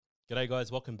G'day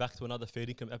guys, welcome back to another Fair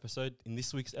Income episode. In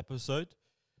this week's episode,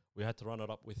 we had to run it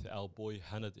up with our boy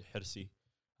Hanad Hersi,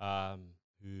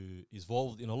 who is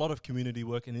involved in a lot of community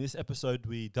work. And in this episode,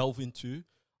 we delve into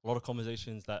a lot of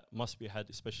conversations that must be had,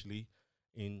 especially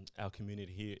in our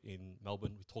community here in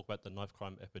Melbourne. We talk about the knife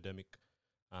crime epidemic.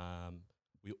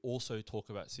 We also talk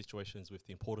about situations with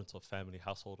the importance of family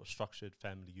household, a structured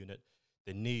family unit,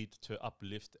 the need to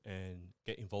uplift and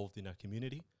get involved in our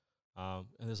community. And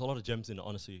there's a lot of gems in it,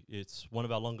 honestly. It's one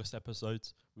of our longest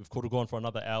episodes. We've could have gone for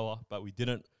another hour, but we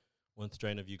didn't want to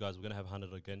drain of you guys. We're going to have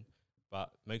Hanad again.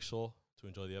 But make sure to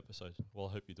enjoy the episode. Well,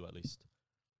 I hope you do at least.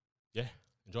 Yeah,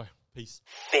 enjoy. Peace.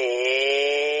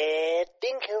 Fair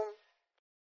income.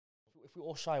 If we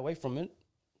all shy away from it,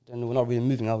 then we're not really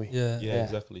moving, are we? Yeah,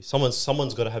 exactly.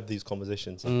 Someone's got to have these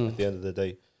conversations at the end of the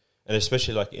day. And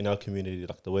especially like in our community,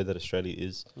 like the way that Australia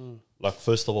is. Like,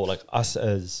 first of all, like us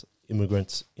as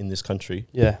immigrants in this country,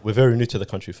 we're very new to the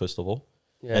country, first of all.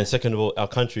 And second of all, our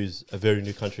country is a very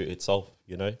new country itself,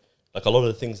 you know? Like a lot of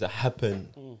the things that happen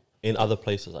in other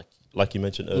places, like you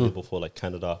mentioned earlier before, like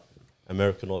Canada,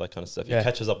 America and all that kind of stuff, it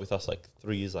catches up with us like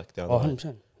 3 years like down the line,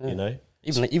 100%. you know?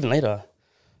 Even later,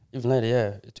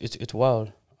 it's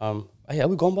wild. Hey, are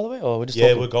we going, by the way, or we're just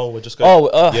talking? We're going. We're just going.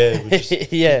 We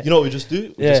just, yeah. You know what we just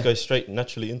do? We just go straight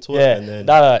naturally into it, and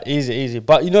then easy.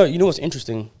 But you know what's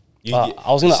interesting? I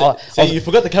was gonna. You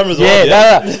forgot the cameras.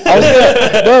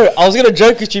 I was gonna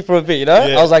joke with you for a bit. You know,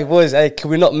 I was like, boys, hey, can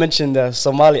we not mention the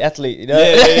Somali athlete? You know?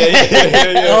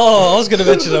 Yeah. Oh, I was gonna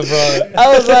mention him, bro.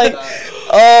 I was like,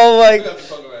 oh my.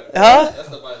 Huh?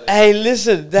 Hey,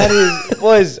 listen, that is,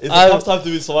 boys. It's a tough time to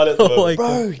be Somali at the moment.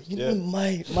 Bro, you know,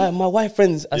 my white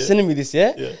friends are sending me this,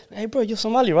 yeah? Hey, bro, you're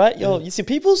Somali, right? Yo, you see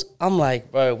peoples? I'm like,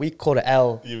 bro, we caught an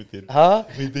L. You did. Huh?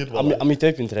 We did. I'm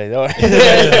Ethiopian today, though.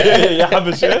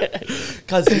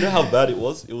 Guys, you know how bad it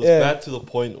was? It was bad to the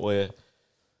point where,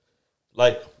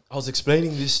 like, I was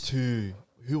explaining this to,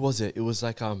 who was it? It was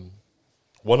like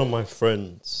one of my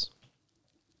friends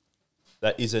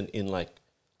that isn't in like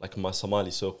my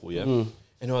Somali circle,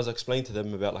 And I was explaining to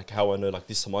them about like how I know like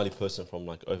this Somali person from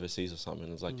like overseas or something.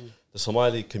 And it's like the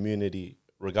Somali community,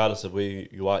 regardless of where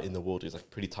you are in the world, is like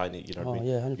pretty tiny. You know what I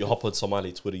mean? Yeah, 100%. You hop on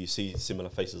Somali Twitter, you see similar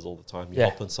faces all the time. You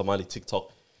hop on Somali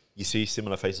TikTok, you see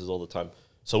similar faces all the time.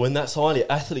 So when that Somali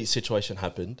athlete situation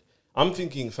happened, I'm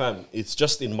thinking, fam, it's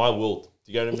just in my world.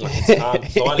 Do you get what I mean? Like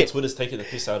it's Somali Twitter's taking the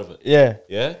piss out of it.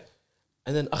 Yeah.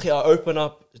 And then I open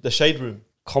up the shade room.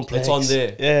 Complex. It's on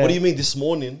there. Yeah. What do you mean? This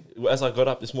morning, as I got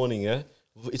up this morning,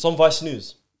 it's on Vice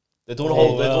News. They're doing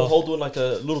doing like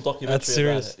a little documentary. That's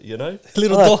serious. About it, you know?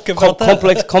 Little doc about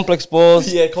that. Complex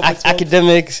sports. Complex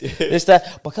academics. This,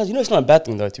 that. Because you know it's not a bad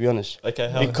thing though, to be honest. Okay,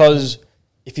 how? Because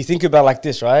if you think about it like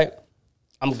this, right?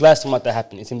 I'm glad something like that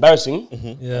happened. It's embarrassing.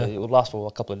 It would last for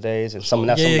a couple of days and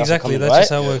someone else. Exactly. That's right? just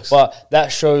how it works. But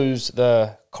that shows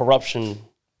the corruption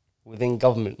within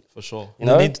government. For sure. You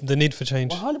know? The need for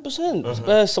change.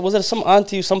 100%. So was there some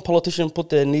auntie, some politician put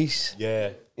their niece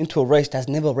into a race that's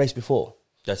never raced before?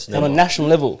 That's never. On a national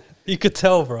level. You could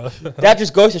tell, bro. That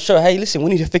just goes to show, hey, listen, we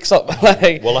need to fix up.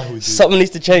 Like, something needs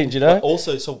to change, you know? But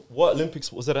also, so what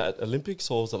Olympics, was it at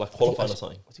Olympics or was it like qualifying or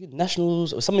something? I think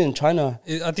nationals or something in China.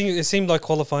 I think it seemed like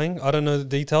qualifying. I don't know the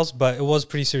details, but it was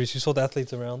pretty serious. You saw the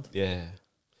athletes around. Yeah.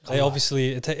 They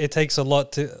obviously, it takes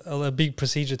a big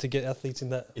procedure to get athletes in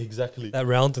that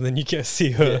round, and then you get to see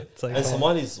her. It's like, and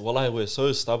Somalis, we're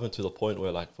so stubborn to the point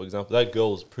where, like, for example, that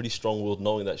girl is pretty strong-willed,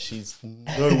 knowing that she's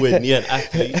nowhere near an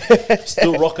athlete,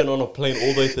 still rocking on a plane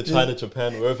all the way to China,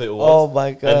 Japan, wherever it was. Oh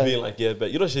my God. And being like, but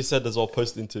you know, she said as well,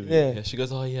 post-interview. Yeah, she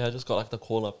goes, I just got like the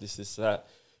call up, this, that,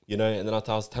 you know. And then I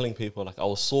was telling people, like, I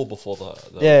was sore before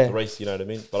the race, you know what I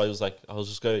mean? But I was like, I'll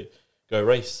just go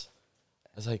race.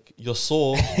 I was like, you're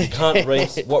sore, you can't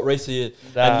race. What race are you?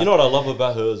 And you know what I love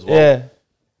about her as well? Yeah.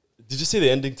 Did you see the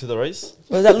ending to the race?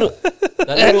 What does that look?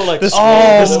 That little like...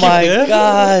 Oh my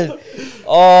God.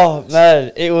 Oh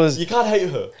man, it was... You can't hate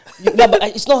her. No, but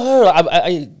it's not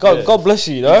her. God bless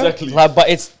you, you know? Exactly. Like, but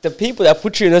it's the people that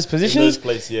put you in those positions. In those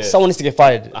places, Someone needs to get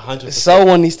fired. 100%.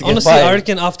 Someone needs to get fired. Honestly, I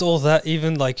reckon after all that,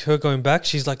 even like her going back,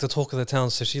 she's like the talk of the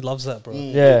town, so she loves that, bro.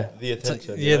 The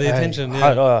attention. The attention,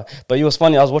 But it was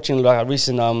funny, I was watching like a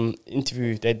recent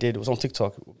interview they did. It was on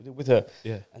TikTok with her.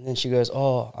 Yeah. And then she goes,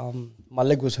 my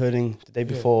leg was hurting the day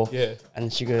before. Yeah.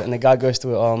 And she goes, and the guy goes to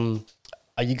her,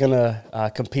 are you going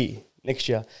to compete next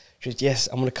year? She goes, yes,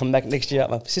 I'm going to come back next year.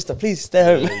 My sister, please stay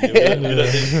home.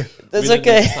 That's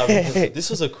okay.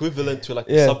 This was equivalent to like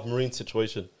a submarine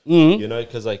situation, you know,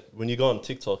 because like when you go on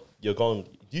TikTok, do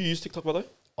you use TikTok by the way?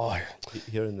 Oh,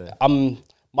 here and there.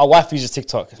 my wife uses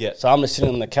TikTok. Yeah. So I'm just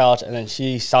sitting on the couch and then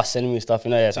she starts sending me stuff,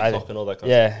 you know. Yeah, TikTok and all that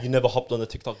kind of stuff. You never hopped on the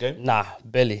TikTok game? Nah,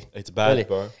 barely. It's bad,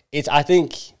 bro. I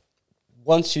think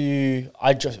once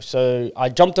I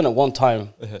jumped on it one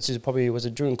time. This is probably, was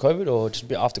it during COVID or just a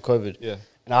bit after COVID? Yeah.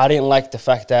 And I didn't like the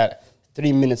fact that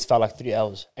 3 minutes felt like 3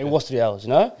 hours. And it was 3 hours, you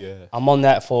know? Yeah. I'm on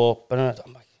that but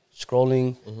I'm like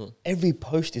scrolling. Every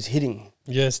post is hitting.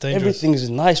 Yeah, it's dangerous. Everything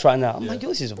is nice right now. I'm like, yo,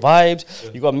 this is vibes.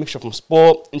 Yeah. You got a mixture from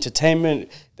sport,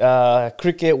 entertainment,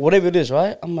 cricket, whatever it is,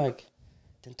 right? I'm like,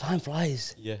 then time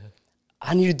flies. Yeah.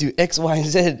 I need to do X, Y, and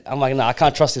Z. I'm like, nah, I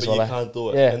can't trust this. But you can't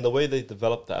do it. Yeah. And the way they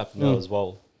developed the app now as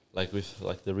well, like with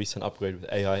like the recent upgrade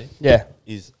with AI,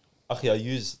 is actually I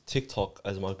use TikTok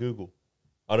as my Google.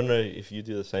 I don't know if you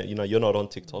do the same. You know, you're not on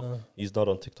TikTok. He's not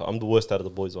on TikTok. I'm the worst out of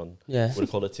the boys on what do you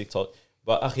call it, TikTok.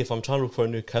 But actually, if I'm trying to look for a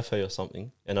new cafe or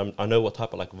something, and I know what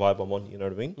type of like vibe I'm on, you know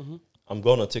what I mean? I'm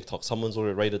going on TikTok. Someone's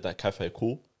already rated that cafe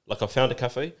cool. Like I found a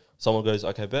cafe. Someone goes,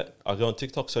 okay, bet. I go on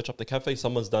TikTok, search up the cafe.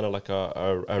 Someone's done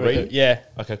a rating. Yeah.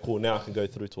 Okay, cool. Now I can go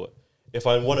through to it. If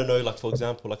I want to know, like for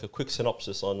example, like a quick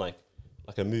synopsis on like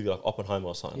a movie like Oppenheimer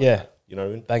or something. Yeah. Like that, you know what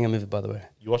I mean? Banger movie, by the way.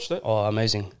 You watched it? Oh,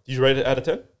 amazing. Did you rate it out of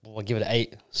 10? Well, I'll give it an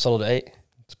 8. Solid 8.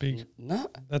 It's big. No.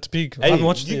 That's big. Hey, I haven't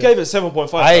watched you it. gave it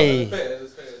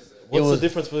 7.5. What's the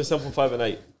difference between 7.5 and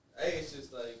 8? 8 is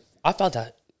just like... I felt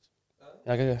that.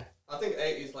 Yeah, go. I think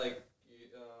 8 is like,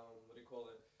 what do you call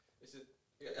it? It's just,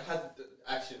 it had the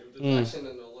action. It was action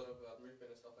and a lot of movement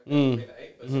and stuff like that. It's been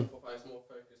 8, but 7.5 is more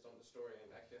focused on the story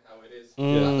and actually how it is.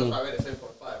 Yeah, that's why I rated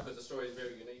 7.5, because the story is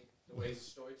very unique. The way it's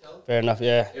storytelling. Fair enough,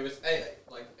 yeah. It was 8,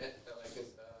 like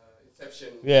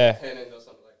Inception, yeah. Tenet or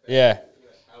something like that. Yeah.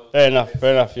 You know,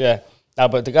 Fair enough, yeah. No,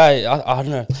 but the guy, I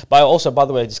don't know. But also, by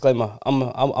the way, disclaimer, I'm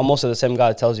also the same guy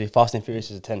that tells you Fast and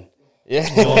Furious is a 10. Yeah.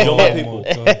 You're my people.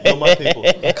 You're my people.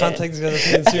 I can't take this guy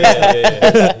seriously.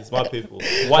 Yeah. He's my people.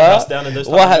 White House Down and those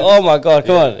type of oh my God,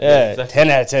 come on. Yeah, exactly. 10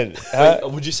 out of 10.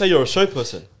 Wait, would you say you're a show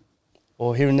person?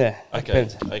 Or here and there. Okay.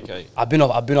 Depends. Okay. I've been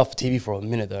off TV for a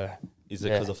minute though. Is it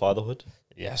because of fatherhood?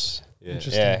 Yes. Yeah.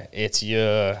 Interesting. Yeah, it's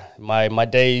my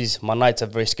days, my nights are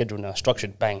very scheduled now,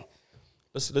 structured, bang.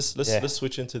 Let's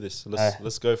switch into this.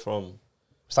 Let's go from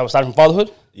Start from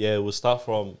fatherhood? Yeah, we'll start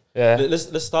from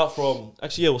let's start from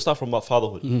we'll start from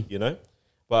fatherhood, you know?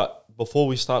 But before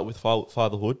we start with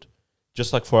fatherhood,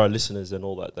 just like for our listeners and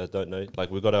all that don't know,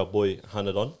 like we got our boy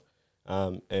Hanad on.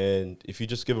 And if you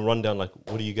just give a rundown, like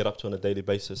what do you get up to on a daily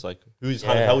basis? Like who's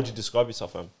Hanad? How would you describe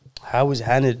yourself, fam? How is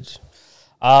Hanad?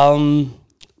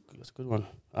 That's a good one.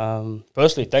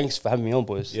 Firstly, thanks for having me on,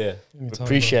 boys. Yeah,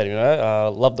 appreciate it. You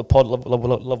know, love the pod.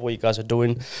 Love what you guys are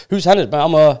doing. Who's Hanad, man?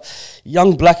 I'm a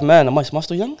young black man. Am I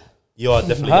still young? You are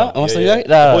definitely young. Am I still young?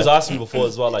 The boys asked me before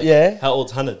as well, like, how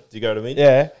old's Hanad? Do you get what I mean?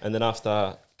 Yeah. And then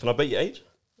after, can I bet your age?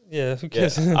 Yeah, who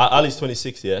cares? Ali's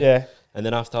 26, yeah? Yeah. And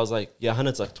then after I was like, yeah,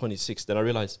 Hanad's like 26. Then I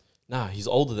realized, nah, he's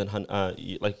older than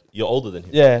you're older than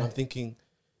him. Yeah. And I'm thinking,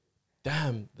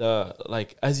 damn,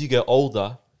 as you get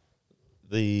older,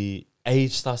 the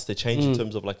age starts to change in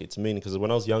terms of like its meaning. Because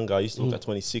when I was younger, I used to look at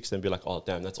 26 and be like, oh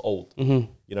damn, that's old. You know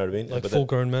what I mean? Like full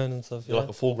grown man and stuff. You're like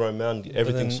a full grown man,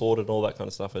 everything sorted and all that kind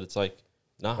of stuff. And it's like,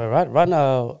 nah. Right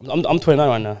now, I'm 29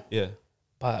 right now. Yeah.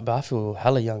 But I feel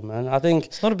hella young, man. I think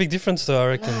it's not a big difference though, I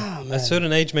reckon. At a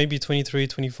certain age, maybe 23,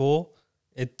 24,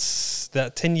 it's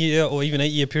that 10-year or even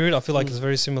 8-year period, I feel like it's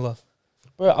very similar.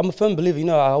 Bro, I'm a firm believer, you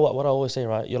know what I always say,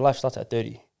 right? Your life starts at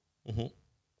 30.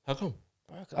 How come?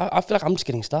 I feel like I'm just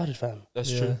getting started, fam.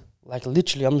 That's true. Like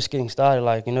literally, I'm just getting started.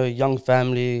 Like, you know, young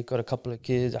family, got a couple of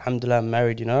kids. Alhamdulillah, I'm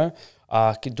married. You know,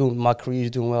 doing my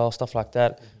career's doing well, stuff like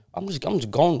that. I'm just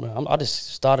gone, man. I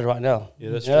just started right now.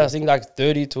 Yeah, that's true. I think like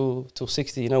 30 to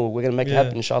 60. You know, we're gonna make it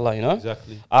happen, inshallah. You know,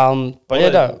 exactly.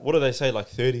 But what do they say? Like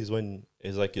 30 is when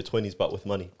is like your 20s, but with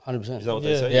money. 100%. Is that what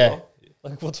they say? Yeah.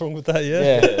 Like, what's wrong with that?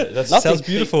 Yeah. That sounds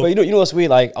beautiful. But you know what's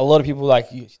weird? Like, a lot of people, like,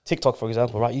 TikTok, for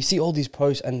example, right? You see all these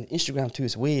posts, and Instagram, too,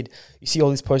 it's weird. You see all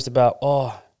these posts about,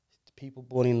 people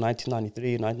born in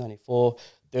 1993, 1994,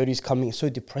 30s coming. It's so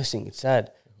depressing. It's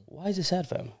sad. Why is it sad,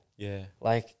 fam? Yeah.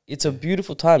 Like, it's a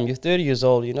beautiful time. You're 30 years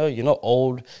old, you know? You're not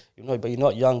old, you know, but you're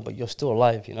not young, but you're still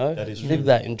alive, you know? That is Live true.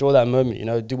 that. Enjoy that moment, you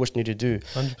know? Do what you need to do.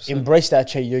 100%. Embrace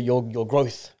that, your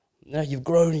growth. You know, you've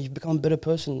grown, you've become a better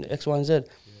person, X, Y, and Z.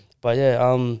 But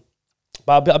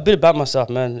but a bit about myself,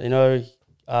 man. You know,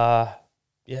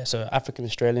 so African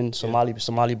Australian,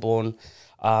 Somali born.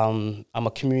 I'm a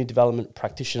community development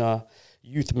practitioner,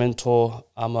 youth mentor.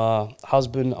 I'm a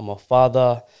husband. I'm a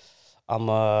father. I'm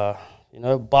a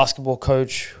basketball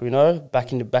coach. You know,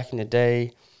 back in the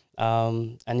day.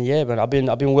 And yeah, man, I've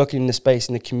been working in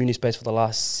the community space for the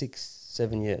last 6-7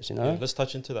 7 years, you Yeah, know. let's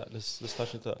touch into that. Let's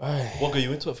touch into that. Right. What got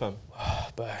you into it, fam?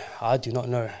 But I do not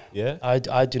know. Yeah.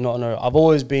 I do not know. I've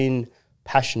always been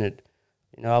passionate,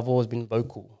 you know. I've always been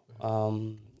vocal,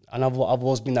 and I've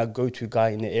always been that go-to guy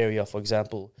in the area. For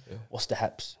example, what's the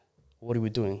haps? What are we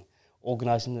doing?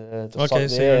 Organising the Okay, soccer,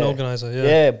 so you're an organizer, yeah.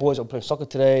 Yeah, boys are playing soccer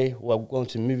today. We're going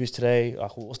to the movies today.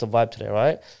 Like, what's the vibe today,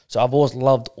 right? So I've always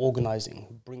loved organising,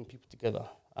 bringing people together.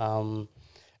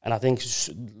 And I think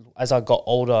as I got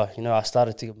older, you know, I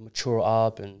started to mature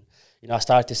up, and you know, I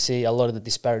started to see a lot of the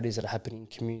disparities that are happening in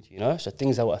the community. You know, so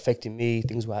things that were affecting me,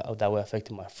 things that were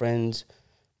affecting my friends,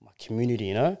 my community.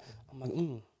 You know, I'm like,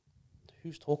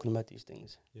 who's talking about these things?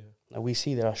 Yeah. Like, we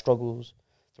see there are struggles,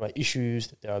 there are issues,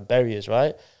 there are barriers,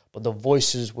 right? But the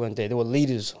voices weren't there. There were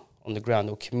leaders on the ground.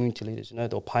 There were community leaders. You know,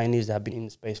 there were pioneers that have been in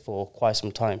the space for quite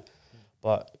some time.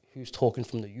 But who's talking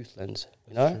from the youth lens?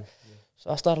 You know,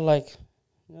 so I started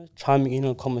chiming in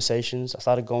on conversations. I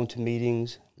started going to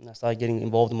meetings, and I started getting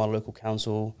involved in my local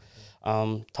council,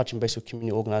 touching base with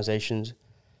community organizations.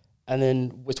 And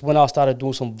then it's when I started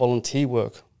doing some volunteer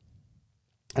work.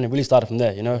 And it really started from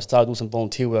there, you know. I started doing some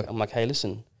volunteer work. I'm like, hey,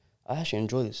 listen, I actually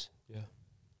enjoy this. Yeah.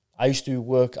 I used to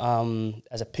work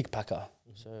as a pickpacker.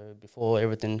 So before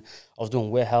everything, I was doing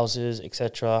warehouses,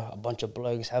 etc. A bunch of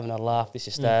blokes having a laugh, this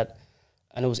is that.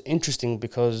 And it was interesting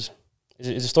because...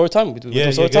 Is it story time? Go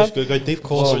deep. Of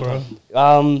course,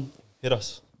 bro. Hit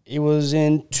us. It was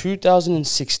in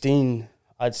 2016,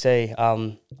 I'd say.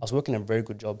 I was working a very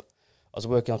good job. I was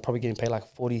probably getting paid like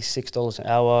 $46 an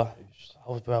hour.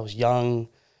 I was young,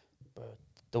 but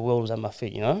the world was at my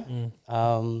feet, you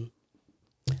know?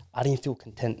 I didn't feel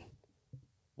content.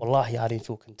 Wallahi, I didn't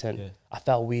feel content. Yeah. I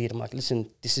felt weird. I'm like, listen,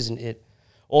 this isn't it.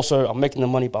 Also, I'm making the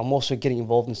money, but I'm also getting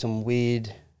involved in some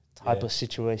weird type of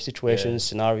situations,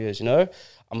 scenarios, you know.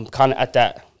 I'm kind of at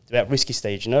that risky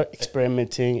stage, you know,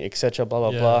 experimenting, etc. Blah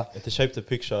blah blah. And to shape the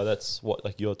picture, that's what,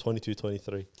 like, you're 22,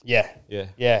 23. Yeah.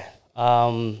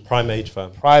 Prime age,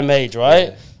 fam. Prime age,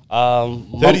 right?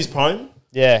 30's prime.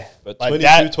 Yeah, But like 22,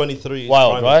 that, 23 is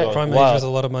wild, prime, right? as well. Prime Wow. age was a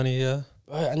lot of money, yeah.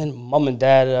 And then mum and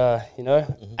dad, you know,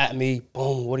 at me,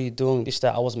 boom, what are you doing? This,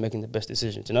 that. I wasn't making the best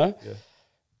decisions, you know. Yeah.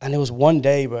 And it was one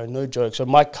day, bro, no joke. So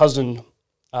my cousin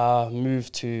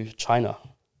moved to China.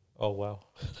 Oh wow.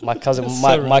 My cousin,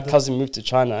 my cousin moved to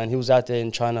China, and he was out there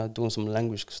in China doing some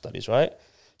language studies, right?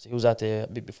 So he was out there a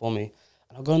bit before me,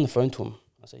 and I got on the phone to him.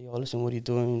 I said, "Yo, listen, what are you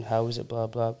doing? How is it? Blah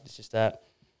blah. This is that."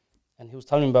 And he was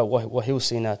telling me about what he was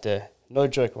seeing out there. No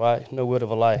joke, right? No word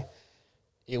of a lie.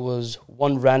 It was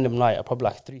one random night, at probably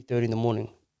like 3:30 in the morning.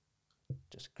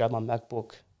 Just grabbed my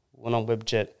MacBook, went on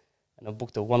Webjet, and I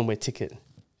booked a one-way ticket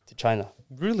to China.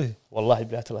 Really? Wallahi,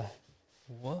 bi'atullah.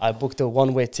 What? I booked a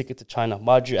one-way ticket to China.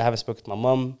 Mind you, I haven't spoken to my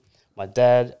mum, my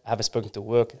dad. I haven't spoken to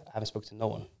work. I haven't spoken to no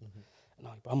one. And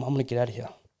I'm like, I'm going to get out of here.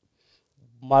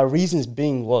 My reasons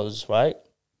being was, right,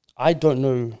 I don't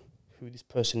know who this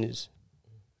person is.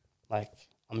 Like,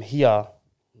 I'm here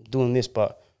doing this,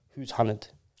 but who's Hanad?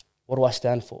 What do I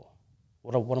stand for?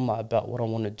 What am I about? What I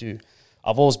want to do?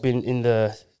 I've always been in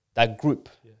that group.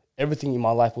 Yeah. Everything in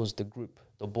my life was the group.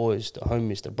 The boys, the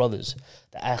homies, the brothers,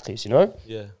 the athletes, you know?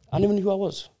 Yeah. I didn't even know who I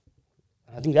was.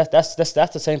 I think that's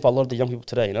the same for a lot of the young people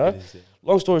today, you know?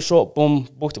 Long story short, boom,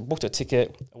 booked a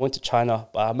ticket. I went to China,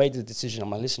 but I made the decision.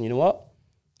 I'm like, listen, you know what?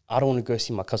 I don't want to go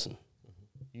see my cousin.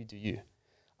 You do you.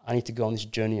 I need to go on this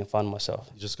journey and find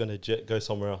myself. You're just going to go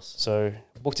somewhere else. So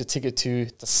booked a ticket to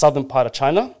the southern part of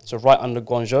China, so right under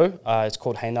Guangzhou. It's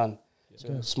called Hanad. It's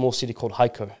a small city called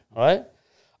Haikou, all right?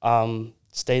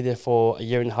 Stayed there for a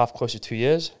year and a half, close to 2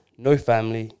 years. No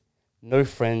family, no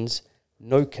friends,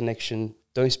 no connection.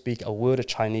 Don't speak a word of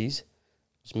Chinese.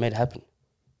 Just made it happen.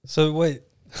 So wait,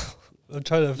 I'm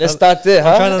trying to... Let's start there,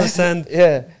 I'm trying to understand.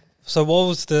 Yeah. So what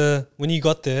was when you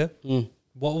got there,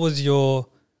 what was your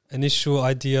initial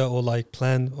idea or like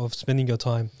plan of spending your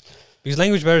time? Because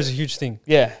language barrier is a huge thing.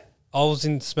 Yeah. I was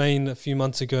in Spain a few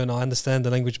months ago and I understand the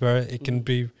language barrier. It can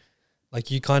be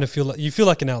like you kind of feel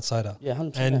like an outsider. Yeah,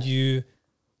 100%. And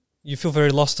you feel very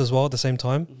lost as well at the same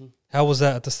time. How was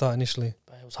that at the start initially?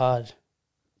 It was hard.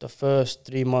 The first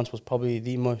 3 months was probably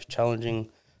the most challenging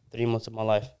 3 months of my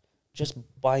life. Just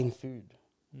buying food.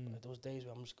 Those days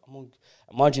where I'm on,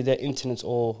 mind you, their internet's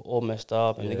all messed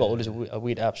up and they got all these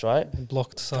weird apps, right?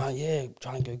 Blocked stuff.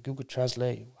 Trying to go Google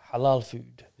Translate halal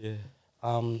food. Yeah.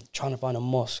 Trying to find a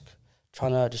mosque.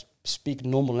 Trying to just speak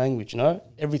normal language, you know?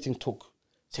 Everything took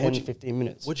 10, 15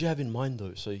 minutes. What do you have in mind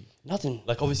though? So nothing.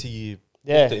 Like obviously you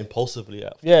booked it impulsively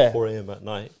at 4 a.m. at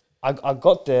night. I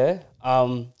got there.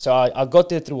 So I got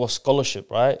there through a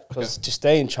scholarship, right? Because to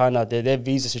stay in China, their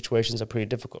visa situations are pretty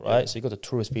difficult, right? So you got the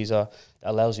tourist visa that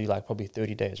allows you like probably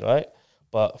 30 days, right?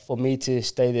 But for me to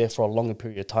stay there for a longer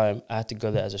period of time, I had to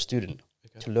go there as a student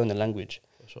to learn the language.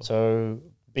 Sure. So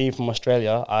being from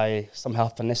Australia, I somehow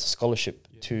finessed a scholarship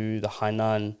to the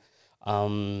Hanad,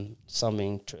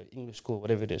 English school,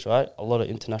 whatever it is, right? A lot of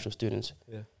international students.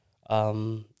 Yeah.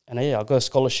 I got a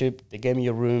scholarship. They gave me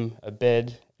a room, a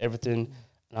bed, everything.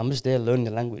 And I'm just there learning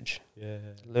the language.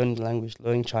 Learning the language,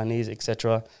 learning Chinese,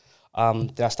 etc.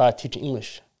 Then I started teaching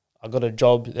English. I got a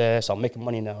job there, so I'm making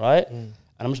money now, right? And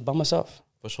I'm just by myself.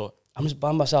 For sure. I'm just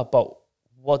by myself. But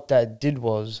what that did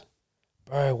was,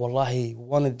 bro, wallahi,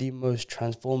 one of the most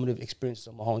transformative experiences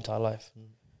of my whole entire life.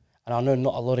 And I know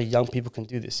not a lot of young people can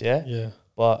do this, yeah? Yeah.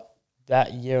 But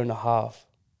that year and a half,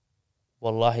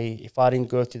 wallahi, if I didn't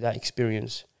go through that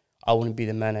experience, I wouldn't be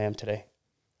the man I am today.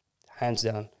 Hands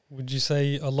down. Would you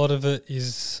say a lot of it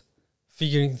is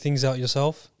figuring things out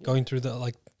yourself, going through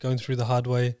the hard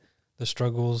way, the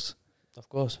struggles? Of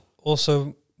course.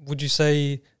 Also, would you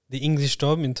say the English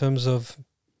job in terms of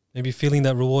maybe feeling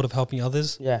that reward of helping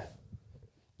others? Yeah.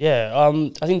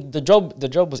 I think the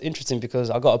job was interesting because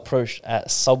I got approached at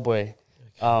Subway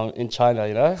in China,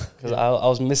 you know, because I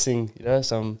was missing, you know,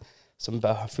 some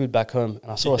food back home,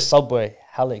 and I saw a Subway,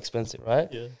 hella expensive, right?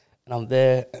 Yeah. And I'm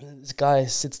there, and this guy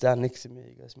sits down next to me.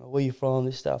 He goes, "Man, where you from?"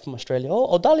 This stuff from Australia.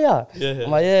 Oh, Dalia. Yeah.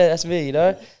 I'm like, yeah, that's me, you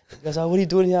know. He goes, "Oh, what are you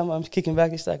doing here?" I'm kicking back.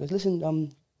 This stuff. He goes, "Listen,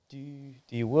 do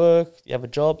you work? Do you have a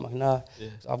job?" I'm like, "Nah. Yeah.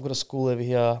 So I've got a school over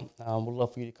here. Would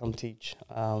love for you to come teach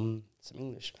some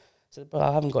English." I said, "But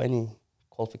I haven't got any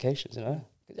qualifications, you know."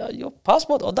 Your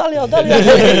passport, Dalia.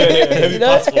 Heavy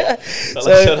passport.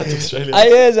 So shout out to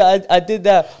Australia. I did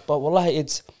that, but wallahi,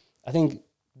 I think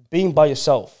being by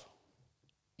yourself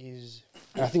is,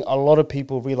 and I think a lot of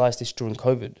people realize this during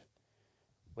COVID,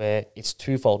 where it's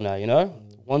twofold now, you know?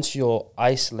 Once you're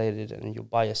isolated and you're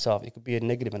by yourself, it could be a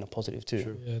negative and a positive too.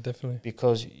 True. Yeah, definitely.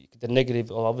 Because the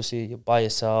negative, obviously, you're by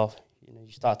yourself, you know,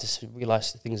 you start to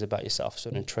realize the things about yourself,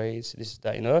 certain traits, this,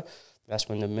 that, you know? That's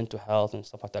when the mental health and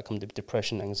stuff like that come to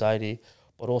depression, anxiety.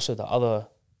 But also the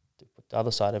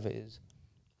other side of it is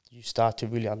you start to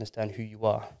really understand who you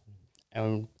are.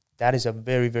 And that is a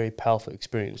very, very powerful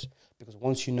experience. Because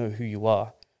once you know who you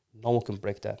are, no one can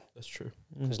break that. That's true.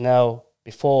 Because now,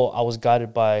 before I was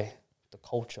guided by the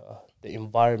culture, the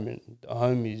environment, the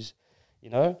homies, you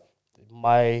know,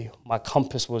 my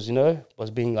compass was, you know,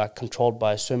 was being like controlled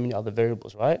by so many other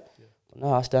variables, right? Yeah. But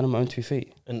now I stand on my own 2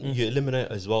 feet. And you eliminate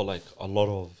as well, like a lot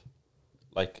of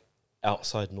like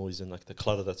outside noise and like the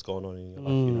clutter that's going on in your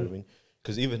life, you know what I mean?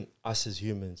 Because even us as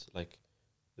humans, like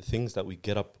the things that we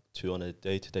get up to on a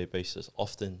day-to-day basis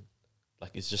often,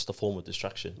 like it's just a form of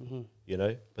distraction, you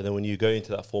know? But then when you go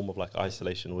into that form of like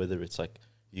isolation, whether it's like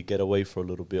you get away for a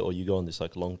little bit or you go on this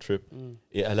like long trip,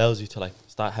 it allows you to like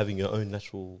start having your own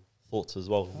natural thoughts as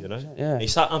well, you know? Yeah. And you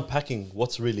start unpacking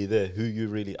what's really there, who you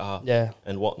really are,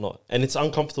 and whatnot. And it's an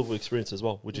uncomfortable experience as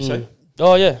well, would you say?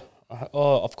 Oh, yeah.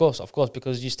 Of course,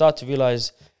 because you start to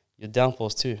realize your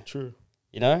downfalls too. True.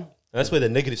 You know? And that's where the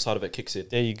negative side of it kicks in.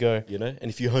 There you go. You know?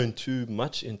 And if you hone too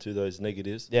much into those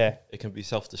negatives, it can be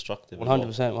self-destructive. 100%.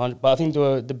 100%. But I think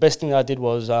the best thing that I did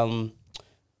was, I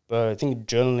think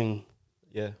journaling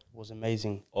was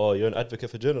amazing. Oh, you're an advocate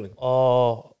for journaling?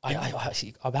 Oh, I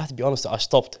have to be honest, I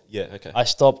stopped. Yeah, okay. I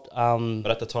stopped.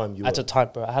 But at the time,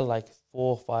 bro, I had like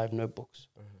 4 or 5 notebooks.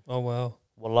 Oh, wow.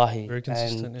 Wallahi. Very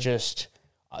consistent. And just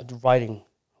writing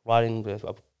with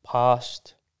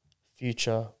past,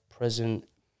 future, present,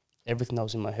 everything that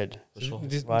was in my head. For sure.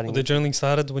 The journaling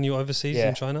started when you were overseas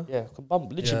in China? Yeah,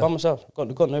 literally by myself.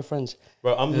 Got no friends.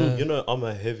 Bro, I'm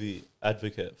a heavy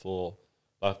advocate for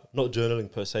like not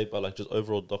journaling per se, but like just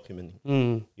overall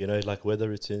documenting. You know, like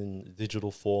whether it's in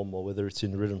digital form or whether it's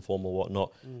in written form or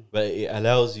whatnot. But it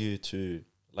allows you to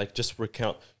like just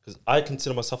recount, because I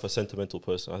consider myself a sentimental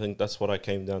person. I think that's what I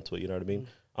came down to it, you know what I mean?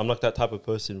 I'm like that type of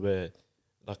person where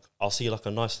like I'll see like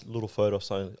a nice little photo of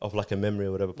something, of like a memory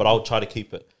or whatever, but I'll try to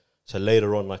keep it. So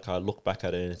later on, like I look back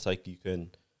at it and it's like you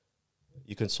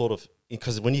can sort of,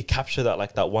 because when you capture that,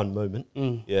 like that one moment,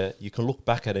 you can look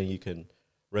back at it and you can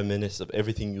reminisce of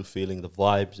everything you're feeling, the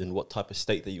vibes and what type of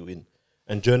state that you're in.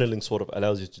 And journaling sort of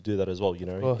allows you to do that as well, you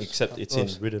know, except it's in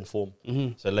written form.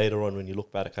 So later on when you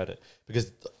look back at it,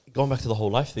 because going back to the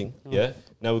whole life thing,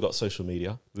 now we've got social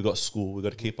media, we've got school, we've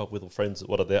got to keep up with our friends,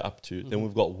 what are they up to, then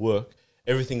we've got work,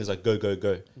 everything is like go.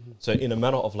 So in a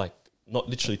matter of like, not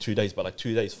literally 2 days, but like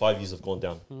 2 days, 5 years have gone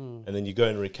down. And then you go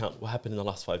and recount what happened in the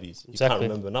last 5 years. You can't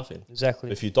remember nothing.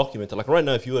 Exactly. If you document it, like right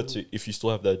now, if you still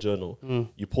have that journal,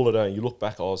 you pull it out and you look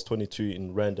back, I was 22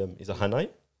 in random, is it Hanad?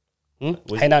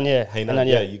 Hainan,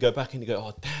 yeah. You go back and you go,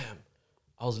 oh, damn,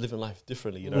 I was living life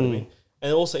differently, you know what I mean?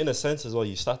 And also, in a sense as well,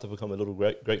 you start to become a little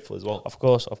grateful as well. Of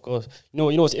course. You know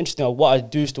what's interesting. What I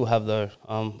do still have though,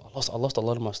 I lost a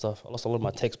lot of my stuff. I lost a lot of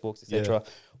my textbooks, etc.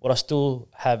 What I still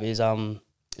have is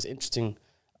it's interesting.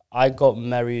 I got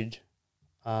married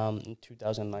in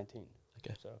 2019.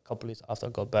 Okay. So a couple of years after I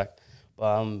got back.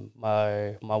 But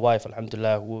my wife,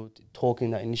 alhamdulillah, we were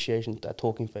talking that initiation, that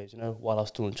talking phase, you know, while I was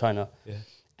still in China. Yeah.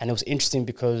 And it was interesting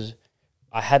because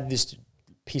I had this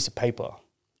piece of paper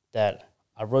that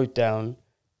I wrote down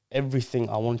everything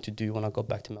I wanted to do when I got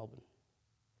back to Melbourne.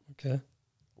 Okay.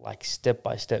 Like step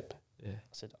by step. Yeah.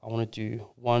 I said, I want to do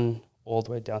 1 all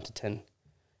the way down to 10.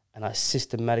 And I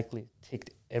systematically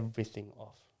ticked everything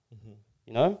off. Mm-hmm.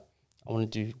 You know? I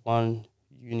want to do 1,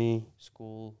 uni,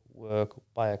 school, work,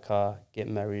 buy a car, get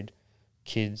married,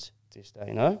 kids, this, that,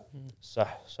 you know? So.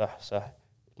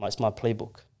 It's my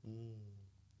playbook.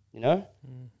 You know?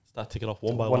 Start ticking off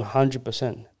one by one.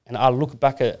 100%. And I look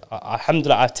back at,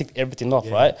 alhamdulillah, I've ticked everything off,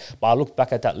 right? But I look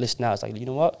back at that list now, it's like, you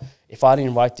know what? If I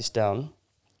didn't write this down,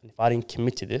 and if I didn't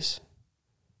commit to this,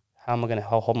 how am I going to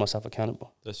hold myself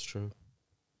accountable? That's true.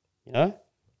 You know?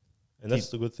 And that's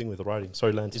the good thing with writing.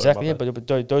 Sorry, Lance. Exactly, yeah,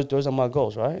 but those are my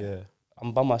goals, right? Yeah.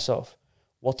 I'm by myself.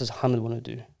 What does Hanad want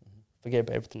to do? Forget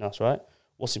about everything else, right?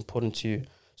 What's important to you?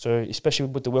 So especially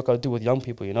with the work I do with young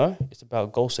people, you know, it's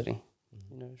about goal setting.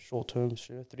 You know, short term,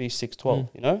 3, 6, 12,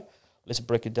 you know? Let's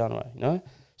break it down, right, you know?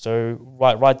 So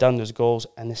write down those goals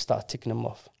and then start ticking them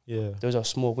off. Yeah. Those are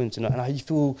small wins, you know? And how you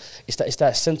feel, it's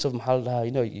that sense of how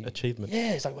you know... Achievement.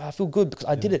 Yeah, it's like, well, I feel good because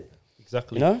I did it.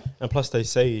 Exactly. You know? And plus they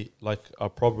say, like, a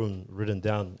problem written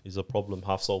down is a problem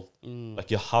half solved. Like,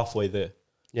 you're halfway there.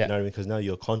 Yeah. You know what I mean? Because now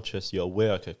you're conscious, you're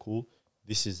aware, okay, cool,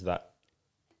 this is that.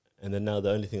 And then now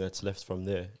the only thing that's left from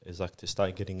there is, like, to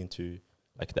start getting into,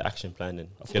 like, the action plan and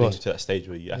getting into that stage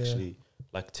where you actually,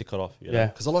 like, tick it off. You know?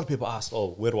 Because a lot of people ask, oh,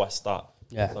 where do I start?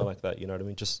 Yeah. Something like that, you know what I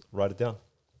mean? Just write it down.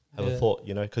 Have a thought,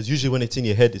 you know? Because usually when it's in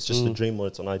your head, it's just a dream or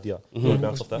it's an idea. You want to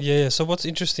bounce off that? Yeah, so what's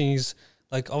interesting is,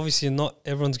 like, obviously not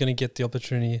everyone's going to get the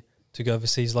opportunity to go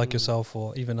overseas like yourself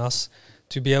or even us,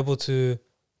 to be able to,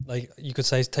 like, you could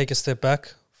say, take a step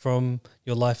back from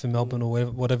your life in Melbourne or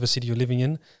whatever city you're living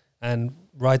in and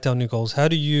write down your goals. How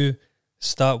do you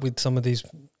start with some of these,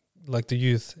 like the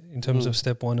youth, in terms of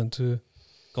step 1 and 2,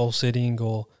 goal setting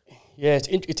or... Yeah, it's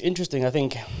interesting. I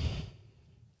think it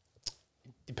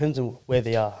depends on where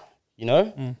they are, you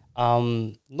know?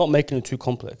 Not making it too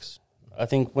complex. I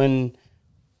think when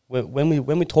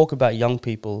we talk about young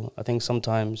people, I think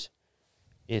sometimes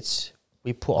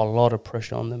we put a lot of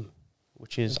pressure on them,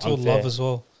 which is it's all unfair. love as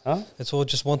well. Huh? It's all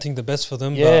just wanting the best for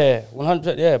them. Yeah,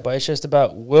 100%. Yeah, but it's just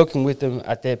about working with them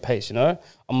at their pace. You know,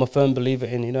 I'm a firm believer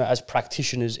in, you know, as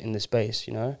practitioners in the space,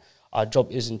 you know, our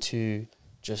job isn't to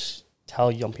just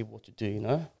tell young people what to do, you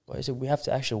know, but we have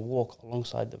to actually walk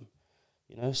alongside them,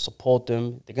 you know, support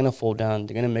them. They're gonna fall down,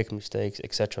 they're gonna make mistakes,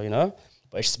 etc. You know,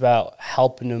 but it's about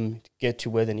helping them get to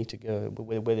where they need to go,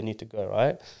 where they need to go,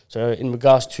 right? So in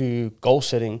regards to goal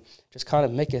setting, just kind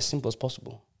of make it as simple as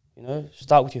possible. You know,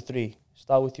 start with your 3.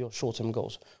 Start with your short-term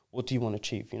goals. What do you want to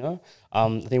achieve, you know?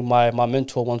 I think my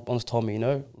mentor once told me, you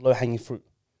know, low-hanging fruit,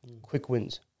 quick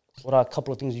wins. What are a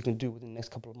couple of things you can do within the next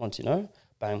couple of months, you know?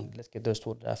 Bang, let's get those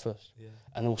sorted out first. Yeah.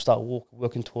 And then we'll start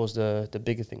working towards the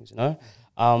bigger things, you know?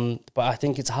 But I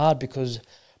think it's hard because,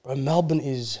 bro,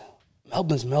 Melbourne's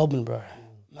Melbourne, bro.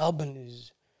 Melbourne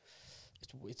is...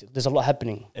 there's a lot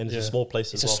happening. And it's a small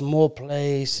place as well. It's a small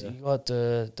place. You got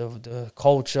the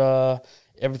culture...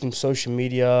 everything's social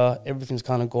media, everything's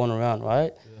kind of going around,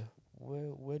 right? Yeah.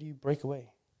 Where do you break away?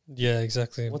 Yeah,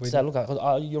 exactly. What does that look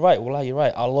like? You're right. Well, you're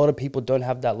right. A lot of people don't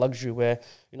have that luxury where,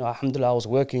 you know, alhamdulillah, I was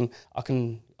working. I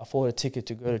can afford a ticket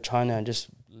to go to China and just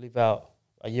live out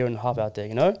a year and a half out there,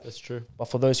 you know? That's true. But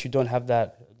for those who don't have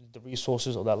that, the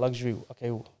resources or that luxury,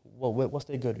 okay, well, what's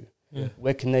they go to? Yeah.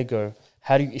 Where can they go?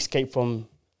 How do you escape from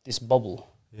this bubble?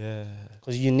 Yeah.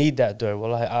 Because you need that, though.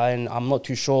 Well, I'm not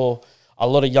too sure. A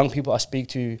lot of young people I speak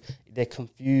to, they're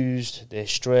confused, they're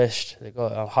stressed, they've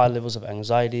got high levels of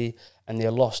anxiety, and they're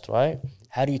lost, right?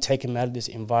 How do you take them out of this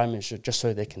environment just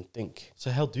so they can think? So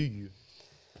how do you?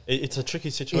 It's a tricky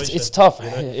situation. It's tough.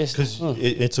 Because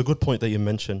it's a good point that you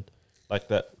mentioned, like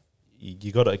that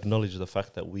you got to acknowledge the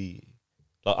fact that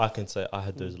like I can say I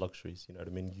had those luxuries, you know what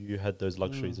I mean? You had those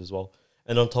luxuries as well.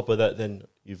 And on top of that, then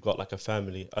you've got like a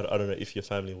family. I don't know if your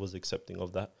family was accepting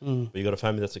of that, but you got a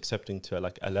family that's accepting to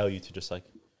like allow you to just like,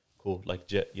 cool, like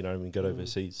jet, you know what I mean, get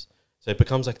overseas. So it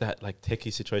becomes like that like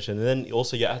techie situation. And then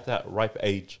also you're at that ripe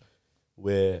age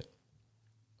where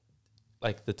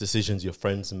like the decisions your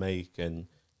friends make and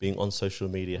being on social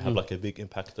media have like a big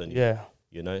impact on you. Yeah.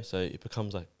 You know, so it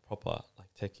becomes like proper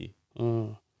like techie.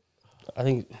 I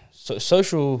think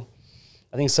social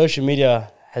I think social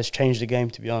media has changed the game,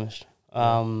 to be honest.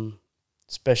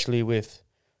 Especially with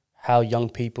how young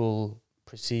people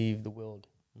perceive the world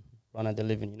run that they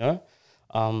live in, you know?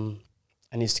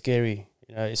 And it's scary,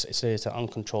 you know, it's an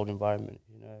uncontrolled environment,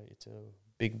 you know, it's a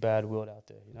big bad world out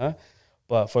there, you know?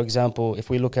 But for example, if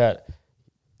we look at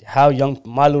how young,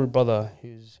 my little brother,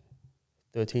 who's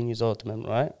 13 years old, remember,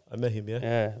 right? I met him,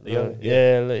 Yeah,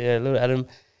 Yeah. little Adam.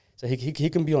 So he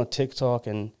can be on TikTok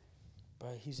and,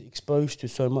 bro, he's exposed to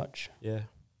so much. Yeah.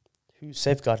 Who's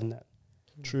safeguarding that?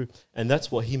 True. And that's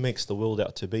what he makes the world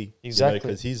out to be. Exactly.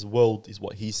 Because his world is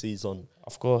what he sees on,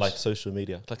 Of course. like, social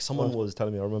media. Like, someone was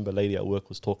telling me, I remember a lady at work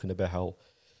was talking about how,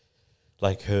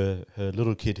 like, her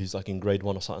little kid who's, like, in grade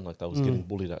 1 or something like that was getting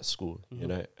bullied at school, you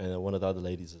know? And then one of the other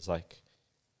ladies is like,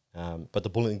 but the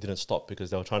bullying didn't stop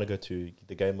because they were trying to go to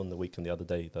the game on the weekend the other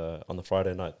day, on the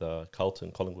Friday night, the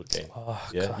Carlton-Collingwood game. Oh,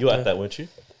 Yeah, God, you were at that, weren't you?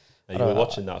 And you were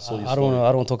watching that. I saw you. I don't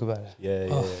want to talk about it.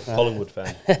 Yeah. Collingwood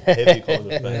fan. Heavy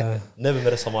Collingwood fan. Yeah. Never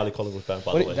met a Somali Collingwood fan,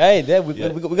 by the way. Hey, there we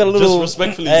got a little. Just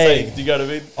respectfully saying, do you know what I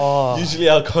mean? Oh. Usually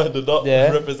I'm kind of not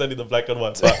representing the black and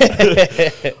white.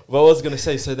 But what I was going to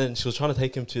say, so then she was trying to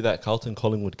take him to that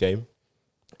Carlton-Collingwood game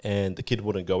and the kid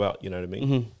wouldn't go out, you know what I mean?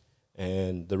 Mm-hmm.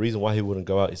 And the reason why he wouldn't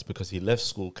go out is because he left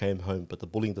school, came home, but the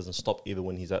bullying doesn't stop even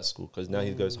when he's at school because now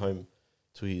he goes home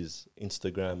to his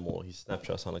Instagram or his Snapchat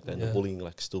or something like that and the bullying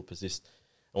like still persists.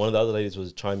 And one of the other ladies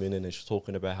was chiming in and she was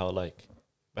talking about how, like,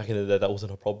 back in the day, that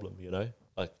wasn't a problem, you know?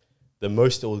 Like, the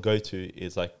most it will go to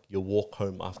is, like, your walk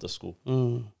home after school,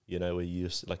 you know, where you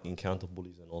just, like, encounter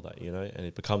bullies and all that, you know? And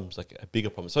it becomes, like, a bigger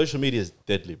problem. Social media is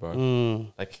deadly, bro.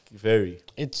 Like, very.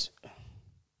 It's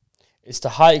the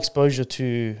high exposure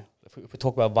to, if we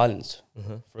talk about violence,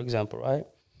 for example, right?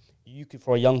 You could,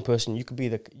 for a young person, you could be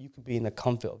in the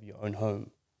comfort of your own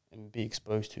home and be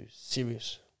exposed to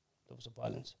serious levels of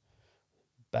violence.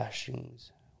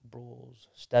 Bashings, brawls,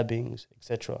 stabbings,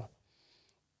 etc.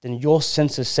 Then your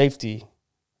sense of safety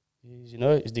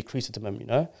is decreased at the moment, you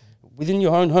know? Within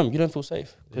your own home, you don't feel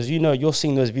safe. Because you're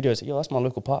seeing those videos, that's my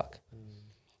local park.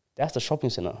 That's the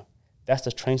shopping center. That's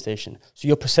the train station. So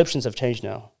your perceptions have changed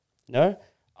now. You know?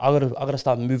 I gotta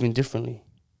start moving differently.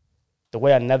 The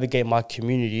way I navigate my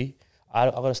community, I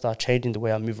gotta start changing the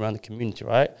way I move around the community,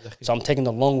 right? Exactly. So I'm taking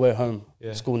the long way home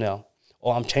to school now.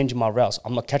 Or I'm changing my routes.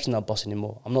 I'm not catching that bus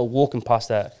anymore. I'm not walking past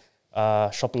that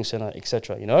shopping center,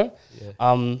 etc. You know,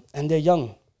 and they're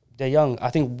young. They're young. I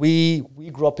think we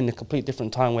grew up in a complete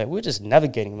different time where we were just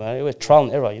navigating, man. It was trial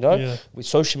and error. You know, with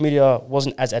social media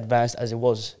wasn't as advanced as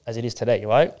it is today,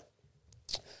 right?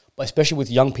 But especially with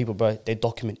young people, bro, they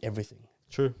document everything.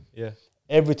 True. Yeah.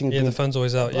 Everything. Yeah, the phone's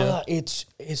always out. Yeah, it's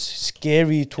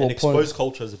scary to and a point. Exposed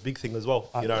culture is a big thing as well.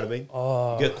 You know what I mean?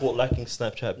 You get caught liking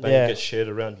Snapchat, bang, you get shared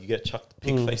around, you get chucked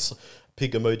pig face,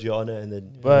 pig emoji on it, and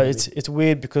then. But it's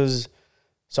weird because,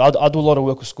 so I do a lot of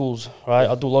work with schools, right?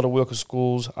 I do a lot of work with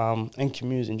schools and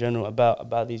communities in general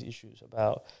about these issues,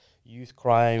 about youth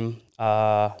crime,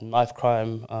 knife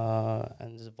crime,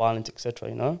 and violence, etc.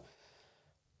 You know,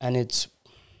 and it's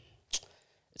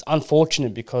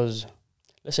unfortunate because.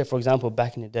 Let's say, for example,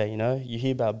 back in the day, you know, you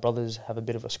hear about brothers have a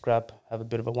bit of a scrap, have a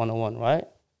bit of a one-on-one, right?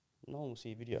 No one will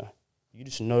see a video. You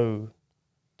just know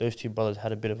those two brothers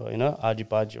had a bit of a,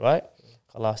 argy-bargy, right?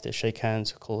 Last day, shake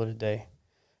hands, call it a day.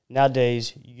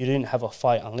 Nowadays, you didn't have a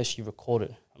fight unless you record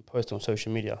it and post it on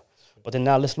social media. But then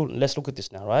now, let's look at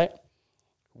this now, right?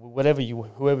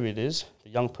 Whoever it is,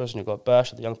 the young person who got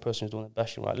bashed, or the young person who's doing the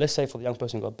bashing, right? Let's say for the young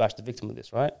person who got bashed, the victim of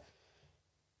this, right?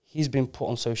 He's been put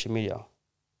on social media.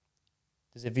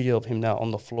 There's a video of him now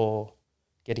on the floor,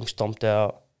 getting stomped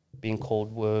out, being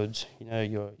called words,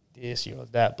 you're this, you're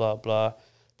that, blah, blah.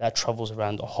 That travels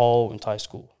around the whole entire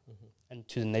school and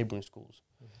to the neighboring schools.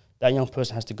 That young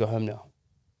person has to go home now.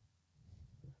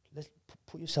 Let's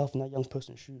put yourself in that young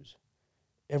person's shoes.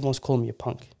 Everyone's calling me a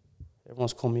punk.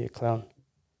 Everyone's calling me a clown.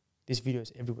 This video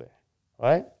is everywhere,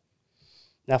 right?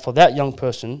 Now, for that young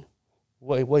person,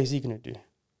 what is he going to do?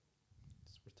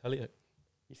 Retaliate.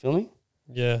 You feel me?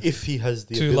 Yeah. If he has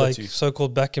the to ability. like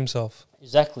so-called back himself.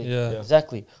 Exactly. Yeah.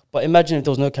 Exactly. But imagine if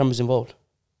there was no cameras involved.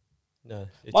 No.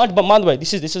 But mind the way,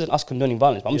 this isn't us condoning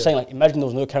violence. But I'm saying, like, imagine there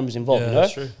was no cameras involved. Yeah,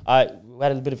 that's true. We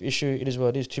had a bit of issue. It is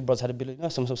what it is. Two brothers had a bit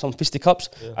of some fisticuffs.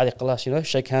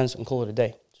 Shake hands and call it a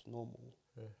day. It's normal.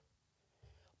 Yeah.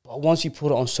 But once you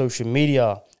put it on social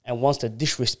media and once the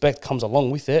disrespect comes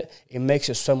along with it, it makes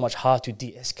it so much hard to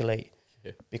de-escalate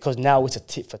because now it's a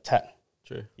tit for tat.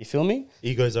 True. You feel me?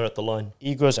 Egos are at the line.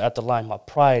 Egos are at the line. My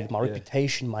pride, my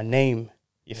reputation, my name.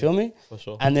 You feel me? For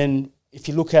sure. And then if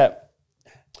you look at,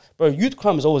 bro, youth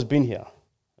crime has always been here.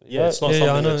 Yeah, it's not something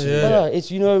I know, that's... It's,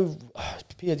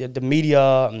 the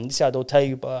media, and this is how they'll tell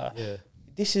you, but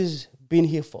this is been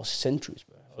here for centuries,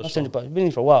 bro. For Not sure. centuries, but it's been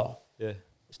here for a while. Yeah.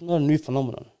 It's not a new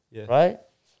phenomenon, Yeah. right?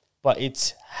 But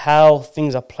it's how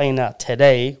things are playing out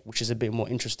today, which is a bit more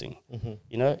interesting. Mm-hmm.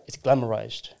 You know, it's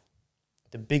glamorized.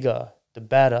 The bigger, the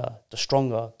badder, the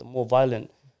stronger, the more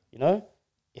violent, you know,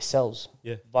 it sells.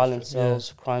 Yeah. Violence Yeah.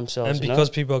 sells, crime sells. And you know? because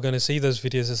people are going to see those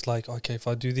videos, it's like, okay, if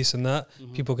I do this and that,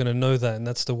 Mhm. people are going to know that, and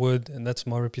that's the word, and that's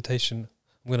my reputation.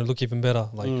 I'm going to look even better.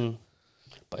 Like,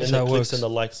 But And it's how the it clicks works. and the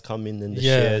likes come in and the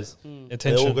Yeah. shares. Mm. And it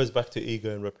all attention. goes back to ego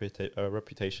and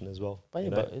reputation as well. But, yeah, you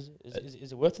know? but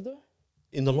is it worth it though?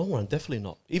 In the long run, definitely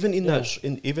not. Even in Yeah.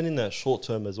 that, even in that short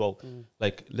term as well. Mm.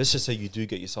 Like, let's just say you do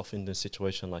get yourself in a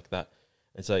situation like that.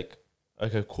 It's like,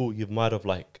 okay, cool. You might have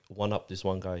like one up this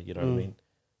one guy. You know what I mean?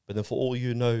 But then, for all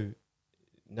you know,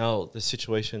 now the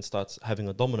situation starts having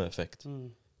a domino effect.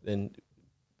 Then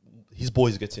his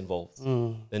boys gets involved.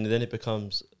 And then it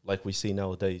becomes like we see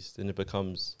nowadays. Then it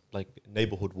becomes like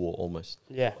neighborhood war almost,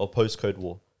 Yeah. or postcode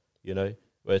war. You know,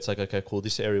 where it's like, okay, cool.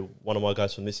 This area, one of my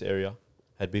guys from this area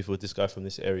had beef with this guy from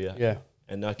this area. Yeah.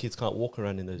 And now kids can't walk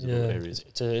around in those Yeah. little areas.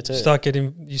 It's You a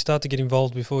start to get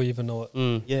involved before you even know it.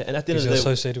 Yeah, and at the end Because of you're the day,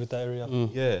 associated with that area.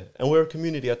 yeah, and we're a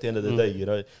community at the end of the day, you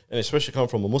know, and especially coming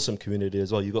from a Muslim community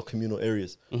as well. You got communal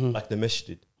areas like the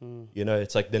masjid. You know,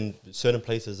 it's like then certain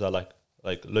places are like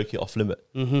low key off limit.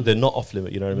 They're not off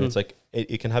limit. You know what I mean? It's like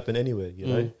it can happen anywhere. You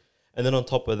know, and then on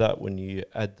top of that, when you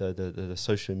add the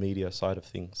social media side of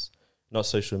things, not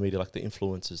social media, like the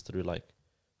influences through like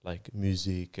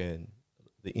music and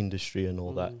the industry and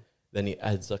all that, then it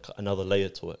adds like another layer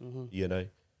to it. You know,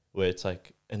 where it's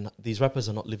like, and these rappers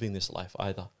are not living this life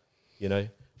either. You know,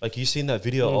 like you seen that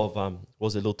video of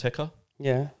was it Lil Tecca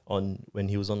Yeah. on when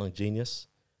he was on like Genius,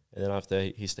 and then after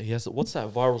he has what's that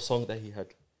viral song that he had?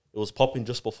 It was popping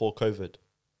just before COVID.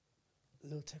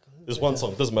 There's one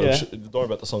song, doesn't matter. Yeah. Don't worry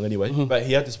about the song anyway. But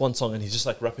he had this one song, and he's just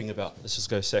like rapping about, let's just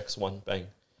go sex, one bang.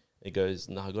 He goes,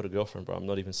 nah, I got a girlfriend, bro. I'm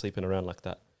not even sleeping around like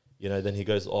that. You know. Then he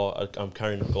goes, oh, I'm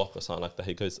carrying a Glock or something like that.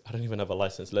 He goes, I don't even have a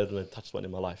license, let alone touched one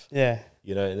in my life. Yeah.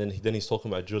 You know. And then he's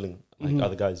talking about drilling like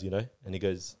other guys. You know. And he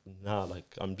goes, nah, like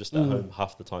I'm just at home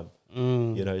half the time.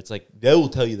 You know. It's like they will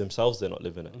tell you themselves they're not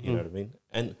living it. You know what I mean?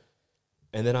 And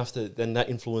then then that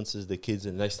influences the kids,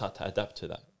 and they start to adapt to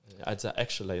that. It adds that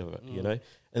extra layer of it, you know.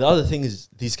 And the other thing is,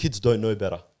 these kids don't know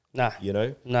better. Nah. You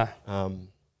know. Nah.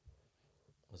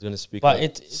 I was going to speak But about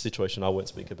it- a situation I won't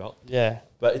speak about. Yeah.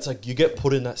 But it's like you get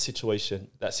put in that situation.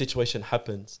 That situation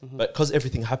happens, but because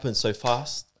everything happens so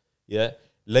fast, yeah.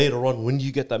 Later on, when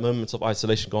you get that moments of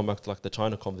isolation, going back to like the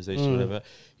China conversation, whatever,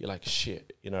 you're like,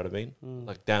 shit. You know what I mean?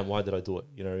 Like, damn, why did I do it?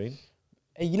 You know what I mean?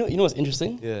 Hey, you know what's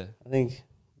interesting? Yeah. I think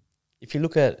if you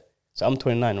look at, so I'm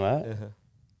 29, right? Uh-huh.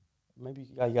 Maybe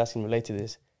you guys can relate to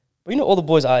this. But you know all the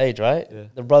boys our age, right? Yeah.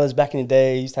 The brothers back in the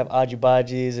day used to have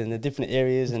argy-bargies and the different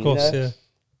areas. Of And course, you know, yeah.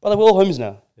 Brother, we're all homies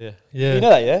now. Yeah. Yeah. You know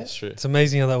that, yeah? That's true. It's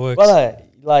amazing how that works. Brother,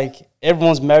 like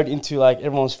everyone's married into like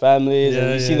everyone's families, and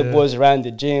Yeah, you see the yeah. boys around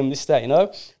the gym, this, that, you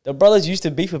know? The brothers used to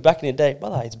beef with back in the day.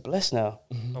 Brother, it's blessed now.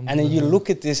 And then you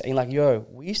look at this and you're like, yo,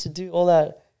 we used to do all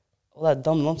that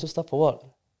dumb nonsense stuff for what?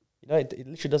 You know, it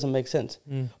literally doesn't make sense.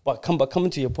 But coming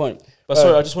to your point. But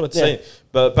sorry, I just wanted to yeah. say,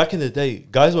 but back in the day,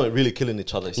 guys weren't really killing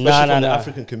each other, especially Nah, from the nah.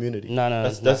 African community. No.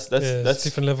 That's it's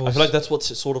different levels. I feel like that's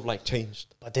what's sort of like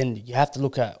changed. But then you have to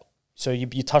look at, so you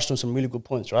touched on some really good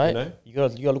points, right? You know? You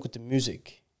gotta look at the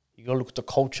music. You gotta look at the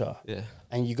culture. Yeah.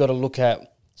 And you gotta look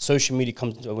at social media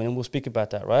comes into it, and we'll speak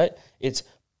about that, right? It's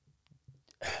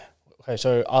okay.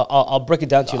 So I'll break it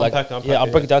down to you like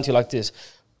I'll break it down to you like this.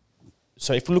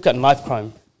 So if we look at knife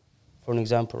crime, for an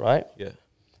example, right? Yeah.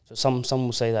 So some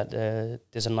will say that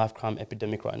there's a knife crime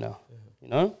epidemic right now. You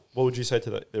know. What would you say to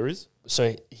that? There is?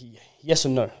 So yes or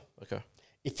no? Okay.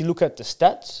 If you look at the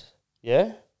stats,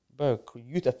 yeah, bro,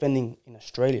 youth offending in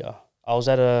Australia. I was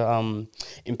at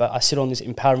I sit on this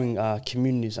empowering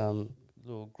communities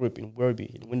little group in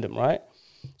Werribee, in Wyndham, right?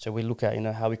 So we look at,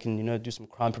 how we can, do some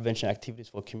crime prevention activities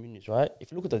for communities, right?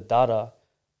 If you look at the data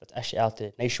that's actually out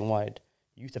there nationwide,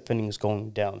 youth offending is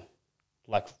going down,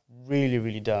 like really,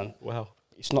 really down. Wow.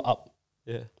 It's not up.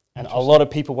 Yeah. And a lot of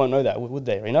people won't know that, would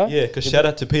they, you know? Yeah, because shout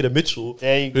out to Peter Mitchell,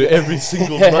 There you who go. every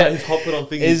single night is hopping on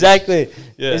things. Exactly.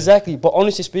 Yeah. Exactly. But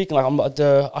honestly speaking, like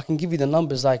I can give you the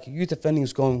numbers. Like youth offending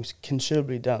is going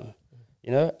considerably down,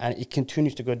 and it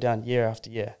continues to go down year after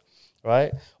year,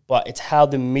 right? But it's how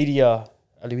the media,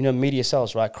 media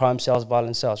sells, right? Crime sells,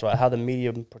 violence sells, right? How the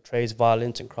media portrays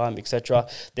violence and crime, etc.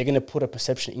 They're gonna put a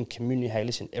perception in community. Hey,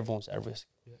 listen, everyone's at risk.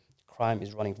 Yeah. Crime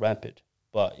is running rampant.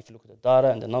 But if you look at the data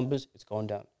and the numbers, it's going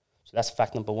down. So that's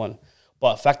fact number one.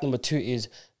 But fact number two is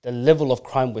the level of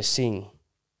crime we're seeing,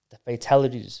 the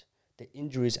fatalities, the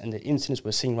injuries, and the incidents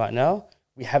we're seeing right now,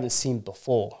 we haven't seen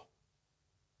before.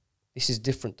 This is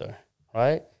different though,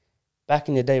 right? Back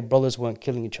in the day, brothers weren't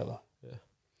killing each other. Yeah.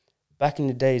 Back in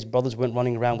the days, brothers weren't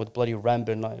running around with bloody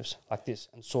Rambo knives like this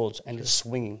and swords and just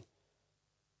swinging.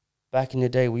 Back in the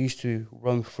day, we used to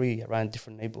roam free around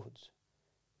different neighborhoods.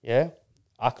 Yeah?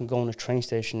 I can go on a train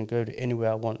station and go to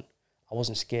anywhere I want. I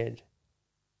wasn't scared.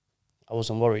 I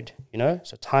wasn't worried, you know?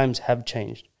 So times have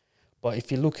changed. But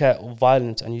if you look at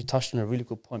violence, and you touched on a really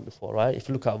good point before, right? If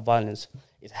you look at violence,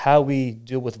 it's how we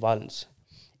deal with violence.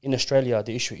 In Australia,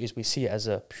 the issue is we see it as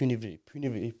a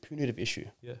punitive issue.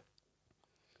 Yeah.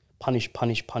 Punish,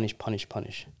 punish, punish, punish,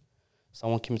 punish.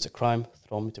 Someone commits a crime,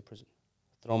 throw them into prison.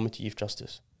 Throw them into youth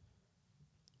justice.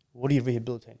 What are you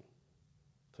rehabilitating?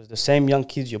 Because the same young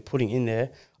kids you're putting in there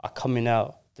are coming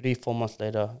out 3-4 months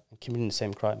later and committing the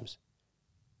same crimes.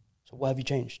 So what have you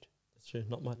changed? That's true.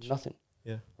 Not much. Nothing.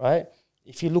 Yeah. Right?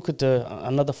 If you look at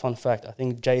another fun fact, I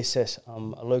think JSS,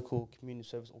 a local community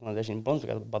service organisation in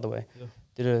Brunswick, by the way,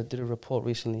 did a report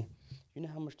recently. You know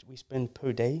how much we spend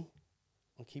per day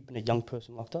on keeping a young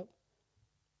person locked up?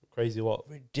 Crazy what?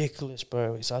 Ridiculous,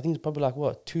 bro. So I think it's probably like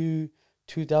what,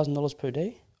 $2,000 per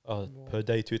day? Per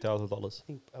day, $2,000.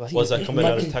 I think Was that coming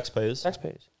out of taxpayers?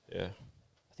 Taxpayers. Yeah.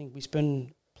 I think we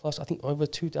spend over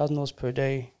 $2,000 per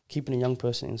day keeping a young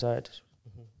person inside.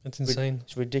 That's insane.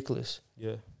 It's ridiculous.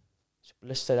 Yeah. So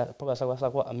let's say that probably that's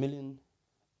like what, $1 million?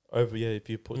 If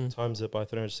you put times it by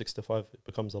 365, it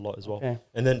becomes a lot as well.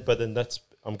 Okay. But then that's,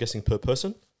 I'm guessing, per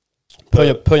person? Per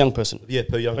young person. Yeah,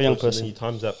 per young person. Then you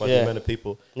times that by the amount of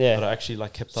people that are actually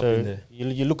like kept up in there.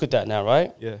 You look at that now,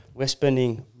 right? Yeah. We're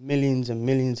spending millions and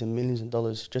millions and millions of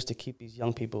dollars just to keep these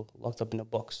young people locked up in a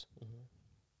box.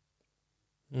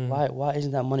 Why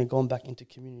isn't that money going back into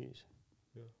communities?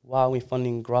 Yeah. Why are we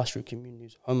funding grassroots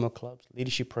communities, homework clubs,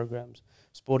 leadership programs,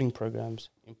 sporting programs,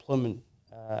 employment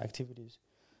activities,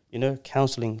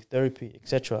 counseling, therapy,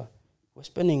 etc.? We're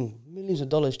spending millions of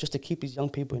dollars just to keep these young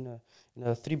people in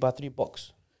a 3x3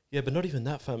 box. Yeah, but not even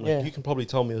that, fam. Like, you can probably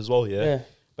tell me as well, yeah?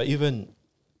 But even,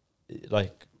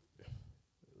 like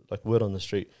word on the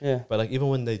street. Yeah. But, like, even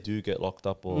when they do get locked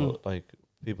up or, like,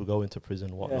 people go into prison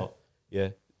and whatnot,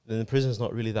 then the prison's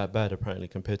not really that bad, apparently,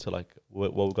 compared to, like,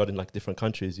 what we've got in, like, different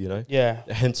countries, Yeah.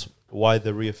 Hence why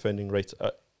the reoffending rates,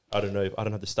 I don't know, I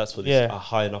don't have the stats for this, are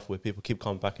high enough where people keep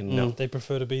coming back in now. They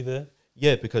prefer to be there.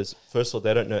 Yeah, because first of all,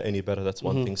 they don't know any better. That's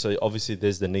one thing. So obviously,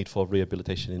 there's the need for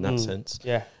rehabilitation in that sense.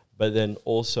 Yeah. But then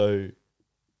also,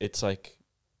 it's like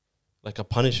a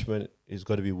punishment is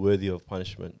got to be worthy of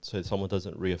punishment, so someone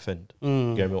doesn't reoffend.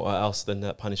 You get me? Or else, then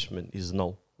that punishment is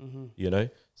null.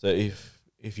 So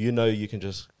if you can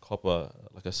just cop a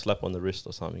slap on the wrist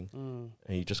or something,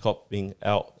 and you just cop being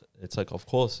out, it's like, of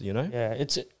course, Yeah,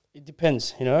 it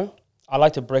depends. I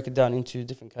like to break it down into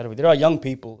different categories. There are young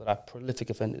people that are prolific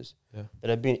offenders that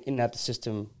have been in and out the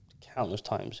system countless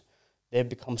times. They've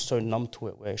become so numb to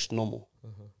it where it's normal.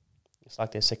 It's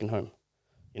like their second home,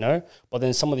 But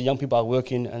then some of the young people are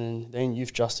working and they're in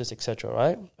youth justice, etc.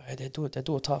 Right? They do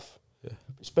it tough,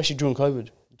 especially during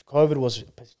COVID. COVID was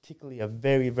particularly a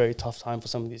very, very tough time for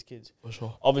some of these kids. For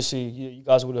sure. Obviously, you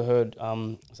guys would have heard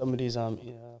some of these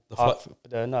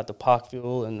the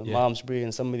Parkville and the Malmesbury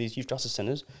and some of these youth justice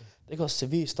centres. They got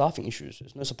severe staffing issues.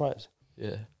 It's no surprise.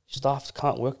 Yeah, staff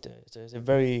can't work there. It's a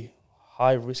very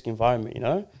high risk environment.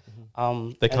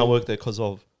 They can't work there because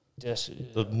of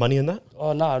the money in that.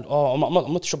 Oh no!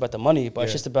 I'm not sure about the money, but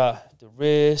it's just about the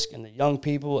risk and the young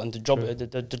people and the job.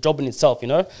 The job in itself,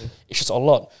 it's just a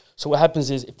lot. So what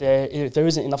happens is if there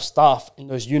isn't enough staff in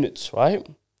those units, right?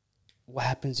 What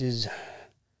happens is,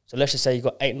 so let's just say you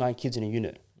got 8-9 kids in a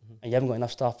unit, and you haven't got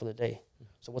enough staff for the day.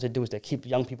 So what they do is they keep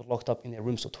young people locked up in their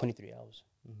rooms for 23 hours.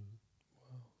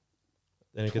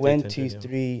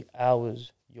 23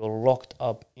 hours you're locked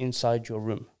up inside your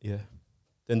room. Yeah.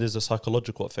 Then there's the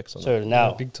psychological effects on so that.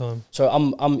 Now, big time. So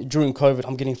I'm during COVID,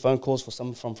 I'm getting phone calls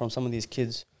from some of these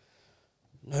kids.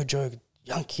 No joke,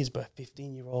 young kids, bro,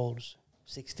 15-year-olds,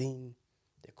 16.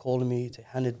 They're calling me, they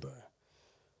Hanad, bro.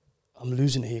 I'm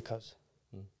losing it here, cuz.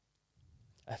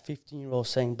 A 15-year-old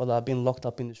saying, brother, I've been locked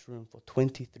up in this room for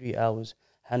 23 hours.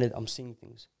 Hanad, I'm seeing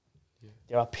things. Yeah.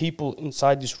 There are people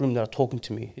inside this room that are talking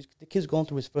to me. The kid's gone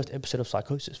through his first episode of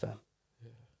psychosis, fam.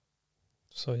 Yeah.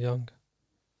 So young.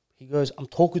 He goes, I'm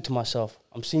talking to myself.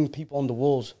 I'm seeing people on the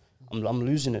walls. I'm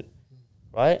losing it,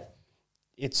 right?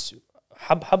 It's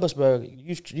Habas, bro.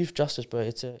 Youth justice, bro.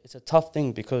 It's a tough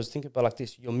thing because think about it like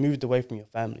this: you're moved away from your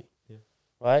family,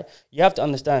 right? You have to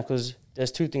understand because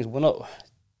there's two things.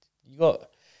 You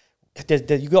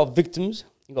got victims,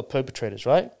 you got perpetrators,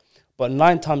 right? But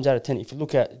 9 times out of 10, if you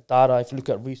look at data, if you look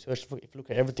at research, if you look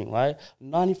at everything, right?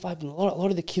 95, a lot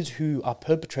of the kids who are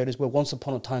perpetrators were once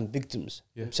upon a time victims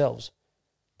themselves.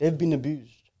 They've been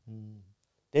abused.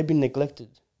 They've been neglected.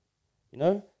 You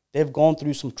know, they've gone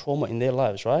through some trauma in their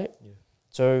lives, right? Yeah.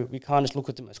 So we can't just look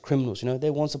at them as criminals. You know, they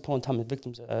once upon a time as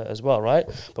victims as well, right?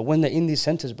 But when they're in these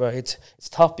centers, bro, it's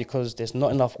tough because there's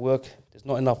not enough work, there's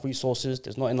not enough resources,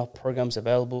 there's not enough programs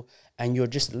available, and you're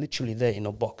just literally there in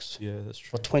a box. Yeah, that's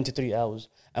true. For 23 hours.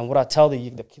 And what I tell the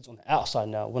kids on the outside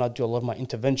now, when I do a lot of my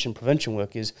prevention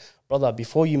work is, brother,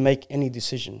 before you make any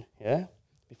decision, yeah,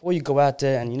 before you go out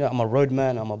there and, you know, I'm a road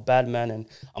man, I'm a bad man, and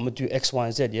I'm going to do X, Y,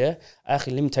 and Z, yeah?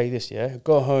 Actually, let me tell you this, yeah?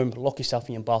 Go home, lock yourself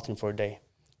in your bathroom for a day.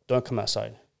 Don't come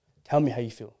outside. Tell me how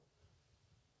you feel.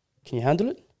 Can you handle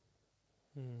it?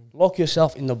 Lock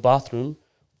yourself in the bathroom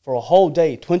for a whole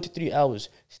day, 23 hours.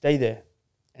 Stay there.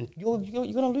 And you're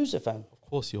going to lose it, fam. Of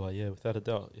course you are, yeah, without a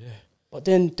doubt, yeah. But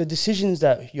then the decisions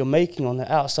that you're making on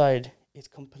the outside, it's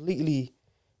completely,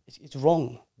 it's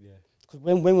wrong. Yeah. Because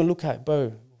when we look at,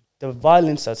 bro, the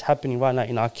violence that's happening right now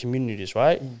in our communities,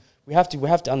 right? We have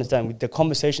to understand the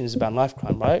conversation is about knife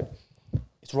crime, right?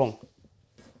 It's wrong.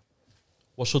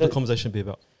 What should the conversation be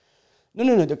about?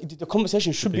 No. The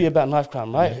conversation should be about knife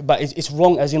crime, right? Yeah. But it's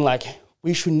wrong as in, like,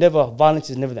 violence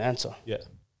is never the answer. Yeah.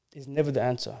 It's never the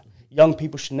answer. Young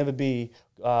people should never be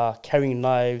carrying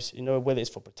knives, you know, whether it's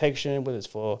for protection, whether it's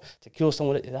to kill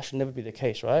someone, that should never be the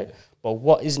case, right? Yeah. But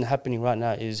what isn't happening right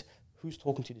now is who's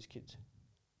talking to these kids?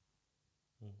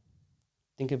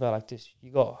 Think about it like this.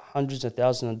 You got hundreds of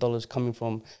thousands of dollars coming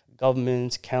from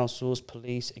governments, councils,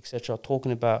 police, etc.,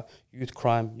 talking about youth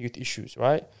crime, youth issues,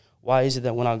 right? Why is it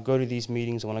that when I go to these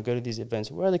meetings, when I go to these events,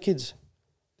 where are the kids?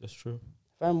 That's true.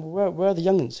 Fam, where are the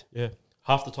youngins? Yeah.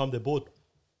 Half the time they're bored.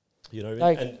 You know,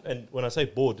 like, and when I say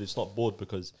bored, it's not bored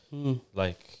because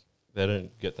like they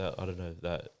don't get that, I don't know,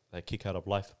 that kick out of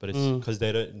life, but it's because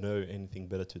they don't know anything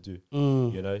better to do.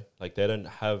 You know, like they don't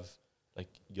have like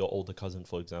your older cousin,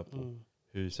 for example,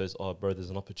 who says, "Oh, bro, there's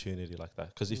an opportunity like that."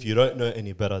 Because if you don't know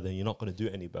any better, then you're not going to do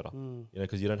any better. You know,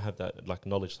 because you don't have that like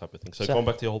knowledge type of thing. So going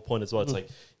back to your whole point as well, it's like,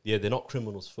 yeah, they're not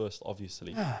criminals first,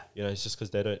 obviously. You know, it's just because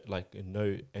they don't like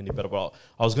know any better. But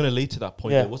I was going to lead to that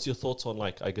point. Yeah. What's your thoughts on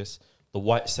like, I guess, the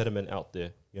white sediment out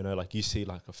there? You know, like you see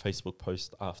like a Facebook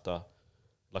post after,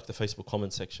 like the Facebook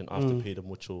comment section after Peter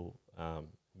Mitchell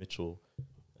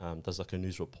does like a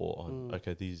news report on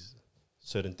okay, these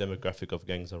certain demographic of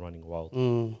gangs are running wild,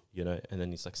 you know, and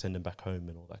then he's like send them back home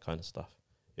and all that kind of stuff.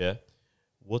 Yeah.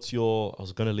 I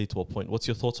was going to lead to a point. What's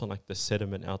your thoughts on like the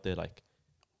sediment out there? Like,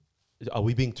 are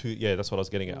we being too, that's what I was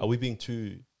getting at. Are we being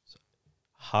too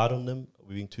hard on them? Are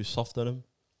we being too soft on them?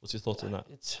 What's your thoughts on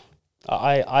that?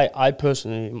 I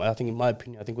personally, I think in my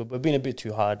opinion, I think we're being a bit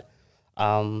too hard.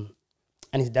 And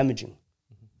it's damaging.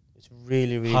 It's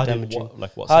really, really hard damaging.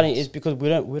 What hard is because we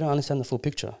don't understand the full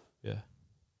picture. Yeah.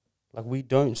 Like we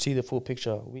don't see the full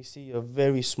picture. We see a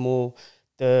very small,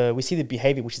 we see the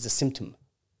behavior, which is a symptom.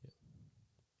 Yeah.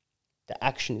 The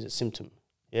action is a symptom.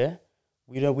 Yeah.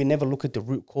 We never look at the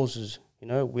root causes. You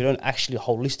know, we don't actually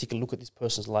holistically look at this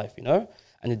person's life. You know,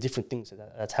 and the different things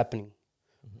that's happening,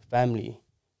 family,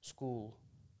 school,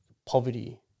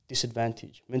 poverty,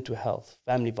 disadvantage, mental health,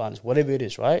 family violence, whatever it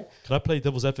is. Right? Can I play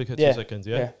devil's advocate 2 seconds?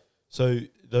 Yeah. So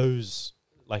those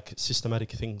like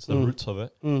systematic things, the roots of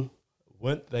it.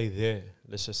 Weren't they there,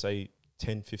 let's just say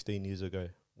 10, 15 years ago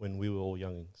when we were all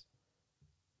youngins?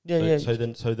 Yeah. So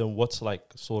then what's like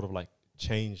sort of like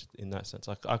changed in that sense?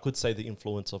 Like I could say the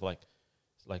influence of like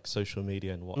social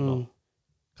media and whatnot.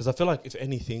 Because I feel like if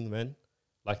anything, man,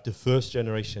 like the first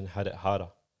generation had it harder.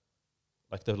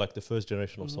 Like the first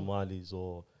generation of Somalis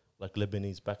or like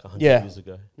Lebanese back 100 years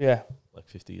ago. Yeah. Like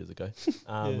 50 years ago.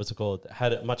 What's it called?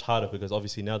 Had it much harder because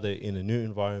obviously now they're in a new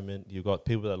environment. You've got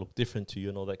people that look different to you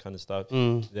and all that kind of stuff.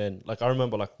 Then like I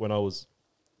remember like when I was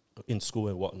in school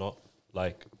and whatnot,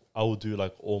 like I would do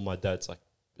like all my dad's like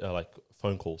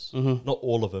phone calls. Not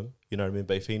all of them, you know what I mean?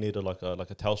 But if he needed like a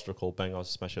Telstra call, bang, I'll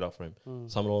smash it up for him.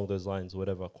 Something along those lines,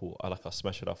 whatever, cool. I'll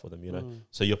smash it up for them, you know?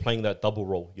 So you're playing that double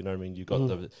role, you know what I mean? You got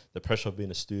the pressure of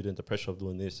being a student, the pressure of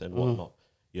doing this and whatnot.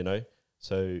 You know,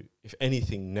 so if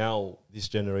anything, now this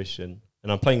generation, and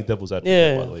I'm playing devil's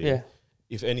advocate by the way.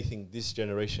 If anything, this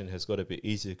generation has got a bit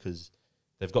easier because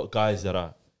they've got guys that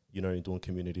are, you know, doing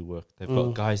community work. They've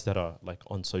got guys that are like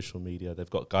on social media. They've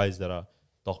got guys that are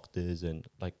doctors and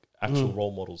like actual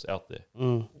role models out there.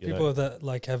 People know? That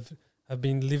like have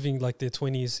been living like their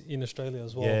 20s in Australia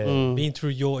as well. Been through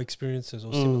your experiences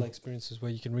or similar experiences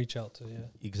where you can reach out to. Yeah,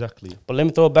 exactly. But let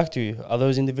me throw it back to you. Are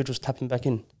those individuals tapping back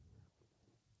in?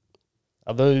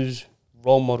 Are those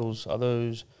role models? Are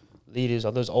those leaders?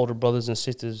 Are those older brothers and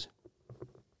sisters?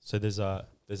 So there's a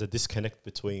disconnect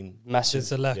between massive.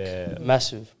 There's a lack. Yeah.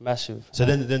 Massive. So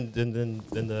then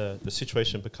the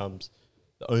situation becomes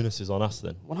the onus is on us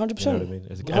then. 100%. You know what I mean?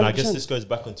 And I guess this goes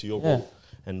back onto your role,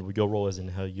 and your role as in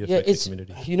how you affect the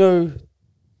community. You know,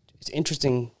 it's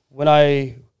interesting when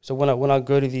I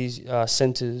go to these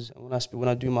centers and when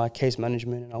I do my case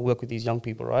management and I work with these young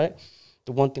people, right?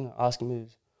 The one thing I ask them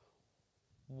is,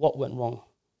 what went wrong?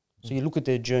 So you look at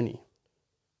their journey.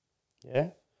 Yeah,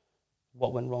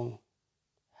 what went wrong?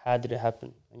 How did it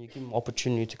happen? And you give them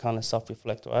opportunity to kind of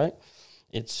self-reflect, right?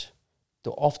 It's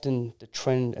often the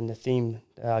trend and the theme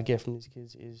that I get from these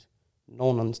kids is no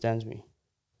one understands me.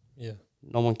 Yeah.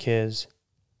 No one cares.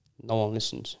 No one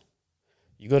listens.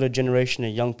 You got a generation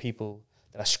of young people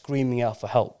that are screaming out for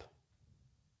help.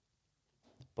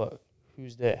 But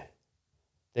who's there?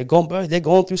 They're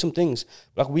going through some things.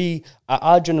 Like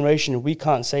our generation, we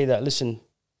can't say that, listen,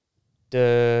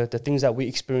 the things that we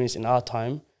experience in our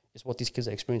time is what these kids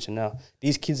are experiencing now.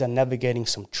 These kids are navigating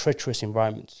some treacherous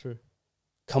environments. True.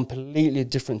 Completely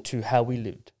different to how we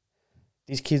lived.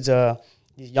 These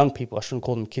young people, I shouldn't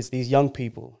call them kids, these young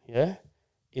people, yeah?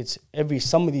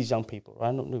 Some of these young people, right?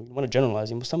 I don't want to generalize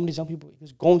them, but some of these young people,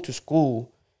 because going to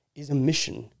school is a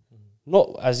mission.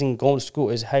 Not as in going to school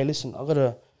is, hey, listen, I got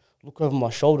to look over my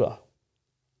shoulder.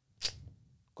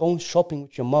 Going shopping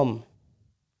with your mum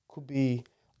could be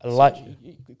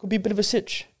it could be a bit of a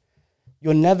sitch.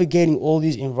 You're navigating all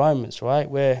these environments, right?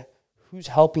 Where who's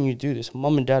helping you do this?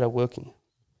 Mum and dad are working.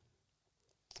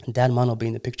 Dad might not be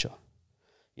in the picture.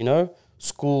 You know,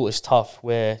 school is tough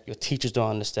where your teachers don't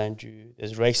understand you.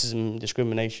 There's racism,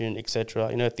 discrimination,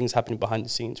 etc. You know, things happening behind the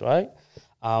scenes, right?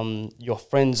 Your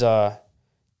friends are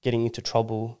getting into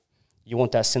trouble. You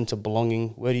want that sense of belonging.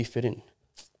 Where do you fit in?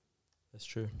 That's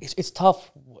true. It's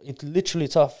tough. It's literally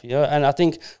tough, you know. And I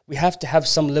think we have to have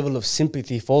some level of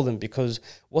sympathy for them because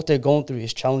what they're going through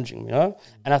is challenging, you know.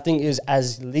 And I think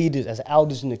as leaders, as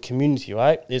elders in the community,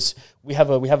 right? We have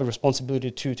a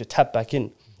responsibility to tap back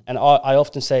in. And I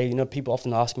often say, you know, people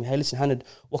often ask me, hey, listen, Hanad,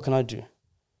 what can I do?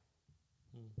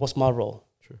 What's my role?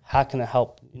 True. How can I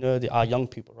help? You know, our young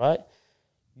people, right?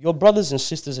 Your brothers and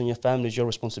sisters and your family is your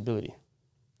responsibility.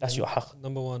 That's your haq.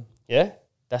 Number one. Yeah?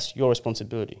 That's your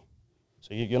responsibility.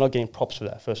 So you're not getting props for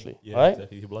that, firstly, Yeah, right?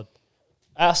 exactly. Your blood.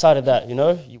 Outside of that, you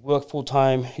know, you work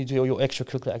full-time, you do all your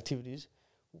extracurricular activities.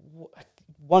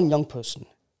 One young person.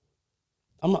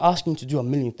 I'm not asking you to do a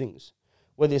million things.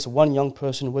 Whether it's one young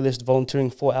person, whether it's volunteering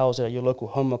 4 hours at your local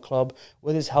homework club,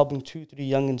 whether it's helping 2-3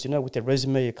 youngins, you know, with their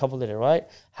resume, your cover letter, right?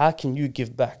 How can you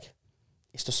give back?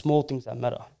 It's the small things that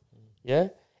matter, yeah?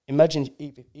 Imagine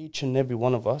if each and every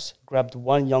one of us grabbed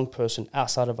one young person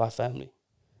outside of our family.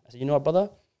 I said, you know what,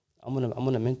 brother? I'm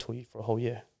gonna mentor you for a whole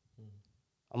year.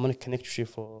 I'm gonna connect with you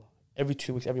for every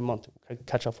 2 weeks, every month.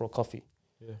 Catch up for a coffee.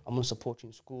 Yeah. I'm gonna support you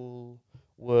in school,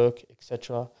 work,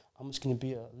 etc. I'm just gonna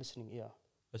be a listening ear.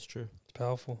 That's true. It's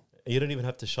powerful. And you don't even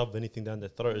have to shove anything down their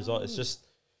throat as well. It's just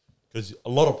because a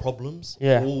lot of problems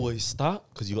always start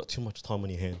because you got too much time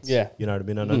on your hands. Yeah. You know what I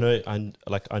mean? And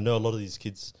I know a lot of these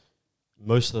kids,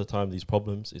 most of the time these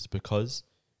problems is because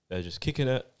they're just kicking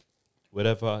it,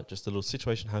 whatever, just a little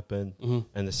situation happened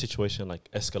and the situation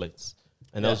like escalates.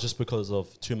 And that was just because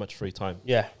of too much free time.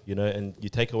 Yeah. You know, and you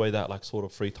take away that like sort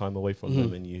of free time away from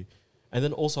them and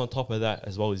then also on top of that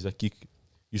as well is like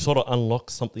you sort of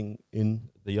unlock something in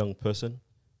the young person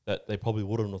that they probably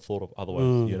wouldn't have thought of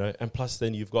otherwise, you know? And plus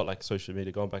then you've got like social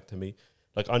media, going back to me,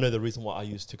 like I know the reason why I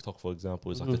use TikTok, for example,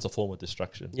 is like it's a form of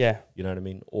distraction. Yeah. You know what I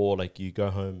mean? Or like you go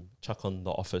home, chuck on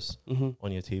The Office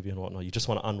on your TV and whatnot. You just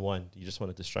want to unwind. You just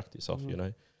want to distract yourself, you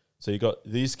know? So you got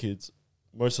these kids,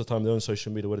 most of the time they're on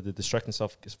social media, whether they're distracting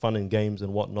themselves, it's fun and games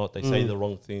and whatnot. They say the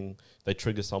wrong thing, they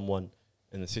trigger someone,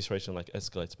 and the situation like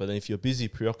escalates. But then if you're busy,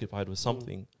 preoccupied with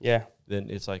something, then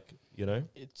it's like, you know,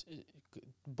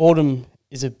 boredom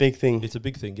is a big thing. It's a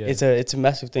big thing, yeah. It's a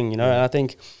massive thing, you know. And I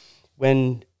think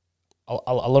when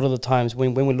a lot of the times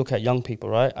when we look at young people,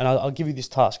 right, and I'll give you this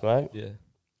task, right? Yeah.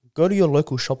 Go to your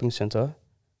local shopping center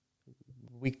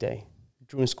weekday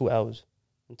during school hours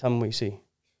and tell me what you see.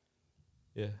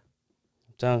 Yeah.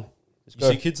 Down. You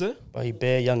see kids there? By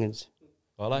bare youngins.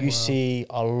 I like You see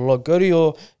a lot. Go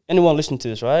to anyone listening to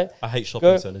this, right? I hate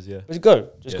shopping centers, yeah. Just go.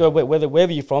 Go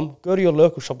wherever you're from. Go to your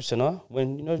local shopping center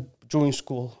when, you know, during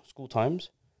school times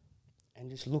and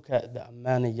just look at the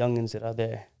amount of youngins that are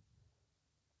there.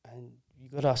 And you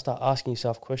got to start asking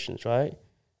yourself questions, right?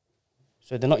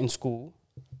 So they're not in school.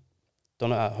 They're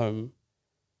not at home.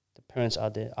 The parents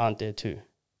aren't there too.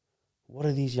 What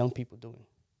are these young people doing?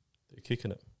 They're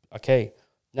kicking it. Okay.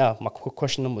 Now, my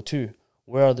question number 2.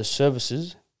 Where are the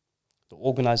services, the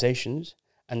organizations,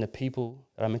 and the people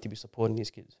that are meant to be supporting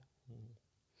these kids?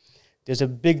 There's a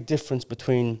big difference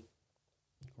between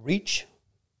reach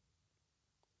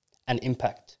and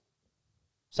impact.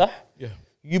 So, yeah.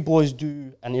 you boys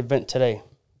do an event today,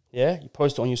 yeah? You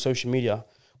post it on your social media.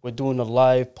 We're doing a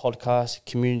live podcast,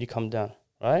 community come down,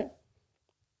 right?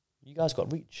 You guys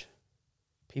got reach.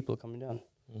 People are coming down.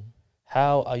 Mhm.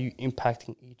 How are you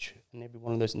impacting each and every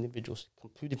one of those individuals?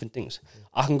 Completely different things.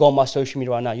 I can go on my social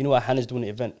media right now. You know what? Hannah's doing an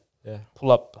event. Yeah,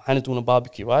 Pull up. Hannah's doing a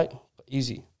barbecue, right?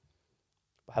 Easy.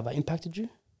 But have I impacted you?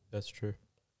 that's true.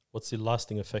 What's the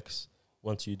lasting effects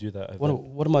once you do that?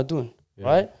 What am I doing, Yeah.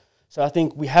 right? So I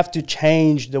think we have to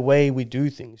change the way we do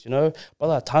things, you know?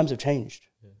 But times have changed.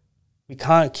 Yeah. We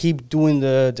can't keep doing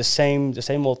the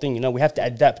same old thing, you know? We have to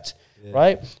adapt, Yeah.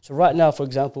 right? So right now, for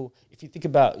example, if you think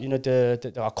about, you know,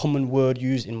 our common word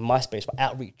used in MySpace for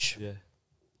outreach, Yeah,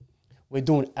 we're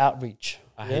doing outreach.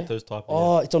 I yeah? hate those type of.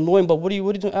 Oh, it's annoying, but what are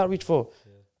you doing outreach for?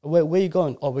 Yeah. Where are you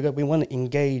going? Oh, we want to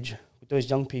engage with those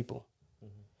young people. Mhm.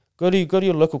 Go to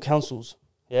your local councils,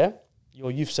 yeah?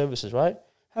 Your youth services, right?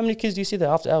 How many kids do you see there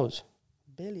after hours?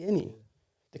 Barely any.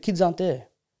 The kids aren't there.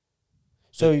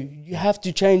 So you have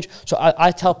to change. So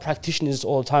I tell practitioners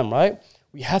all the time, right?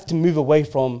 We have to move away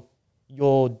from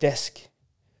your desk,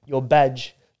 your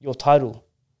badge, your title.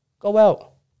 Go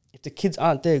out. If the kids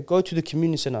aren't there, go to the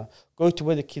community center. Go to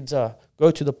where the kids are.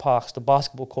 Go to the parks, the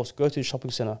basketball courts. Go to the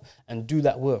shopping center and do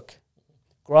that work.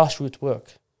 Grassroots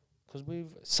work.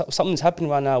 Because something's happening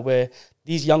right now where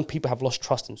these young people have lost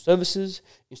trust in services,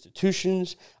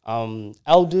 institutions,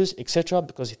 elders, etc.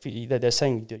 Because they're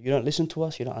saying you don't listen to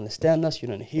us, you don't understand us, you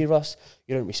don't hear us,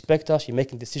 you don't respect us, you're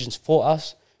making decisions for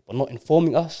us, but not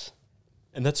informing us.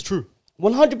 And that's true.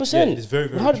 100%. Yeah, it's very,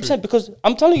 very 100%. true. Because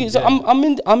I'm telling you, Yeah.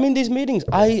 I'm in these meetings.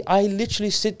 I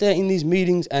literally sit there in these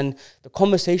meetings, and the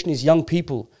conversation is young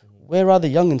people. Where are the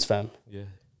youngins, fam? Yeah.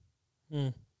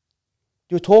 Mm.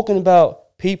 You're talking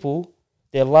about people,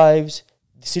 their lives,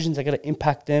 decisions that are going to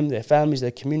impact them, their families,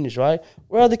 their communities, right?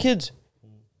 Where are the kids?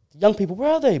 The young people, where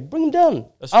are they? Bring them down.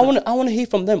 That's I true. want to hear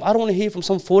from them. I don't want to hear from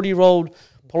some 40-year-old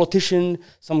politician,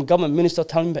 some government minister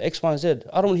telling me about X, Y, and Z.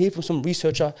 I don't want to hear from some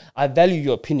researcher. I value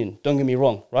your opinion, don't get me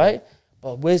wrong, right?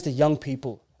 But where's the young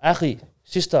people? Akhi,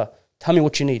 sister, tell me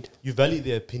what you need. You value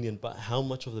their opinion, but how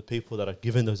much of the people that are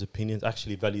given those opinions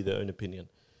actually value their own opinion?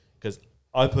 Because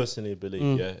I personally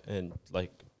believe, yeah, and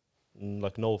like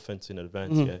no offense in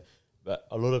advance, yeah, but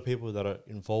a lot of people that are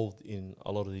involved in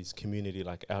a lot of these community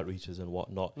like outreaches and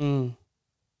whatnot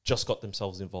just got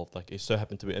themselves involved. Like it so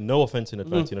happened to be, and no offense in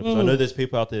advance, you know, because I know there's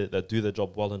people out there that do their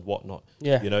job well and whatnot,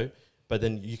 Yeah. you know, but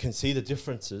then you can see the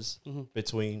differences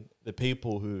between the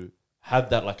people who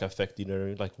have that like effect, you know what I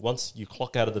mean? Like once you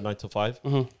clock out of the 9 to 5,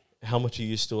 how much are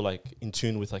you still like in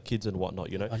tune with like kids and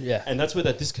whatnot, you know? Yeah. And that's where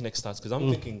that disconnect starts. Because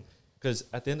I'm thinking, because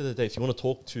at the end of the day, if you want to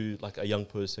talk to like a young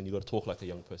person, you got to talk like a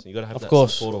young person. You got to have Of that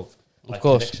course. some sort of like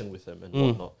course. connection with them and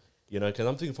whatnot, you know? Because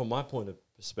I'm thinking from my point of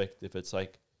perspective, it's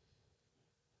like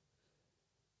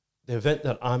the event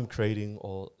that I'm creating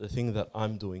or the thing that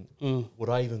I'm doing, would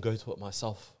I even go to it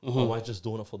myself? Or am I just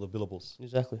doing it for the billables?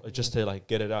 Exactly. Or just to like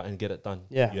get it out and get it done,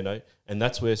 Yeah. you know? And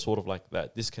that's where sort of like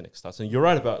that disconnect starts. And you're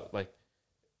right about like,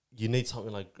 you need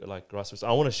something like grassroots.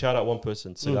 I want to shout out one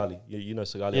person, Sagali. You know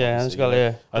Sagali. Yeah, obviously, Sagali, you know?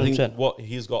 yeah. I think 100%. what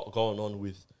he's got going on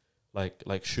with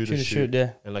like shoot,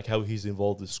 Yeah. and like how he's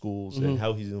involved with schools and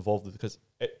how he's involved with, because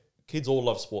kids all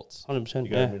love sports. 100%.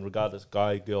 You know what I Yeah. mean? Regardless,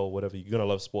 guy, girl, whatever, you're gonna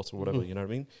love sports or whatever. You know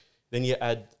what I mean? Then you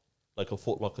add like a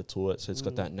Foot Locker to it, so it's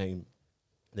got that name.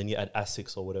 Then you add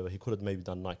Asics or whatever. He could have maybe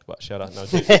done Nike, but shout out now.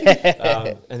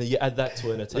 And then you add that to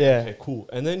it, and it's like, okay, cool.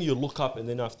 And then you look up, and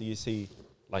then after you see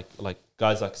like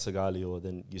guys like Sagali, or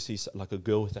then you see like a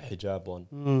girl with a hijab on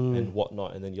and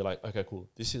whatnot, and then you're like, okay, cool.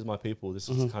 This is my people. This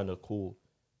is kind of cool,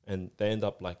 and they end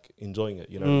up like enjoying it.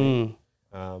 You know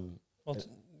what I mean?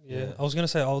 I was gonna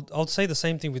say I'll say the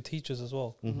same thing with teachers as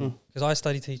well, because I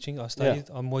study teaching.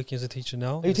 I'm working as a teacher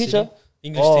now. Are you a teacher?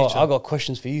 English teacher. I got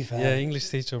questions for you, fam. Yeah, English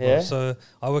teacher, bro. Yeah? So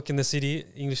I work in the city,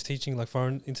 English teaching, like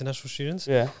foreign international students.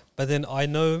 Yeah. But then I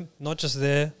know not just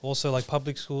there, also like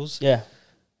public schools. Yeah.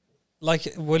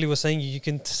 Like Willie was saying, you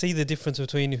can see the difference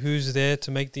between who's there to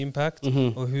make the impact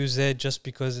or who's there just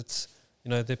because it's,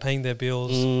 you know, they're paying their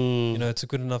bills. You know, it's a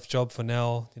good enough job for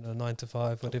now, you know, 9 to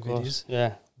 5, whatever it is.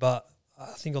 Yeah. But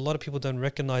I think a lot of people don't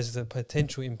recognize the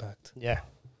potential impact. Yeah.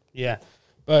 Yeah.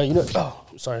 But you know,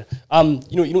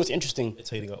 you know what's interesting? It's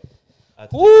heating up.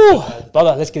 Ooh,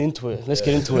 brother, let's get into it. Let's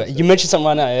get into it. You mentioned something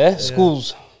right now, yeah?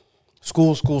 Schools.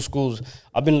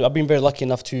 I've been very lucky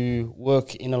enough to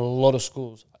work in a lot of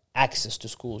schools, access to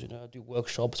schools, you know, do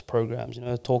workshops, programs, you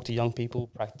know, talk to young people,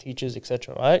 teachers,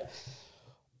 etc. Right?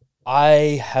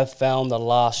 I have found the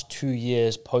last 2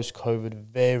 years post-COVID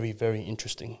very, very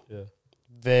interesting. Yeah.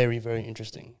 Very, very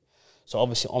interesting. So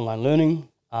obviously online learning,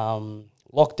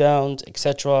 lockdowns,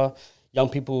 etc. Young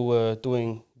people were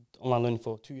doing online learning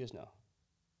for 2 years now.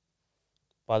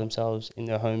 By themselves, in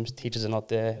their homes, teachers are not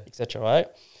there, etc. Right?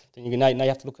 Then now you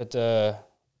have to look at the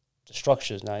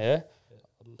structures now, yeah?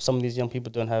 Some of these young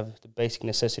people don't have the basic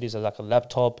necessities of like a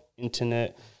laptop,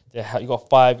 internet. You got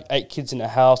 5, 8 kids in a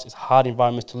house. It's hard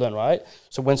environments to learn, right?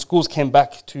 So when schools came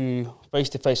back to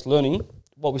face-to-face learning,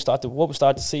 what we started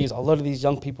to see is a lot of these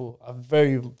young people are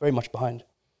very, very much behind.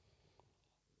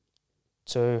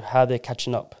 So how they're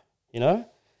catching up, you know?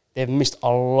 They've missed a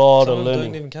lot Some of of them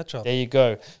learning. don't even catch up. There you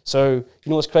go. So you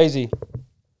know what's crazy?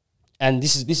 And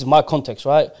this is my context,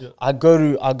 right? Yeah. I go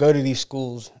to these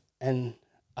schools and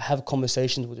I have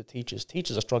conversations with the teachers.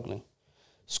 Teachers are struggling.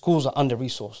 Schools are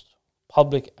under-resourced,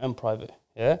 public and private.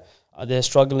 Yeah, they're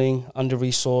struggling,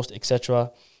 under-resourced,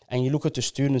 etc. And you look at the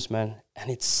students, man, and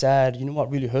it's sad. You know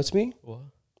what really hurts me?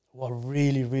 What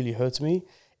really, really hurts me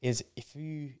is if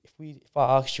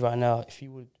I asked you right now,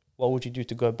 what would you do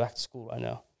to go back to school right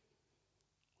now?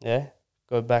 Yeah,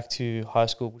 go back to high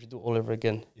school. Would you do it all over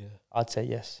again? Yeah. I'd say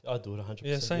yes. I'd do it 100%.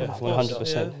 Yeah, same. Yeah. Of course.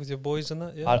 100%. Yeah, with your boys and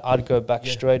that. Yeah. I'd go back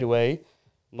straight away,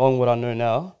 knowing what I know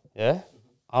now. Yeah,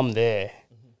 I'm there,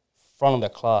 front of the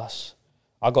class.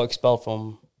 I got expelled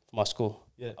from my school.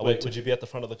 Yeah. I Wait, went would you be at the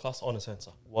front of the class? Honest answer.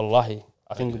 Wallahi,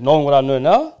 I think knowing what I know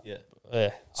now. Yeah.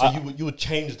 Yeah. So you would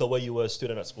change the way you were a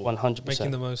student at school. 100%. Making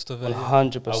the most of it.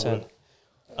 100%.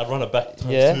 I'd run it back.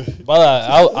 Yeah, but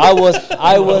I was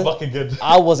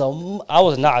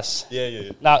nice.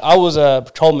 Yeah. Now I was a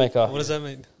troublemaker. What does that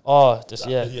mean? Oh, just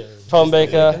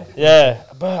troublemaker. Yeah,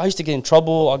 but I used to get in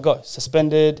trouble. I got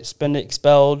suspended,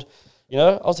 expelled. You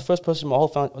know, I was the first person in my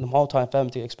whole time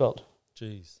family to get expelled.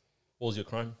 Jeez, what was your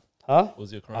crime? Huh? What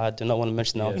was your crime? I do not want to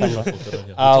mention that on Yeah, camera. good on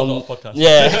you. We'll talk on podcast.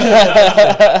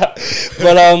 Yeah,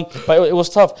 but it was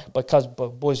tough because,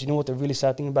 but boys, you know what the really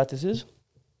sad thing about this is?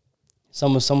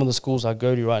 Some of the schools I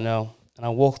go to right now, and I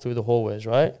walk through the hallways,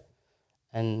 right,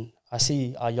 and I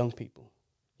see our young people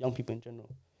in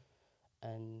general,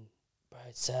 and bro,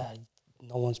 it's sad.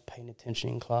 No one's paying attention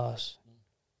in class.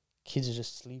 Kids are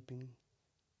just sleeping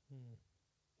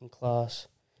in class,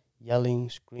 yelling,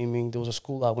 screaming. There was a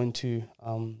school I went to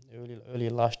earlier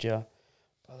last year.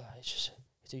 Brother, it's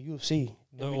a UFC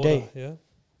No every order. day. Yeah.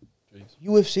 Jeez.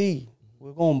 UFC.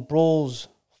 We're going brawls,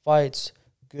 fights,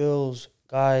 girls,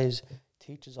 guys.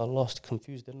 Teachers are lost,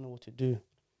 confused. They don't know what to do.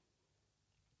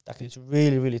 Like it's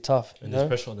really, really tough. And you there's know?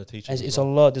 pressure on the teachers. And as it's well. a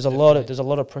lot. There's Definitely. a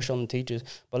lot of pressure on the teachers.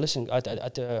 But listen, I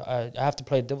have to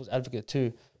play devil's advocate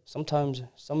too. Sometimes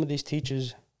some of these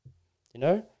teachers, you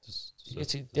know,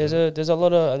 there's a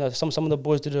lot of I know some of the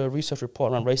boys did a research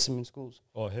report around racism in schools.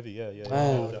 Oh, heavy, yeah.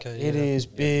 Man, okay, it yeah. is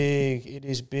big. It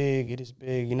is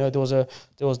big. You know, there was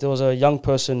a young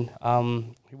person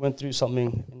who went through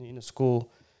something in a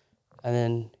school, and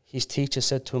then his teacher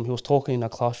said to him, he was talking in a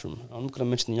classroom. I'm not going to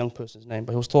mention the young person's name,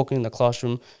 but he was talking in the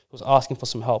classroom. He was asking for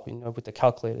some help, you know, with the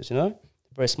calculators. You know,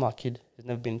 very smart kid. He's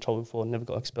never been in trouble before. Never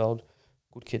got expelled.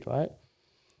 Good kid, right?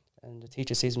 And the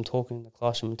teacher sees him talking in the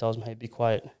classroom and tells him, "Hey, be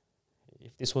quiet.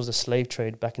 If this was the slave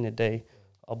trade back in the day,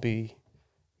 I'll be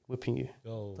whipping you."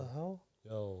 Yo, The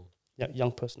hell? Yeah,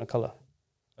 young person of color.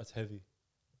 that's heavy.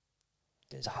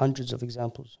 There's hundreds of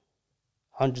examples,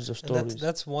 hundreds of And stories.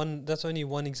 that's only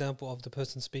one example of the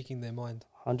person speaking their mind.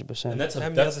 100%. And that's How a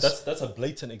many others? that's a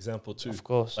blatant example too. Of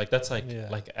course. Like that's like Yeah.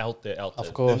 out there.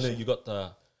 Of course. Then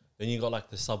you got like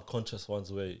the subconscious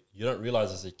ones where you don't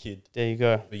realize as a kid, There you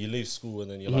go. but you leave school and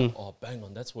then you're Mhm. like, oh, bang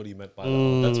on, that's what he meant by that.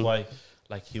 Oh, that's Mm. why,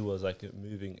 like he was like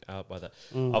moving out by that.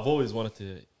 Mm. I've always wanted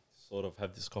to sort of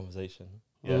have this conversation.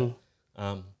 Yeah.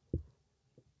 Mm.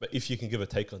 But if you can give a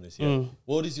take on this, yeah. Mm.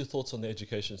 What is your thoughts on the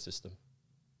education system?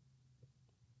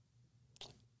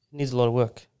 Needs a lot of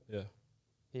work. Yeah.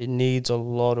 It needs a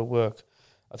lot of work.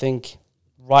 I think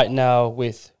right now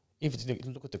if you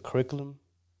look at the curriculum,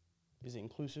 is it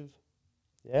inclusive?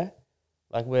 Yeah?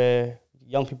 Like where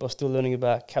young people are still learning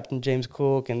about Captain James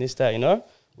Cook and this, that, you know?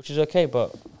 Which is okay,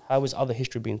 but how is other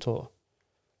history being taught?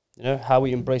 You know, how are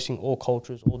we embracing all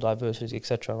cultures, all diversities,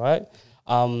 etc., right?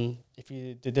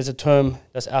 There's a term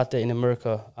that's out there in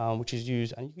America, which is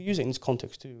used, and you can use it in this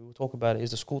context too, we'll talk about it,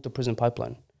 is the school to prison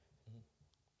pipeline.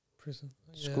 Prison.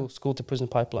 School to prison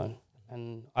pipeline.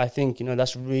 And I think, you know,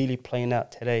 that's really playing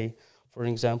out today. For an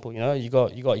example, you know, you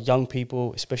got young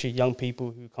people, especially young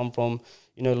people who come from,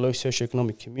 you know, low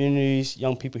socioeconomic communities,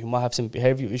 young people who might have some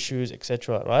behavioral issues,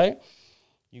 etc., right?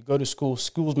 You go to school,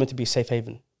 school's meant to be a safe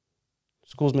haven.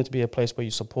 School's meant to be a place where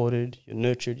you're supported, you're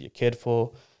nurtured, you're cared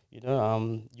for, you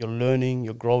know, you're learning,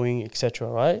 you're growing, etc.,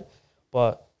 right?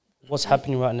 But what's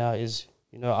happening right now is,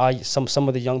 you know, some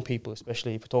of the young people,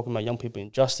 especially if we're talking about young people in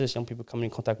justice, young people coming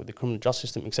in contact with the criminal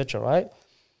justice system, etc., right?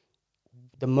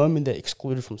 The moment they're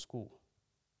excluded from school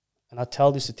And I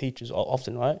tell this to teachers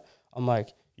often, right? I'm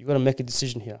like, you got to make a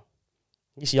decision here.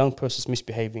 This young person's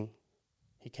misbehaving.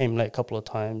 He came late a couple of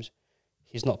times.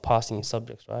 He's not passing his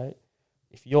subjects, right?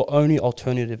 If your only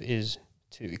alternative is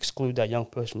to exclude that young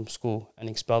person from school and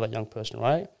expel that young person,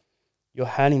 right? You're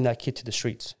handing that kid to the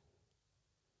streets.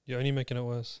 You're only making it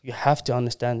worse. You have to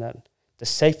understand that. The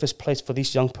safest place for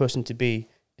this young person to be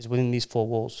is within these four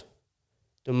walls.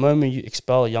 The moment you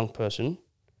expel a young person,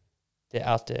 they're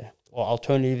out there. Or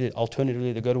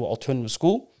alternatively, they go to an alternative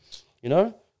school, you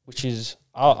know, which is,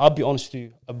 I'll be honest with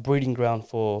you, a breeding ground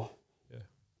for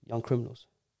young criminals.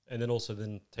 And then also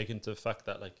take into the fact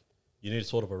that like you need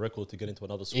sort of a record to get into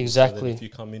another school. Exactly. So if you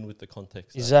come in with the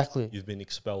context Exactly. you've been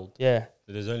expelled, Yeah.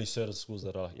 there's only certain schools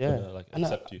that are gonna like And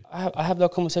accept you. I have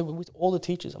that conversation with all the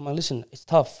teachers. I'm like, listen, it's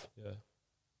tough. Yeah.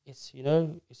 It's, you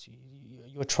know,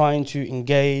 you're trying to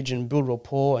engage and build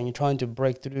rapport and you're trying to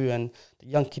break through and the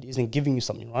young kid isn't giving you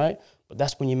something, right? But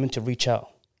that's when you're meant to reach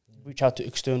out. Reach out to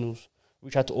externals.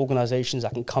 Reach out to organizations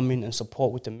that can come in and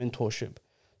support with the mentorship,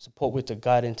 support with the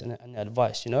guidance and the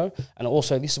advice, you know? And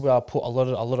also, this is where I put a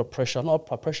lot of pressure, not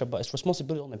pressure, but it's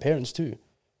responsibility on the parents too.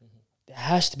 There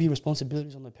has to be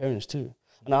responsibilities on the parents too.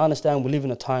 And I understand we live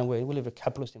in a time where we live in a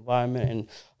capitalist environment and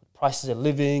prices of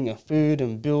living and food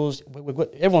and bills,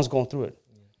 everyone's going through it.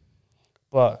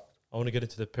 But I want to get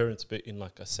into the parents bit in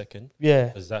like a second. yeah.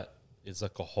 Because that is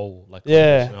like a whole like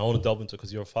Yeah. conversation. I want to delve into it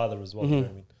because you're a father as well. You know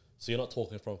what I mean? So you're not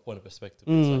talking from a point of perspective.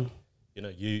 It's like, you know,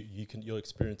 you're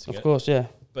experiencing it. Of course, yeah.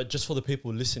 But just for the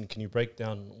people who listen, can you break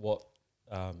down what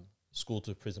school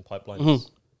to prison pipeline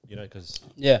is? You know, because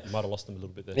Yeah. you might have lost them a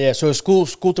little bit there. Yeah, so school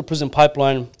to prison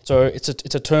pipeline. So it's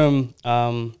a term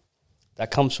that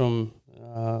comes from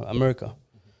America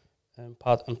and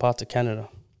parts of Canada.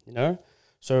 You know,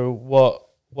 so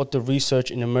what the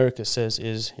research in America says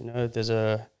is, you know, there's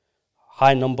a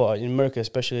high number in America,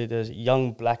 especially there's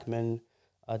young black men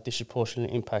are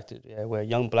disproportionately impacted. Yeah, where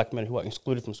young black men who are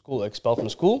excluded from school or expelled from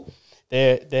school,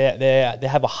 they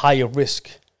have a higher risk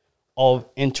of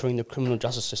entering the criminal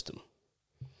justice system.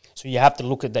 So you have to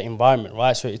look at the environment,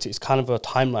 right? So it's kind of a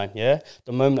timeline, yeah?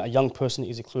 The moment a young person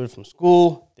is excluded from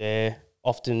school, they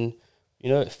often, you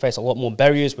know, face a lot more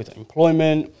barriers with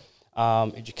employment,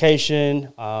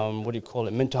 education,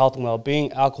 mental health and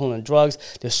well-being, alcohol and drugs.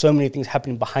 There's so many things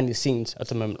happening behind the scenes at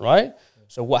the moment, right?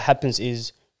 So what happens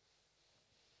is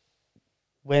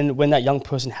when that young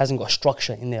person hasn't got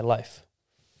structure in their life,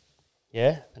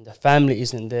 yeah, and the family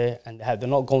isn't there, and they're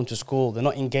not going to school, they're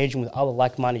not engaging with other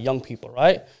like-minded young people,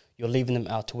 right? You're leaving them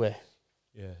out to where?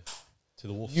 Yeah, to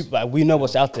the wolves. We know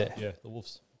what's out there. Yeah, the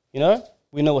wolves. You know,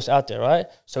 we know what's out there, right?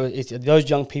 So those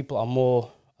young people are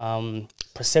more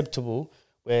perceptible,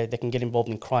 where they can get involved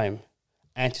in crime,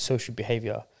 antisocial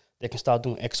behavior. They can start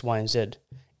doing X, Y, and Z.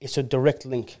 It's a direct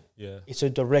link. Yeah. It's a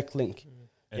direct link.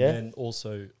 And yeah? then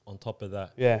also on top of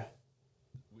that, Yeah.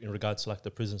 in regards to like the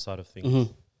prison side of things,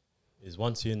 is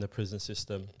once you're in the prison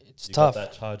system, It's you tough.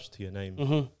 got that charge to your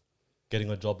name. Getting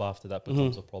a job after that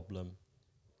becomes a problem.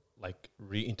 Like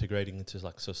reintegrating into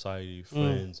like society,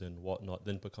 friends and whatnot,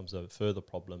 then becomes a further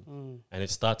problem. And it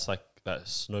starts like that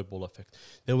snowball effect.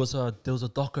 There was a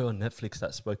doco on Netflix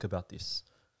that spoke about this.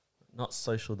 Not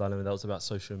Social Dilemma, that was about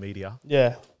social media.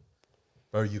 Yeah.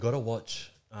 Bro, you gotta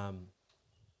watch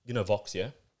you know Vox,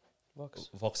 yeah? Vox.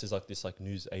 Vox is like this like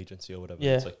news agency or whatever.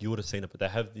 Yeah. It's like you would have seen it, but they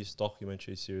have this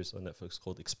documentary series on Netflix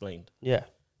called Explained, Yeah.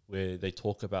 where they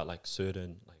talk about like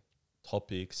certain like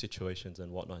topics, situations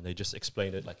and whatnot, and they just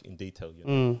explain it like in detail, you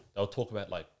know. They'll talk about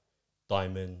like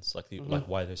diamonds, like like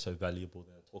why they're so valuable.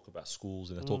 They'll talk about schools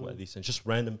and they'll talk about this and just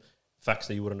random facts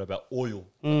that you wouldn't know about oil,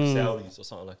 like Saudis or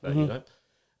something like that, you know.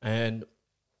 And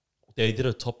they did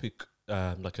a topic,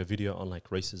 like a video on like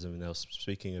racism, and they were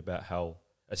speaking about how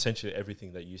essentially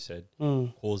everything that you said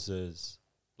causes,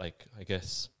 like, I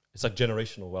guess it's like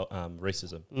generational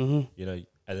racism, you know.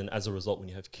 And then as a result, when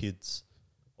you have kids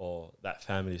or that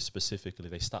family specifically,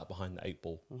 they start behind the 8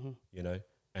 ball, you know.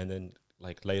 And then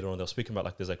like later on, they'll speak about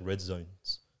like there's like red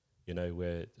zones, you know,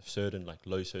 where certain like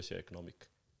low socioeconomic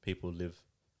people live,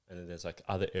 and then there's like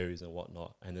other areas and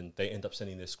whatnot, and then they end up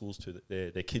sending their schools to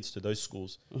their kids to those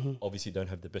schools. Obviously, don't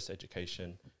have the best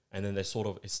education, and then they sort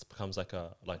of it becomes like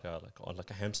a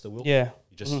hamster wheel. Yeah.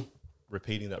 You just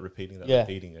repeating Yeah.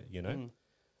 it. You know,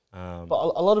 But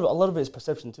a lot of it is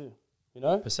perception too. You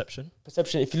know, perception.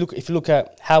 If you look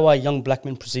at how are young black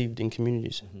men perceived in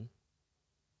communities,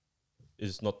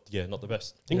 Is not the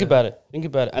best. Think about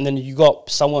it. And then you got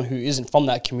someone who isn't from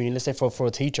that community. Let's say for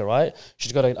a teacher, right?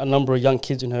 She's got a number of young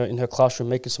kids in her classroom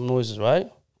making some noises,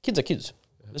 right? Kids are kids.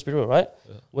 Let's be real, right?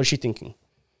 Yeah. What is she thinking?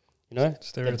 You know,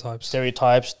 Stereotypes.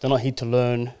 They're not here to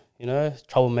learn. You know,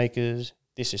 troublemakers.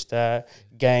 this is that,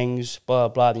 gangs, blah,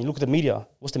 blah. Then you look at the media.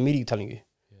 What's the media telling you?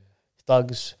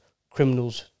 Thugs,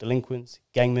 criminals, delinquents,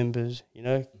 gang members, you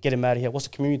know, get them out of here. What's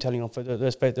the community telling you on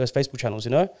those Facebook channels,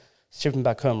 you know? Shipping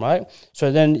back home, right?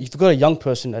 So then if you've got a young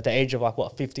person at the age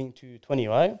of 15 to 20,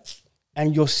 right?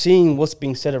 And you're seeing what's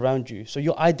being said around you. So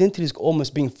your identity is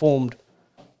almost being formed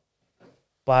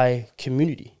by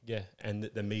community. Yeah, and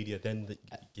the media,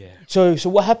 So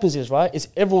what happens is, right, is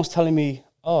everyone's telling me,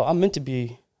 oh, I'm meant to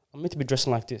be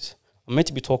dressing like this. I'm meant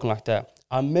to be talking like that.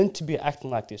 I'm meant to be acting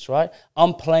like this, right?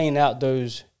 I'm playing out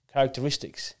those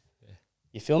characteristics. Yeah.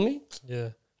 You feel me? Yeah.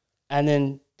 And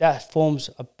then that forms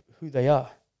who they are.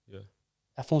 Yeah.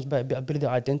 That forms a bit of their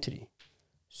identity.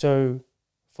 So,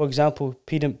 for example,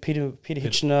 Peter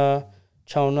Hitchener,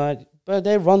 Channel 9, but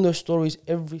they run those stories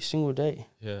every single day.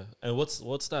 Yeah. And what's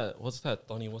that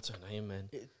Donnie? What's her name, man?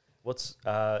 What's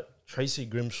Tracy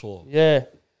Grimshaw? Yeah.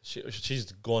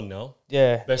 She's gone now.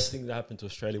 Yeah. Best thing that happened to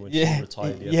Australia when she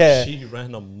retired. Yeah. She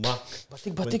ran amok But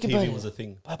think when about TV it. was a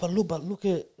thing. But look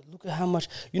at how much,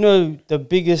 you know, the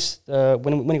biggest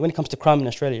when it comes to crime in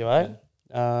Australia,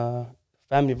 right?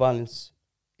 Family violence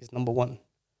is number one.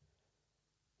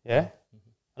 Yeah.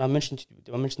 And I mentioned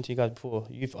to you guys before,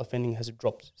 youth offending has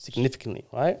dropped significantly,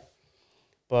 right?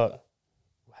 But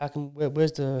how come?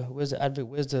 Where's the advocate?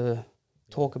 Where's the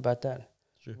talk about that?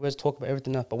 True. Where's talk about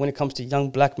everything else? But when it comes to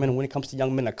young black men, and when it comes to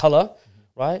young men of color,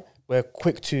 right, we're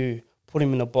quick to put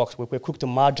them in a box. We're quick to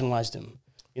marginalize them.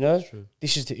 You know,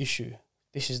 this is the issue.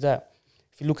 This is that.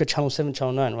 If you look at Channel 7,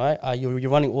 Channel 9, right, you're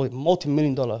running all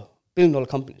multi-million-dollar, billion-dollar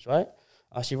companies, right?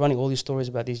 So you're running all these stories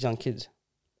about these young kids.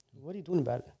 What are you doing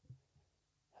about it?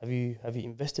 Have you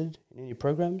invested in any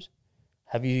programs?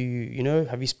 Have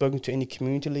you spoken to any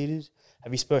community leaders?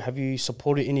 Have you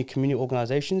supported any community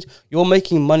organizations? You're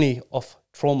making money off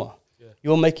trauma. Yeah.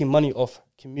 You're making money off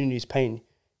community's pain.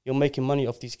 You're making money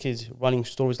off these kids running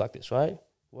stories like this, right?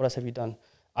 What else have you done?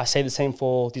 I say the same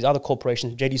for these other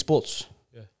corporations, JD Sports.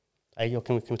 Yeah. Hey, yo,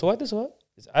 can we talk about this or what?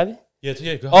 Is it Ali? Yeah, go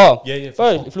ahead. Oh, yeah.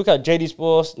 Bro, if you look at JD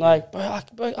Sports, like,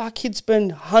 bro, our kids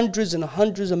spend hundreds and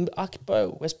hundreds of,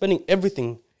 bro, we're spending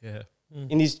everything. Yeah.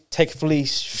 In these tech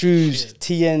fleece, shoes,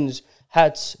 TNs,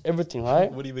 hats, everything, right?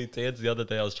 What do you mean TNs? The other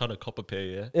day I was trying to cop a pair,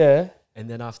 yeah? Yeah. And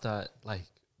then after, like,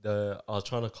 I was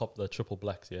trying to cop the triple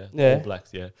blacks, yeah? Yeah. All blacks,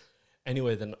 yeah.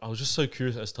 Anyway, then I was just so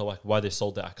curious as to, like, why they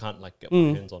sold that. I can't, like, get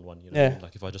my hands on one, you know? Yeah. What I mean?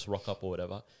 Like, if I just rock up or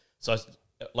whatever. So,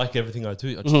 like everything I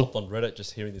do, I just hopped on Reddit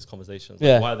just hearing these conversations.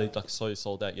 Like, why are they, like, so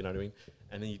sold out, you know what I mean?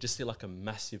 And then you just see, like, a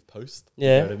massive post, you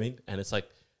know what I mean? And it's, like,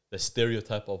 the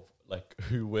stereotype of, like,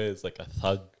 who wears, like, a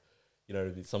thug, you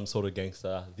know, some sort of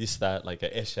gangster, this, that, like a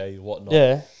Eshe, whatnot.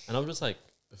 Yeah. And I'm just like,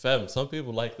 fam, some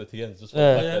people like the TNs just for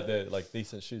the fact that they're like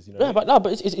decent shoes, you know. Yeah,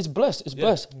 but it's blessed. It's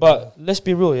blessed. But let's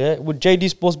be real, yeah. Would JD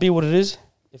Sports be what it is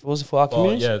if it wasn't for our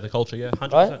communities? Yeah, the culture,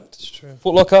 100%. Right? It's true.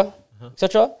 Foot Locker,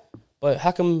 etc. But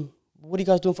how come? What are you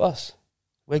guys doing for us?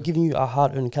 We're giving you our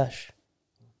hard-earned cash.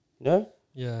 You know.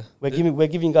 Yeah. We're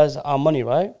giving you guys our money,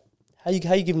 right? How you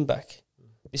giving back?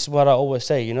 This is what I always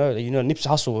say, you know, Nipsey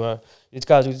Hussle, this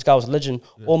guy was a legend,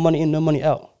 all money in, no money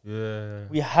out. Yeah.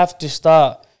 We have to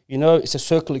start, you know, it's a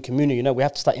circular community, you know, we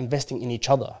have to start investing in each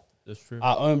other. That's true.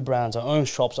 Our own brands, our own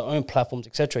shops, our own platforms,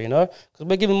 etc. You know, because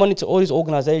we're giving money to all these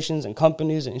organizations and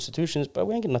companies and institutions, but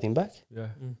we ain't getting nothing back. Yeah.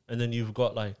 And then you've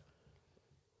got like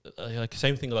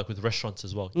same thing like with restaurants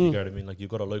as well. You know what I mean? Like you've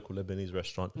got a local Lebanese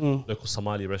restaurant, local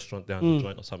Somali restaurant down the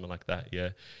joint or something like that. Yeah.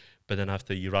 But then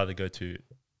after you rather go to,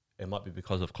 it might be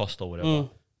because of cost or whatever.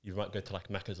 You might go to like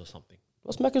Macca's or something.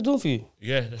 What's Macca's doing for you?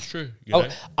 Yeah, that's true. You know?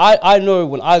 I know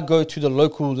when I go to the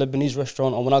local Lebanese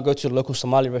restaurant or when I go to the local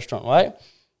Somali restaurant, right?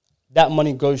 That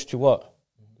money goes to what?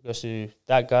 It goes to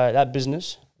that guy, that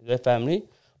business, their family.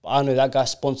 But I know that guy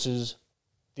sponsors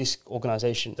this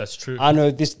organization. That's true. I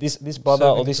know this brother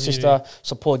or this sister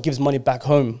gives money back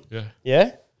home. Yeah.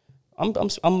 Yeah?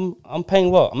 I'm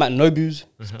paying what? I'm at Nobu's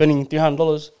spending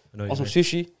 $300 on some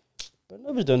sushi. But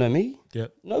Nobu's don't know me. Yeah.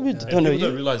 Nobu's don't know you. People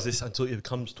don't realize this until it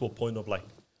comes to a point of like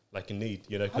a need,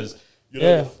 you know, because you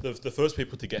know the first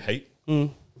people to get hate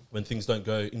when things don't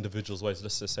go individuals' ways.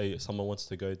 Let's just say someone wants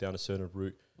to go down a certain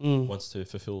route, wants to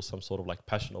fulfill some sort of like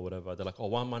passion or whatever. They're like, oh,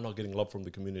 why am I not getting love from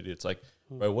the community? It's like,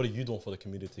 bro, what are you doing for the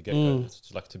community to get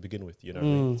it's like to begin with? You know what I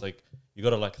mean? It's like you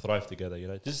gotta like thrive together. You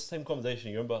know, this is the same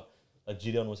conversation. You remember? Like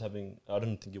Gideon was having, I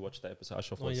don't think you watched that episode.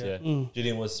 Ashraf was,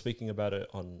 Gideon was speaking about it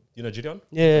on, you know, Gideon?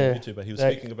 Yeah. On YouTube, but he was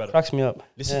speaking about it. Cracks me up.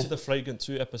 Listen to the Flagrant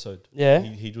 2 episode. Yeah.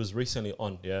 He was recently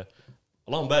on,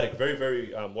 Alam Barak, very,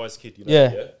 very wise kid, you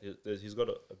know. He's got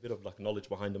a bit of like knowledge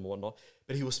behind him and whatnot.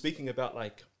 But he was speaking about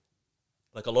like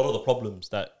a lot of the problems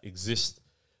that exist,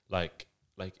 like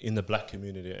like in the black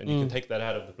community, and you can take that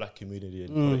out of the black community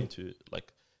and put it into like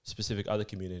specific other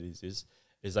communities,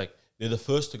 is like they're the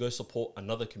first to go support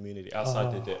another community outside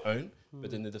their own, but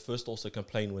then they're the first to also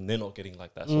complain when they're not getting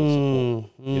like that sort of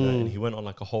support. You know, and he went on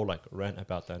like a whole like rant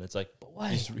about that, and it's like, why?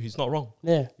 He's not wrong.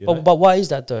 Yeah, but why is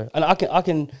that though? And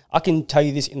I can tell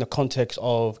you this in the context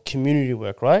of community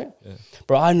work, right? Yeah.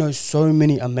 But I know so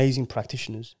many amazing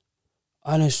practitioners.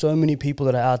 I know so many people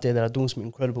that are out there that are doing some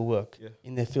incredible work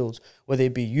in their fields, whether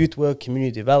it be youth work,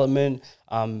 community development,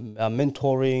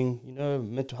 mentoring, you know,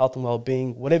 mental health and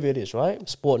well-being, whatever it is, right?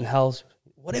 Sport and health,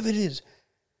 whatever it is.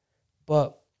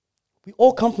 But we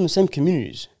all come from the same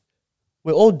communities.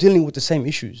 We're all dealing with the same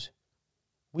issues.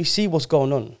 We see what's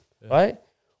going on, right?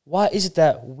 Why is it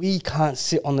that we can't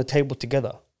sit on the table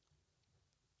together?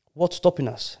 What's stopping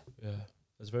us? Yeah.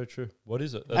 That's very true. What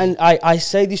is it? And I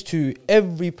say this to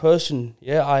every person,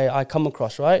 I come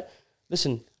across, right?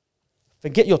 Listen,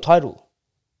 forget your title.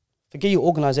 Forget your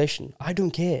organization. I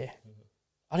don't care.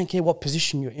 I don't care what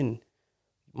position you're in.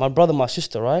 My brother, my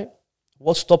sister, right?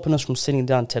 What's stopping us from sitting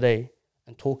down today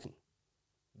and talking?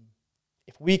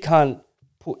 If we can't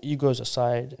put egos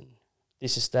aside and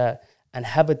this is that and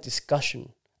have a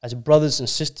discussion as brothers and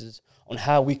sisters on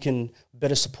how we can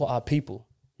better support our people,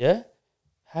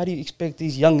 how do you expect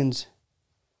these youngins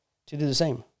to do the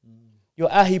same? You're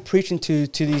out here preaching to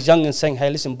these youngins saying, hey,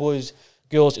 listen, boys,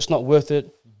 girls, it's not worth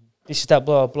it. This is that,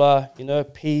 blah, blah, you know,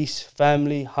 peace,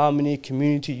 family, harmony,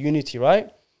 community, unity,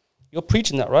 right? You're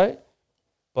preaching that, right?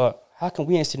 But how come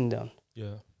we ain't sitting down?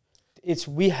 Yeah.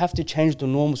 We have to change the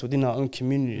norms within our own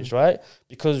communities, right?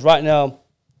 Because right now,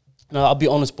 I'll be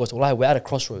honest, boys, we're at a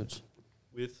crossroads.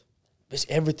 With? It's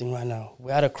everything right now.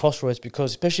 We're at a crossroads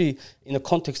because, especially in the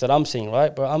context that I'm seeing,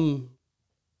 right? But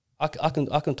I can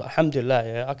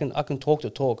alhamdulillah, I can talk the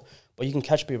talk, but you can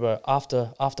catch me, bro,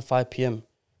 after 5 p.m.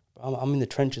 I'm in the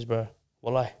trenches, bro.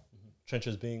 Wallahi.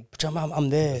 Trenches being? But I'm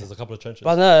there. There's a couple of trenches.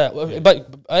 But no,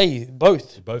 but hey,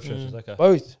 both. Both trenches, okay.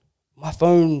 Both. My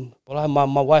phone, my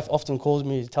wife often calls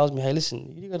me, tells me, hey,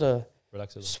 listen, you gotta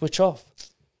switch off.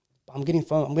 I'm getting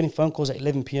phone calls at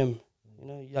 11 p.m. You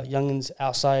know, youngins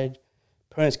outside.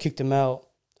 Parents kicked them out,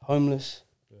 homeless,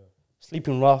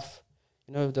 sleeping rough.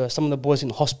 You know, some of the boys in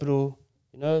the hospital,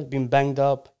 you know, being banged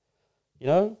up. You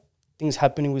know, things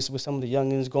happening with some of the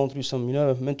youngins going through some, you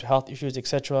know, mental health issues,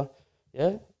 etc.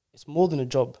 Yeah, it's more than a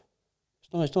job.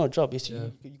 It's not a job.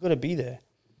 You got to be there,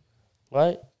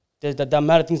 right? There's the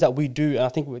amount of things that we do, and I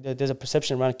think there's a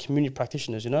perception around community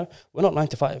practitioners. You know, we're not 9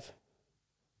 to 5.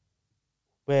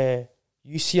 Where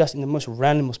you see us in the most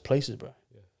randomest places, bro.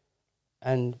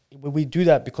 And we do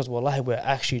that because we're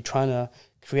actually trying to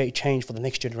create change for the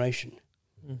next generation.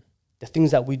 The things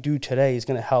that we do today is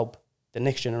going to help the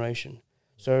next generation.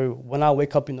 So when I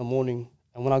wake up in the morning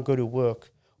and when I go to work,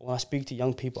 or when I speak to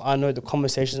young people, I know the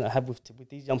conversations I have with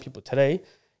these young people today,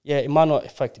 it might not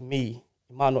affect me,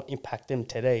 it might not impact them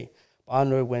today, but I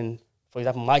know when, for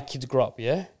example, my kids grow up,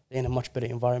 they're in a much better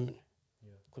environment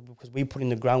because we put in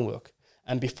the groundwork.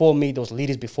 And before me, there was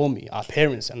leaders before me, our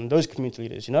parents and those community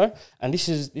leaders, you know? And this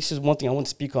is one thing I want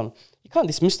to speak on. You can't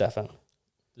dismiss that, fam.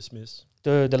 Dismiss?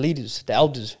 The leaders, the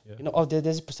elders. Yeah. You know,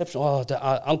 there's a perception, the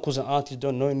uncles and aunties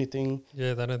don't know anything.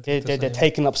 Yeah, they don't they're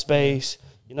taking up space,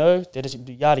 you know? They're just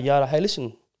yada, yada. Hey,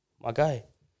 listen, my guy,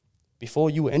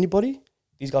 before you were anybody,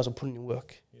 these guys are putting in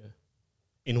work. Yeah.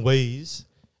 In ways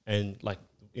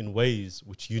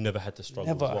which you never had to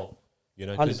struggle as well. You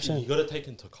know, because you got to take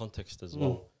into context as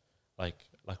well. Like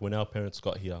when our parents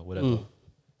got here, whatever,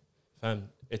 fam,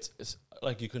 it's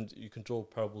like you can draw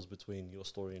parables between your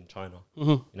story in China.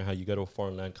 You know how you go to a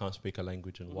foreign land, can't speak a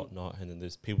language and whatnot, and then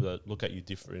there's people that look at you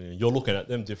differently, and you're looking at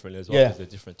them differently as well because they're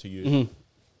different to you.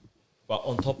 But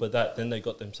on top of that, then they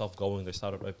got themselves going. They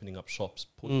started opening up shops,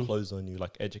 putting clothes on you,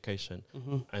 like education.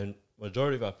 And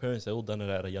majority of our parents, they all done it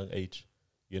at a young age.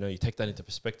 You know, you take that into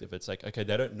perspective. It's like, okay,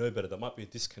 they don't know better. There might be a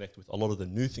disconnect with a lot of the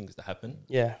new things that happen.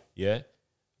 Yeah.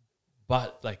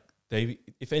 But like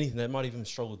if anything, they might even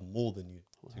struggle more than you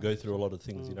to go through a lot of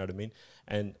things. You know what I mean?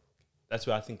 And that's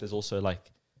where I think there's also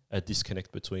like a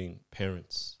disconnect between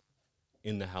parents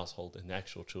in the household and the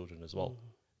actual children as well.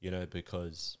 You know,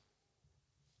 because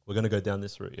we're gonna go down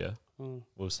this route.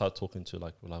 We'll start talking to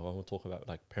I want to talk about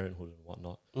like parenthood and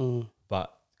whatnot.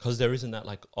 But because there isn't that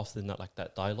like often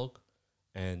that dialogue,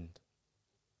 and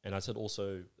I said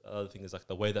also the other thing is like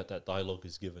the way that dialogue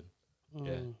is given,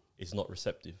 is not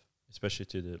receptive. Especially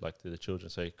to the children,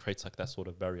 so it creates like that sort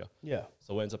of barrier. Yeah.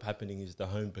 So what ends up happening is the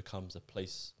home becomes a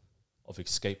place of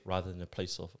escape rather than a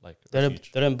place of like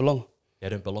refuge. They don't belong. They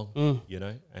don't belong. You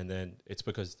know, and then it's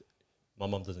because my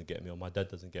mum doesn't get me or my dad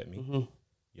doesn't get me.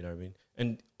 You know what I mean?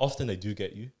 And often they do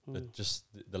get you, but just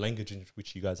the language in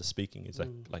which you guys are speaking is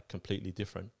like completely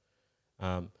different.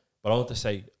 But I want to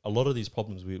say a lot of these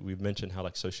problems we've mentioned how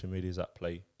like social media is at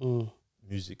play,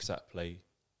 music's at play,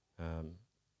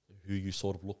 who you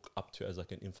sort of look up to as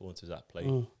like an influence is at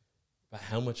play. But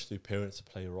how much do parents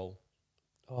play a role?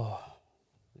 Oh,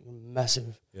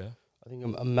 massive. Yeah, I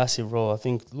think a massive role. I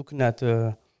think looking at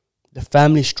the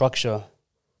family structure,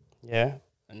 yeah,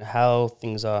 and how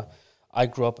things are. I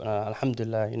grew up,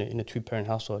 alhamdulillah, in a 2-parent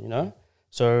household,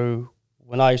 So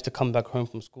when I used to come back home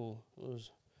from school, it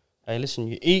was, hey, listen,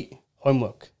 you eat,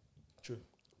 homework. True.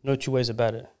 No two ways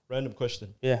about it. Random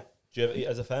question. Yeah. Do you ever eat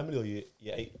as a family or you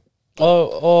eat?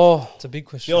 Oh. It's a big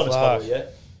question. Be honest, Wow. by the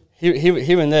way,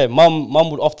 Here and there.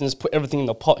 Mum would often just put everything in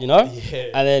the pot, Yeah.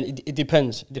 And then it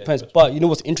depends. It depends. But you know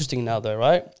what's interesting now, though,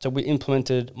 right? So we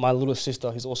implemented, my little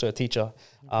sister, who's also a teacher,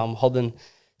 Holden,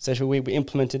 so we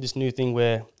implemented this new thing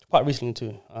where, quite recently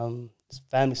too, it's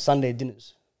family Sunday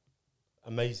dinners.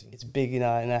 Amazing. It's big in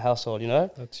our household,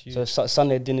 That's huge. So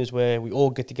Sunday dinners where we all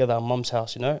get together at mum's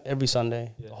house, every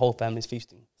Sunday, the whole family's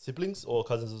feasting. Siblings or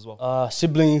cousins as well?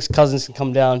 Siblings, cousins can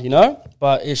come down,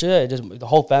 But it's just the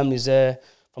whole family's there,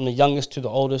 from the youngest to the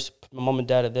oldest. My mum and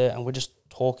dad are there, and we're just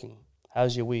talking.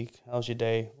 How's your week? How's your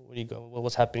day? Where do you go?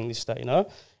 What's happening? This, that,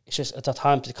 It's a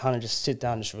time to kind of just sit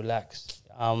down and just relax.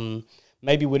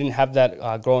 Maybe we didn't have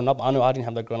that growing up. I know I didn't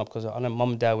have that growing up because I know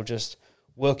mum and dad were just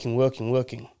working.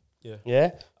 Yeah.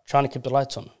 Trying to keep the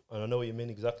lights on. And I know what you mean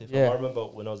exactly. Yeah. I remember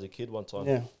when I was a kid one time.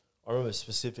 Yeah. I remember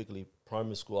specifically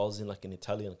primary school. I was in like an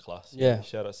Italian class. Yeah.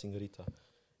 Shout out Signorita.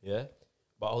 Yeah.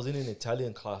 But I was in an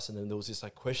Italian class, and then there was this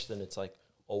like question. It's like,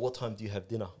 "Oh, what time do you have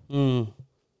dinner?" And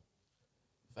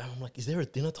I'm like, "Is there a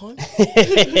dinner time?"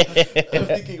 I'm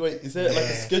thinking, wait, is there like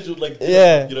a scheduled like dinner?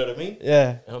 Yeah. You know what I mean?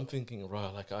 Yeah. And I'm thinking,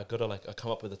 right, like I gotta like I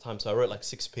come up with a time. So I wrote like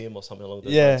 6 p.m. or something along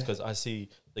those Yeah. lines, because I see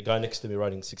the guy next to me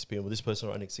writing 6 p.m. or this person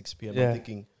writing 6 p.m. Yeah. I'm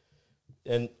thinking,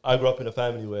 and I grew up in a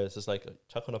family where it's just like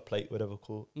chuck on a plate, whatever,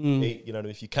 cool, eat. You know what I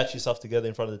mean? If you catch yourself together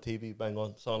in front of the TV, bang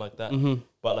on, something like that.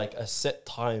 But like a set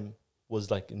time was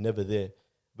like never there.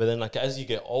 But then like as you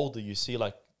get older, you see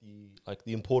like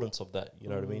the importance of that. You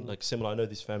know what I mean? Like similar, I know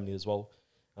this family as well.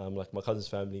 Like my cousin's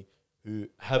family, who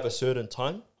have a certain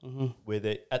time where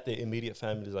they're at their immediate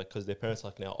families, like because their parents are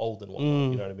like now old and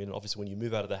whatnot. You know what I mean? And obviously, when you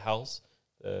move out of the house,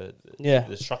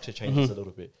 the structure changes a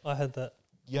little bit. I had that.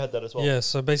 You had that as well. Yeah,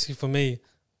 so basically for me,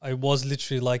 I was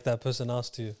literally like that person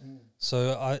asked you.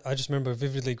 So I just remember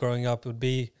vividly growing up, it would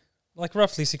be like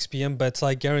roughly 6 p.m, but it's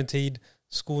like guaranteed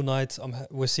school nights.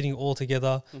 We're sitting all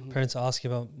together. Parents are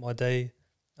asking about my day,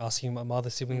 asking about my other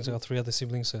siblings. I got 3 other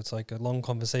siblings, so it's like a long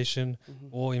conversation,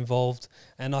 all involved.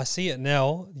 And I see it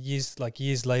now,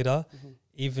 years later,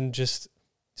 even just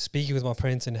speaking with my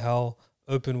parents and how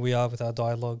open we are with our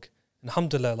dialogue. And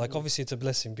alhamdulillah, like obviously it's a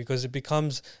blessing because it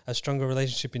becomes a stronger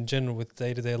relationship in general with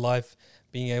day-to-day life,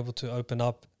 being able to open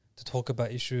up, to talk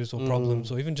about issues or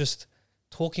problems, or even just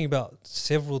talking about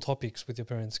several topics with your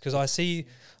parents. Because I see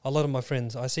a lot of my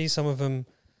friends, I see some of them,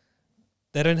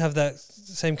 they don't have that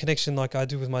same connection like I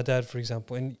do with my dad, for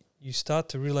example. And you start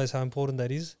to realize how important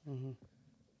that is.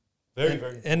 Very,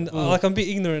 very. And like I'm a bit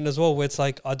ignorant as well, where it's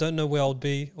like I don't know where I would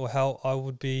be or how I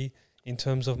would be in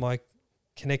terms of my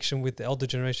connection with the elder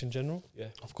generation in general. Yeah,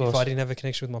 Of course. If I didn't have a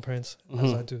connection with my parents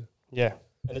as I do. Yeah.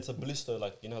 and it's a bliss though.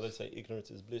 Like how they say,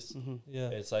 ignorance is bliss. Yeah.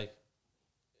 It's like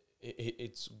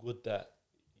it's good that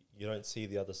you don't see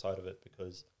the other side of it,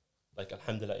 because like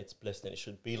alhamdulillah, it's blessed and it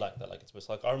should be like that. Like it's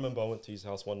like I remember I went to his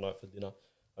house one night for dinner.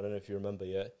 I don't know if you remember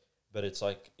yet, but it's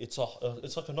like it's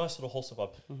like a nice little wholesome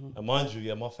vibe. And mind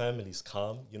you, my family's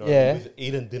calm. You know, we've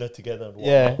eaten dinner together and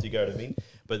whatnot. Do you get what I mean?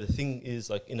 But the thing is,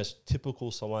 like in a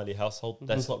typical Somali household,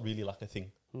 that's not really like a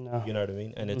thing. No. You know what I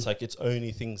mean? And it's like it's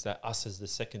only things that us as the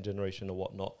second generation or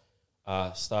whatnot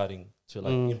are starting to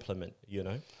like implement. You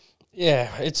know? Yeah,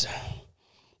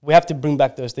 we have to bring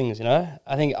back those things. You know,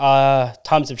 I think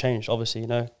times have changed. Obviously, you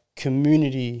know,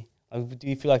 community. Do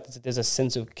you feel like there's a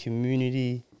sense of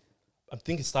community? I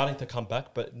think it's starting to come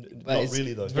back, but But not it's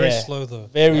really though. It's very slow though.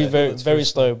 Very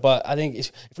slow. But I think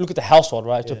if you look at the household,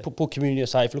 right, to Yeah. put community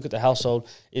aside, if you look at the household,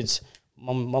 it's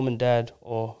mum and dad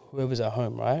or whoever's at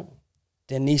home, right?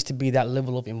 There needs to be that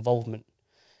level of involvement.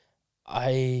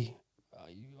 I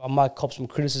might cop some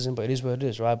criticism, but it is what it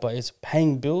is, right? But it's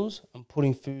paying bills and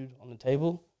putting food on the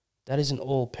table. That isn't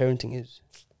all parenting is.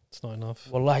 It's not enough.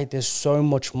 Wallahi, there's so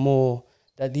much more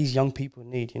that these young people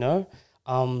need, you know?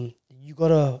 You got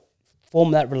to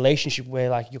form that relationship where,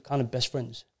 like, you're kind of best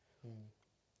friends.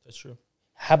 That's true.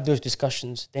 Have those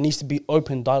discussions. There needs to be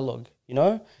open dialogue, you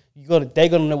know? They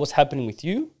got to know what's happening with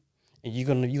you, and you're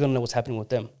gonna know what's happening with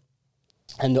them.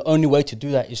 And the only way to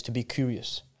do that is to be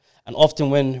curious. And often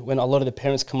when a lot of the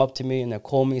parents come up to me and they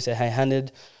call me and say, hey,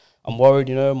 Hanad, I'm worried,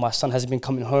 my son hasn't been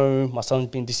coming home, my son's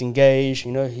been disengaged,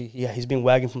 he's been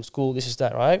wagging from school, this is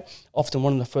that, right? Often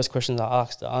one of the first questions I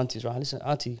ask the aunties, right? Listen,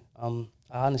 auntie,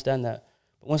 I understand that,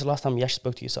 but when's the last time you actually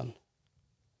spoke to your son?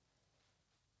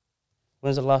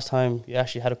 When's the last time you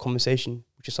actually had a conversation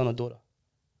with your son or daughter?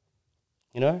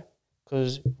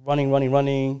 Because running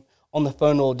on the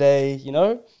phone all day,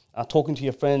 talking to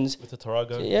your friends. With the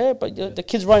Tarago. Yeah, but the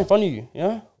kid's right in front of you,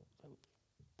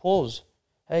 Pause.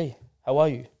 Hey, how are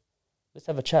you? Let's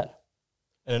have a chat.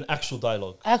 And an actual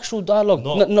dialogue.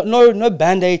 No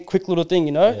band-aid, quick little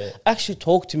thing, Yeah. Actually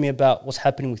talk to me about what's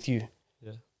happening with you.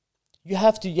 Yeah. You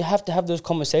have to have those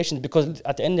conversations, because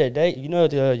at the end of the day, you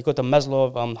got the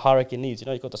Maslow hierarchy of needs.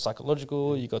 You got the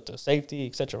psychological, you got the safety,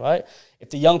 etc. Right? If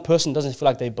the young person doesn't feel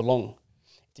like they belong,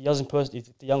 if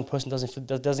the young person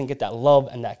doesn't get that love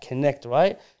and that connect,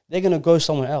 right, they're gonna go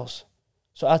somewhere else.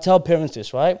 So I tell parents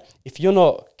this, right? If you're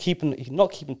not keeping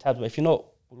tabs, but if you're not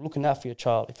looking out for your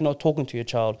child, if you're not talking to your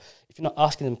child, if you're not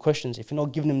asking them questions, if you're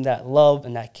not giving them that love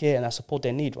and that care and that support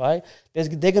they need, right,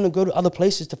 they're gonna go to other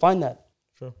places to find that.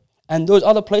 Sure. And those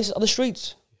other places are the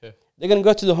streets. Yeah. They're gonna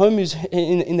go to the homies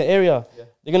in the area. Yeah.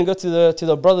 They're gonna go to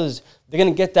the brothers. They're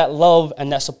gonna get that love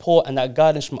and that support and that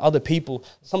guidance from other people.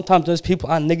 Sometimes those people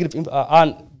aren't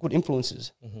aren't good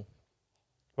influences,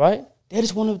 right? They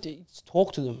just want to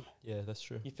talk to them. Yeah, that's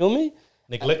true. You feel me?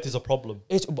 Neglect is a problem.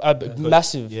 It's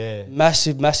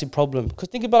massive problem. Because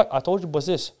think about it, I told you what's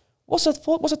this. What's a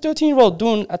 13-year-old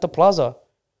doing at the plaza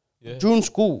during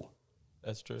school?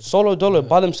 That's true. Solo dolo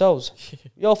by themselves.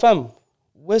 Yo, fam,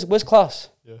 where's class?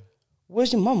 Yeah.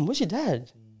 Where's your mum? Where's your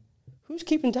dad? Who's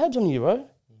keeping tabs on you, bro?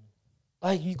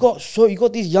 Like you got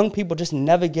these young people just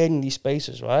navigating these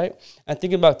spaces, right? And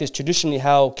think about this. Traditionally,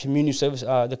 how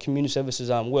the community services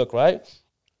work, right?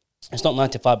 It's not 9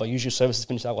 to 5, but usually services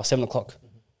finish at 7 o'clock.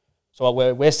 So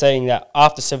we're saying that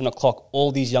after 7 o'clock,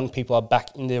 all these young people are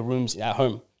back in their rooms at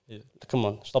home. Yeah. Come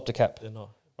on, stop the cap. They're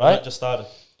not. Right? That just started.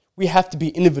 We have to be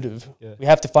innovative. Yeah. We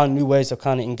have to find new ways of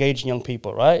kind of engaging young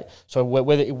people, right? So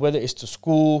whether it's the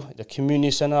school, the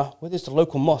community center, whether it's the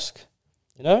local mosque,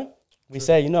 we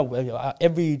say,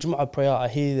 every Jumu'ah prayer I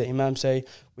hear the Imam say,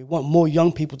 we want more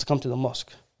young people to come to the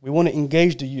mosque. We want to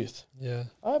engage the youth. Yeah.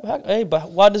 Hey,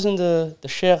 but why doesn't the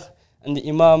sheikh and the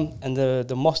imam and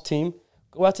the mosque team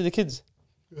go out to the kids?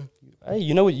 Yeah. Hey,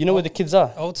 you know where the kids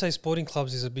are. I would say sporting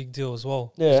clubs is a big deal as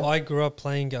well. Yeah. So I grew up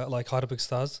playing at like Heidelberg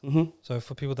Stars. Mm-hmm. So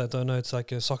for people that don't know, it's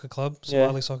like a soccer club,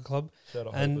 Somali soccer club.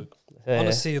 And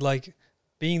honestly, like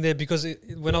being there, because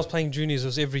when I was playing juniors, it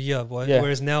was every year.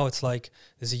 Whereas now it's like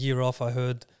there's a year off, I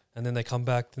heard, and then they come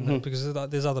back because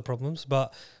there's other problems.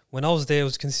 But when I was there, it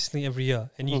was consistently every year,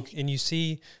 and you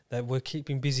see that we're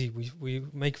keeping busy. We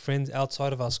make friends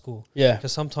outside of our school. Yeah,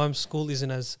 because sometimes school isn't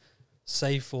as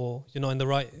safe or in the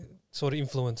right sort of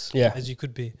influence as you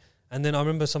could be. And then I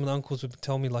remember some of the uncles would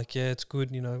tell me like, yeah, it's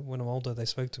good. When I'm older, they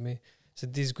spoke to me,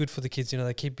 said this is good for the kids.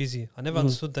 They keep busy. I never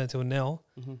understood that until now.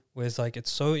 Where it's like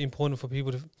it's so important for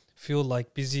people to feel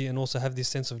like busy and also have this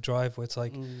sense of drive. Where it's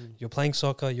like you're playing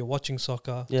soccer, you're watching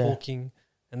soccer, talking.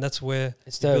 And that's where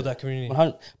you build that community.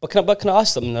 100. But can I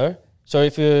ask something though? So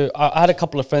I have a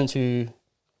couple of friends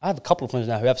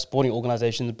now who have sporting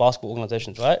organizations, basketball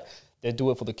organizations, right? They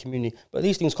do it for the community, but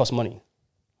these things cost money.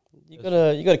 You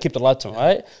gotta keep the lights on,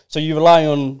 right? So you rely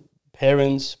on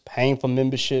parents paying for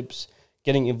memberships,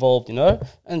 getting involved,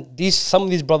 And some of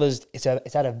these brothers, it's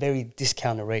at a very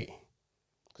discounted rate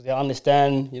because they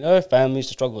understand, families,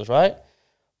 the struggles, right?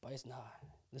 But it's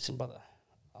listen, brother,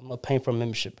 I'm not paying for a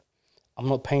membership. I'm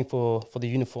not paying for the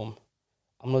uniform.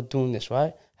 I'm not doing this,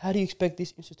 right? How do you expect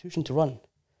this institution to run?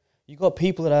 You got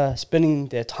people that are spending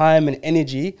their time and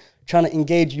energy trying to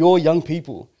engage your young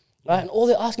people, right? And all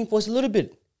they're asking for is a little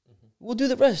bit. We'll do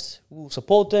the rest. We'll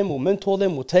support them. We'll mentor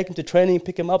them. We'll take them to training,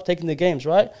 pick them up, take them to games,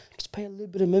 right? Just pay a little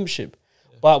bit of membership.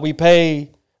 Yeah. But we pay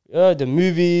the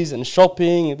movies and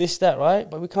shopping and this, that, right?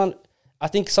 But we can't. I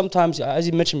think sometimes, as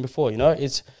you mentioned before,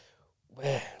 it's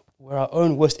we're our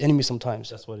own worst enemy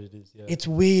sometimes. That's what it is, yeah. It's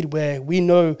weird where we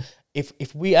know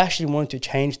if we actually want to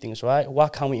change things, right, why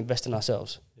can't we invest in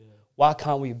ourselves? Yeah. Why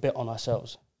can't we bet on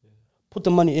ourselves? Yeah. Put the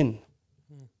money in.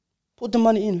 Put the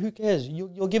money in. Who cares?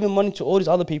 You're giving money to all these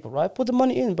other people, right? Put the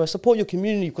money in, but support your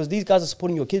community because these guys are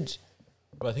supporting your kids.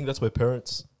 But I think that's where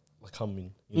parents come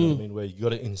in. You know what I mean? Where you got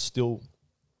to instill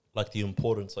like the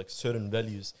importance, like certain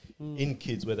values in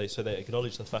kids, where they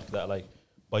acknowledge the fact that like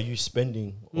by you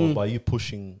spending or by you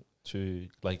pushing to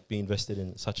like be invested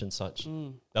in such and such.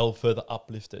 They'll further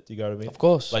uplift it. You know what I mean? Of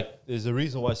course. Like there's a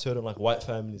reason why certain like white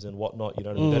families and whatnot, you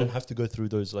know what I mean? They don't have to go through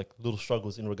those like little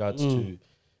struggles in regards to,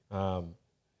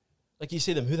 like you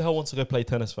see them, who the hell wants to go play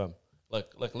tennis, fam? Like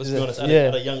let's be honest, at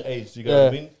a young age, you know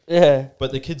what I mean? Yeah.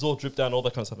 But the kids all drip down all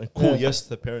that kind of stuff. And cool, yes,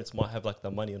 the parents might have like the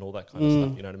money and all that kind of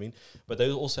stuff, you know what I mean? But they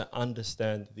also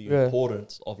understand the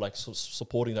importance of like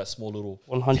supporting that small little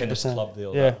 100%. tennis club there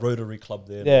or that Rotary club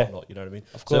there and whatnot, you know what I mean?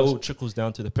 Of So it course. all trickles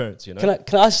down to the parents, you know?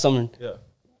 Can I ask something? Yeah.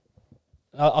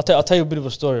 I'll tell you a bit of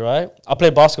a story, right? I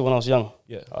played basketball when I was young.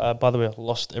 Yeah. By the way, I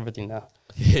lost everything now.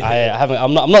 I haven't.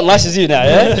 I'm not nice as you now.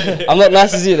 Yeah, I'm not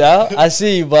nice as you now. I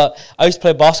see you, but I used to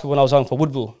play basketball when I was young for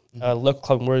Woodville, local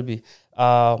club in Werribee.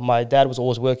 My dad was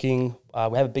always working.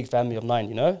 We have a big family of 9,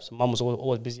 you know. So mum was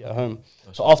always busy at home.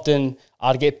 So often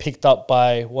I'd get picked up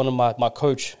by one of my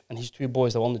coach and his 2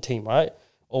 boys that were on the team. Right,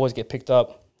 always get picked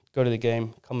up, go to the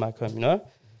game, come back home. You know,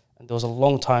 and there was a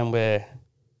long time where,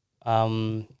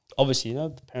 obviously, you know,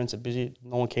 the parents are busy.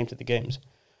 No one came to the games.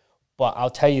 But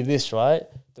I'll tell you this, right?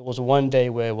 There was one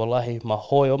day where, wallahi, my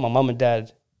mum and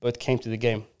dad both came to the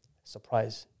game.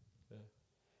 Surprise. Yeah.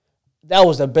 That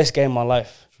was the best game of my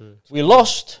life. True. We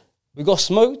lost. We got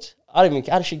smoked. I didn't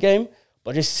even catch a game.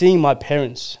 But just seeing my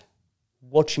parents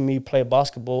watching me play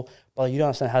basketball, but you don't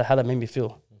understand how that made me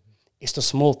feel. It's the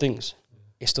small things.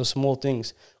 It's the small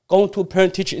things. Going to a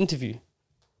parent-teacher interview.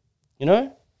 You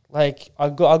know? Like,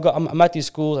 I'm at these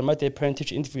schools. I'm at their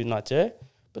parent-teacher interview nights, yeah?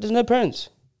 But there's no parents.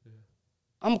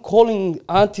 I'm calling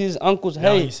aunties, uncles,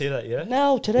 Now hey. you say that, yeah?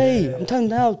 Now, today. I'm telling you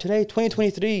now, today,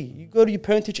 2023. You go to your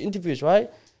parent-teacher interviews, right?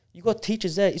 You got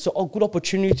teachers there. It's a good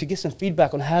opportunity to get some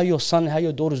feedback on how your son, how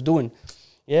your daughter's doing.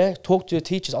 Yeah? Talk to your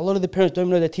teachers. A lot of the parents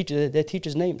don't know their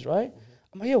teachers' names, right?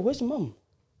 I'm like, yo, where's your mum?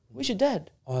 Where's your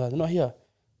dad? Oh, they're not here.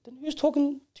 Then who's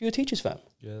talking to your teachers, fam?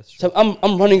 Yeah, that's true. So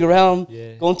I'm running around,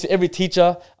 going to every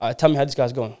teacher. Tell me how this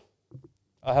guy's going.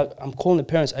 I'm calling the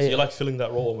parents. So you're like filling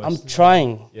that role almost. I'm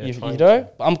trying, you know.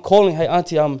 But I'm calling, hey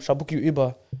auntie, shall I book you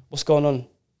Uber? What's going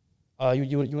on?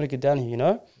 You want to get down here? You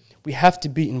know, we have to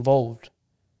be involved,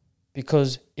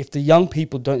 because if the young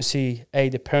people don't see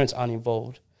the parents aren't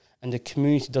involved and the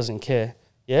community doesn't care,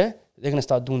 they're gonna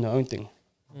start doing their own thing.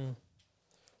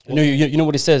 You know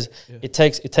what it says? Yeah. It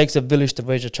takes a village to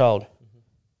raise a child,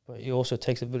 but it also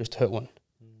takes a village to hurt one.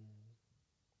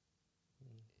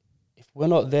 If we're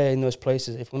not there in those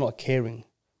places, if we're not caring,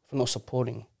 if we're not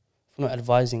supporting, if we're not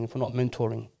advising, if we're not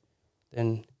mentoring,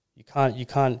 then you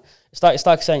can't. It's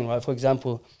like saying, right? For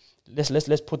example, let's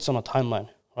put this on a timeline,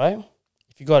 right?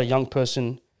 If you got a young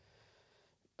person,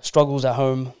 struggles at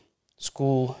home,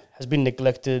 school, has been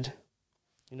neglected,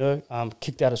 you know,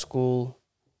 kicked out of school,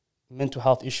 mental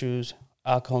health issues,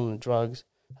 alcohol and drugs,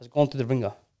 has gone through the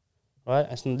ringer, right?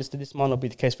 And so this might not be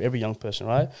the case for every young person,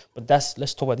 right? But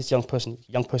let's talk about this young person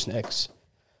X.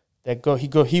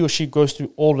 He or she goes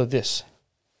through all of this.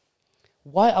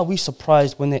 Why are we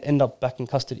surprised when they end up back in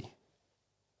custody?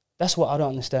 That's what I don't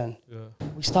understand. Yeah.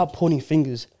 We start pointing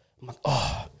fingers. I'm like,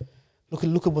 oh,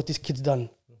 look at what this kid's done.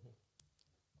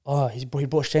 Oh, he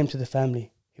brought shame to the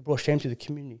family. He brought shame to the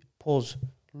community. Pause.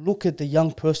 Look at the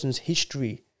young person's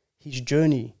history, his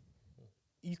journey.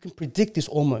 You can predict this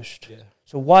almost. Yeah.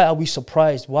 So why are we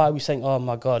surprised? Why are we saying, oh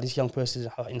my God, this young person is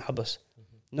in Habas?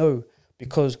 No,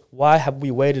 because why have we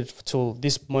waited till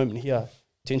this moment here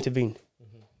to intervene?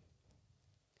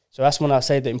 So that's when I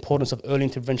say the importance of early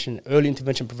intervention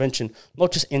prevention,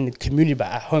 not just in the community, but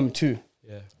at home too.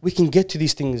 Yeah. We can get to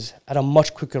these things at a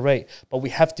much quicker rate, but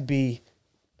we have to be,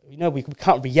 you know, we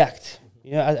can't react,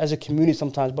 you know, as a community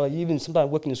sometimes, but even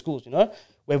sometimes working in schools, you know,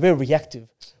 we're very reactive.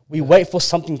 We wait for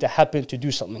something to happen to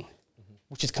do something,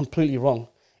 which is completely wrong.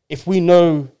 If we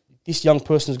know this young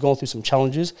person is going through some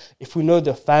challenges, if we know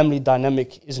the family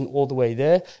dynamic isn't all the way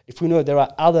there, if we know there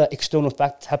are other external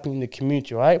factors happening in the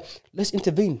community, right? Let's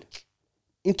intervene.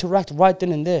 Interact right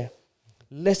then and there.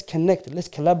 Let's connect. Let's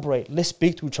collaborate. Let's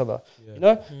speak to each other. Yeah. You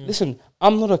know, listen,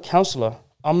 I'm not a counselor.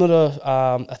 I'm not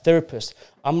a therapist.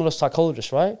 I'm not a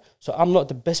psychologist, right? So I'm not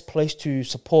the best place to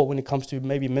support when it comes to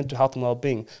maybe mental health and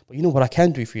well-being. But you know what I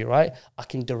can do for you, right? I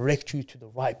can direct you to the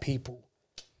right people.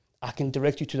 I can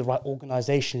direct you to the right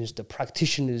organizations, the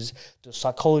practitioners, the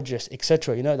psychologists,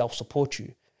 etc. You know, that will support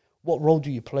you. What role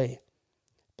do you play?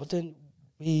 But then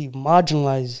we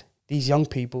marginalize these young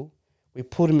people. We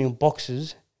put them in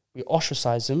boxes. We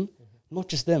ostracize them. Not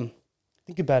just them.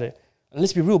 Think about it. And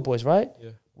let's be real, boys, right?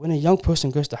 Yeah. When a young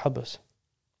person goes to Habas,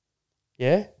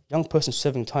 young person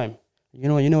serving time. You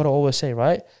know what I always say,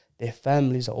 right? Their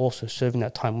families are also serving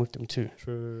that time with them too.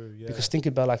 True, yeah. Because think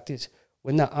about it like this.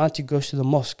 When that auntie goes to the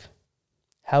mosque,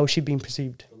 how is she being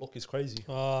perceived? The look is crazy.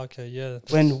 Oh, okay, yeah.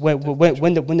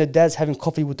 When the dad's having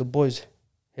coffee with the boys,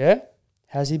 yeah,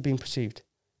 how's he being perceived?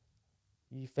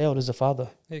 You failed as a father.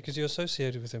 Yeah, because you're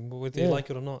associated with him, whether Yeah. you like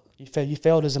it or not. You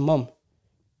failed as a mum.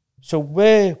 So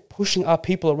we're pushing our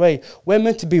people away. We're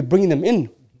meant to be bringing them in,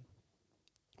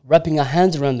 wrapping our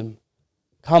hands around them.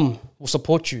 Come, we'll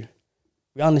support you.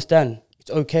 We understand.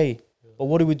 It's okay. But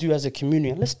what do we do as a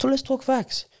community? Let's talk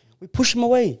facts. We push them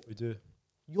away. We do.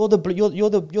 You're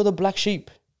the black sheep.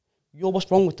 You're what's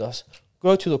wrong with us.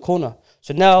 Go to the corner.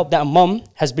 So now that mum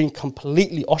has been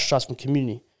completely ostracized from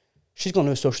community. She's got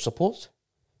no social support.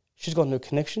 She's got no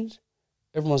connections.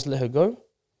 Everyone's let her go.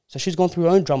 So she's gone through her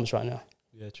own dramas right now.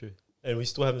 Yeah, true. And we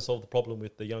still haven't solved the problem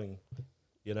with the young,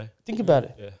 you know? Think about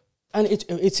it. Yeah. And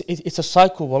it's a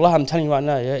cycle. Wallah, I'm telling you right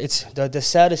now, yeah. It's the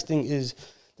saddest thing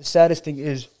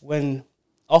is when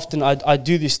often I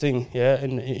do this thing, yeah,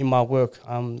 in my work,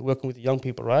 working with the young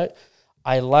people, right?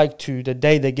 I like to, the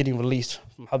day they're getting released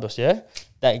from Habas, yeah,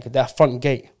 that front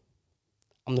gate,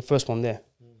 I'm the first one there.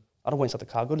 I don't wait inside the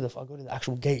car. I go to the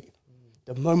actual gate.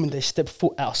 The moment they step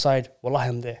foot outside, wallah,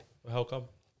 I'm there. Well, how come?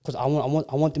 Because I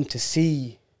want them to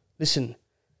see. Listen,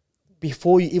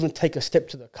 before you even take a step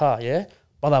to the car, yeah,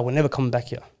 brother, we're never coming back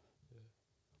here.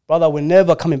 Brother, we're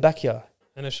never coming back here.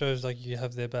 And it shows like you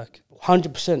have their back.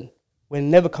 100%. We're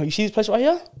never coming. You see this place right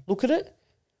here? Look at it.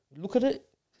 Look at it.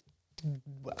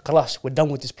 Khalas, we're done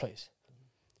with this place.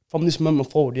 From this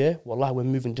moment forward, yeah, wallah, we're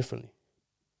moving differently.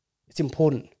 It's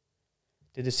important.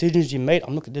 The decisions you made,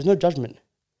 there's no judgment.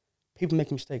 People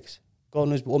make mistakes. God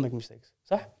knows we all make mistakes.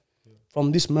 So,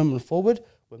 from this moment forward,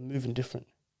 we're moving different.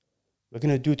 We're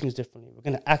going to do things differently. We're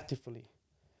going to act differently.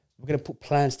 We're going to put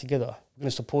plans together. We're going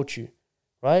to support you,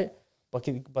 right?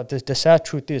 But the sad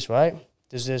truth is, right,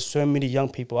 there's so many young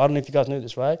people. I don't know if you guys know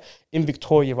this, right? In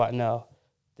Victoria right now,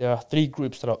 there are 3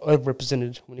 groups that are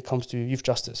overrepresented when it comes to youth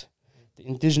justice. The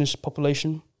indigenous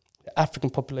population, the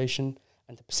African population,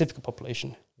 and the Pacific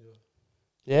population.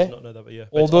 Yeah? I did not know that, but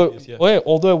yeah.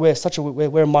 Although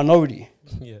we're a minority,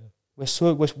 Yeah.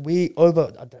 we're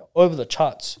over the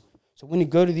charts. So when you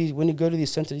go to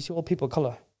these centers, you see all people of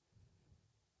color.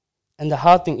 And the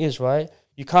hard thing is, right,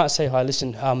 you can't say, "Hi,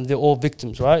 listen, they're all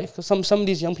victims," right? Because some of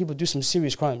these young people do some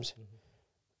serious crimes.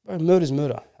 Bro, murder's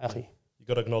murder, akhi. You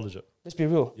got to acknowledge it. Let's be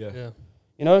real. Yeah.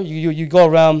 You know, you go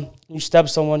around, you stab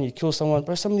someone, you kill someone.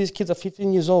 Bro, some of these kids are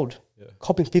 15 years old,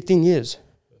 copying 15 years.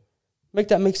 Make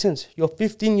that make sense. You're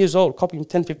 15 years old, copying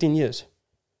 10, 15 years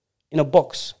in a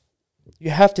box. You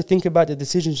have to think about the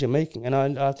decisions you're making. And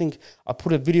I think I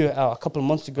put a video out a couple of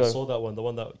months ago. I saw that one, the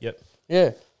one that,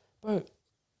 Yeah.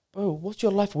 Bro, what's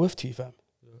your life worth to you, fam?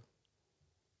 Yeah.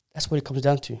 That's what it comes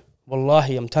down to.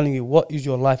 Wallahi, I'm telling you, what is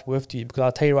your life worth to you? Because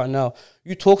I'll tell you right now,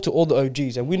 you talk to all the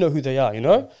OGs, and we know who they are, you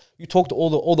know? You talk to all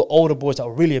the older boys that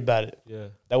were really about it. Yeah.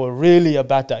 That were really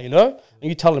about that, you know? And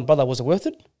you tell them, brother, was it worth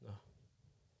it? No.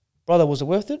 Brother, was it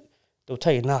worth it? They'll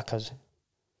tell you, nah, cuz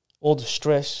all the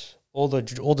stress, all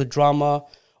the drama,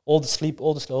 all the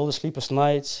sleepless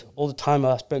nights, all the time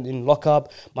I spent in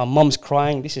lockup, my mum's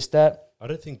crying, this is that. I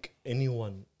don't think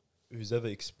anyone who's ever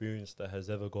experienced that has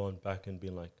ever gone back and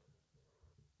been like,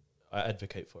 I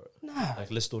advocate for it. Nah.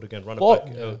 Like, let's do it again, run Oh, it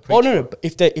back. oh no, but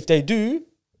if they do,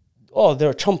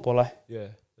 they're a chump, wallah. Yeah,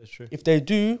 that's true. If they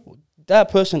do,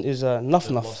 that person is enough.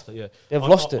 Lost it, yeah. They've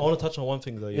lost it. I want to touch on one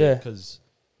thing though, Yeah. because,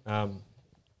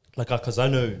 because I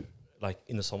know, like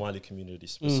in the Somali community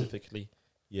specifically,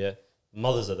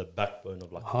 mothers are the backbone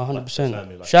of like 100%.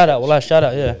 family. Like, Shout out, wallah, shout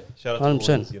out, yeah. Shout out 100%.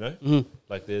 to mothers, you know,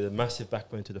 like they're the massive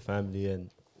backbone to the family and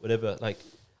whatever. Like,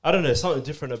 I don't know, there's something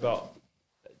different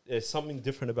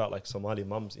about like Somali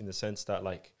mums in the sense that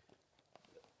like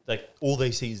all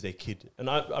they see is their kid, and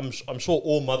I'm sure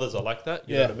all mothers are like that.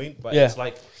 You know what I mean? But it's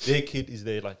like their kid is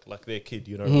their like their kid.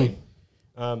 You know what I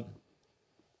mean?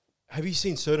 Have you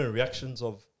seen certain reactions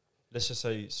of, let's just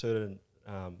say, certain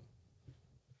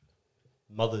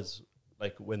mothers,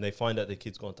 like when they find out their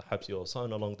kid's gone to Habsi or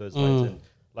something along those lines, and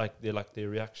like their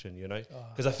reaction, you know?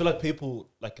 Because I feel like people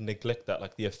like neglect that,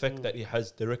 like the effect that it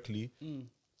has directly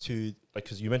to, like,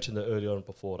 because you mentioned that earlier on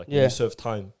before, like when you serve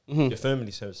time, your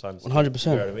family serves time. 100%.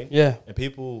 You know what I mean? Yeah. And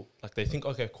people, like, they think,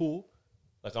 okay, cool,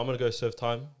 like I'm going to go serve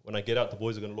time. When I get out, the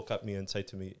boys are going to look at me and say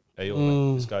to me, hey, yo,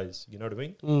 like, this guy's, you know what I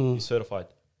mean? He's certified.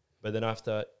 But then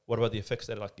after, what about the effects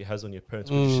that like it has on your parents?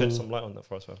 Would you shed some light on that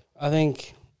for us, man? I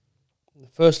think,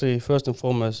 first and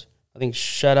foremost, I think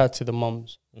shout out to the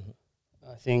mums.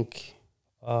 I think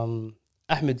Ahmed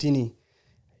Dini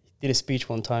did a speech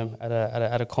one time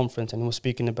at a conference, and he was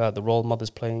speaking about the role mothers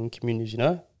play in communities, you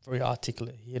know? Very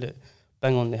articulate. He hit it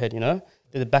bang on the head, you know?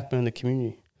 They're the backbone of the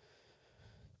community.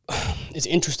 It's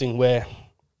interesting where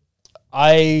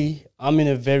I'm in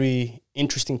a very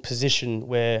interesting position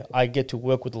where I get to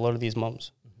work with a lot of these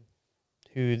mums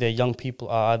who their young people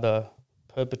are either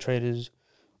perpetrators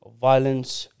of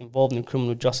violence, involved in the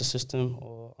criminal justice system,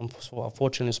 or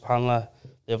unfortunately, subhanAllah,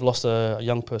 they've lost a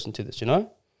young person to this, you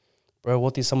know? Bro,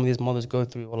 what some of these mothers go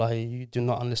through, wallahi, you do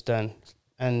not understand.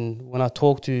 And when I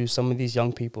talk to some of these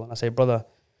young people and I say, brother,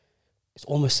 it's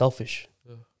almost selfish.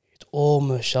 Yeah. It's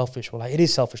almost selfish, wallahi. It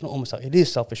is selfish, not almost selfish. It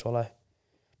is selfish, wallahi.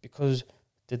 Because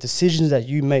the decisions that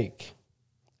you make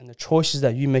and the choices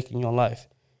that you make in your life,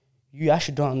 you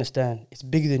actually don't understand. It's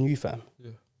bigger than you, fam.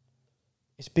 Yeah.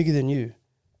 It's bigger than you.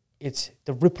 It's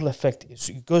the ripple effect.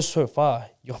 It goes so far.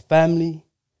 Your family,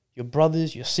 your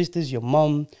brothers, your sisters, your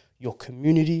mum, your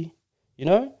community, you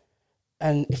know?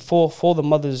 And for the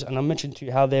mothers, and I mentioned to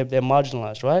you how they're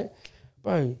marginalised, right?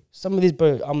 Bro, some of these,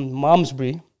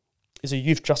 Malmesbury is a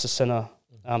youth justice centre.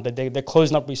 They're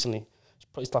closing up recently.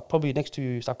 It's like probably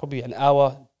an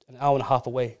hour and a half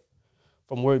away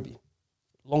from Werribee.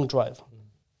 Long drive.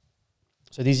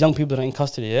 So these young people that are in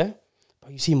custody, yeah?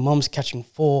 But you see mums catching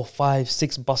 4, 5,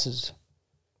 6 buses,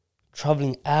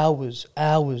 travelling hours,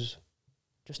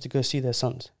 just to go see their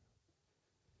sons.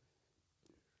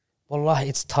 Wallahi,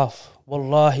 it's tough.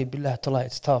 Wallahi, billah ta'ala,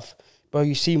 it's tough. Bro,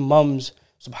 you see mums,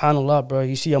 subhanallah, bro,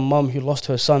 you see a mum who lost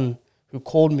her son, who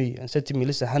called me and said to me,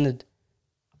 listen, Hanad,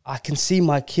 I can see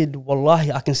my kid,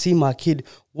 wallahi, I can see my kid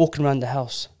walking around the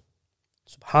house.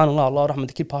 Subhanallah, Allah rahmat,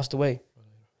 the kid passed away.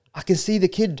 I can see the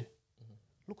kid.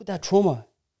 Look at that trauma.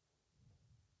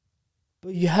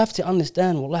 But you have to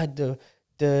understand, wallahi,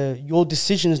 your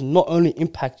decisions not only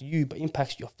impact you, but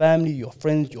impacts your family, your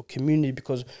friends, your community,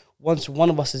 because once one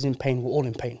of us is in pain, we're all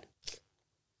in pain.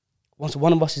 Once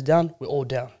one of us is down, we're all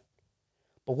down.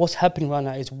 But what's happening right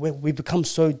now is we've become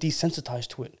so desensitized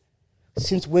to it.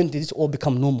 Since when did this all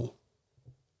become normal?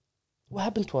 What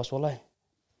happened to us, wallahi?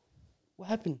 What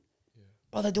happened? Yeah.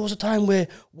 Brother, there was a time where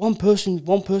one person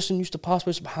used to pass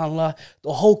away, subhanAllah,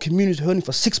 the whole community was hurting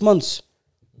for 6 months.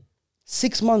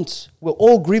 6 months. We're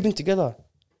all grieving together.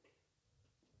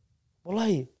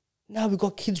 Wallahi, now we've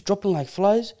got kids dropping like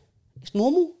flies. It's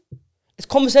normal. It's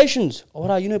conversations. Oh,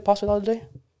 what are you know passed away the other day?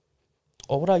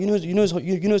 Or what are you know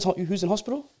who's in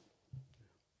hospital?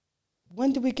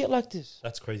 When did we get like this?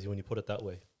 That's crazy when you put it that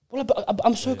way. Well,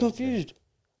 I'm so confused.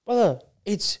 Brother,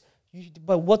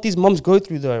 but what these mums go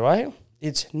through though, right?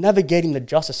 It's navigating the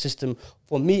justice system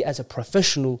for me as a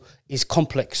professional is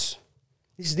complex.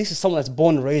 This is someone that's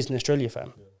born and raised in Australia,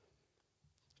 fam. Yeah.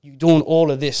 You're doing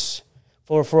all of this.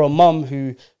 For a mum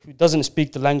who doesn't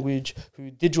speak the language,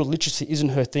 who digital literacy isn't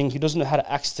her thing, who doesn't know how to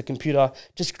access the computer,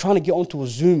 just trying to get onto a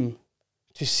Zoom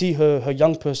to see her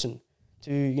young person,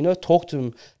 to talk to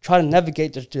them, try to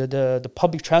navigate the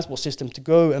public transport system, to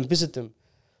go and visit them,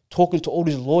 talking to all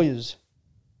these lawyers.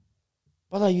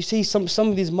 Brother, you see some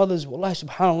of these mothers, wallahi,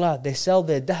 subhanallah, they sell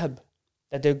their dahab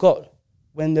that they got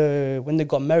when they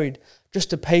got married just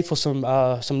to pay for some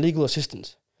legal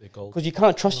assistance. Because you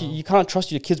can't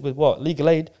trust your kids with what? Legal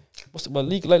aid.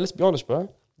 Legal aid, let's be honest, bro.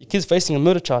 Your kid's facing a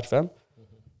murder charge, fam.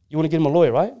 You want to get him a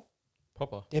lawyer, right?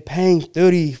 Proper. They're paying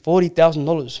 $30,000,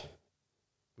 $40,000.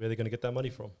 Where are they going to get that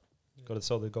money from? Got to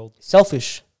sell their gold.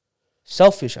 Selfish.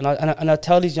 And I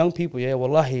tell these young people, yeah,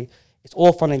 wallahi, it's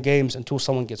all fun and games until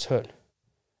someone gets hurt.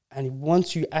 And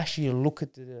once you actually look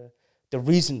at the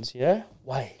reasons, yeah,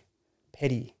 why?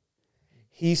 Petty.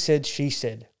 He said, she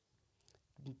said.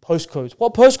 Postcodes.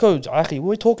 What postcodes, Akhi? What are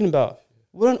we talking about?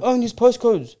 We don't own these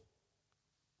postcodes.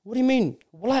 What do you mean?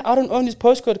 Well, I don't own this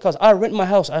postcode because I rent my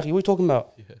house, Akhi. What are you talking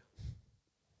about? Yeah.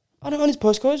 I don't own these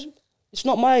postcodes. It's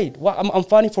not mine. What? I'm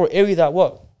fighting for an area that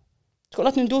what? It's got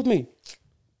nothing to do with me.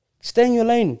 Stay in your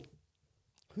lane.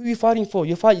 Who are you fighting for?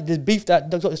 You're fighting this beef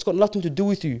that it's got nothing to do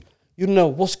with you. You don't know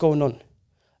what's going on.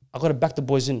 I gotta back the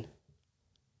boys in.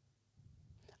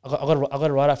 I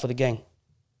gotta ride out for the gang.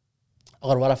 I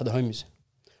gotta ride out for the homies.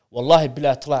 Wallahi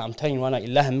billah ta'ala, I'm telling you right now,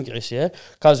 ilaha mig'is, yeah?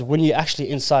 Because when you're actually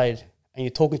inside and you're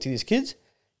talking to these kids,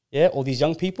 yeah, or these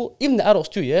young people, even the adults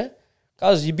too, yeah?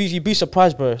 Guys, you'd be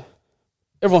surprised, bro.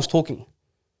 Everyone's talking.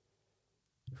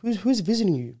 Who's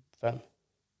visiting you, fam?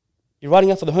 You're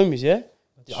riding out for the homies, yeah?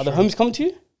 Are the homies coming to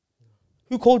you?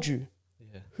 Who called you?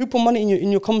 Yeah. Who put money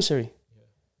in your commissary? Yeah.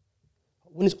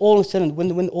 When it's all said and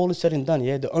when all is said and done,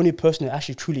 yeah, the only person who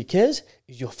actually truly cares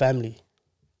is your family.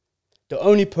 The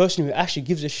only person who actually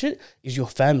gives a shit is your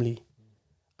family.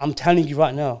 I'm telling you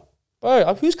right now.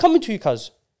 Bro, who's coming to you,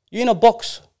 cuz? You're in a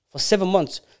box for 7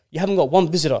 months. You haven't got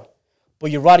one visitor. But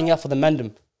you're riding out for the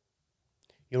mandem.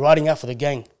 You're riding out for the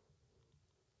gang.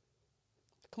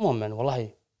 Come on, man.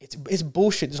 Wallahi. It's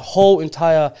bullshit. This whole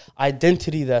entire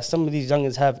identity that some of these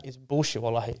youngins have is bullshit,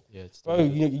 wallahi. Yeah, it's Bro,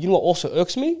 you know what also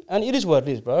irks me? And it is what it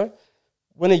is, bro.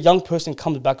 When a young person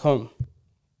comes back home,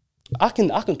 I can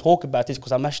talk about this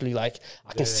because I'm actually like,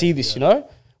 I can see this, you know?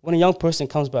 When a young person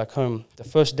comes back home, the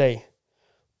first day,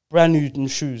 brand new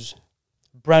shoes,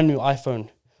 brand new iPhone,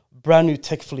 brand new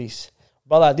tech fleece.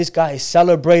 Brother, this guy is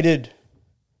celebrated.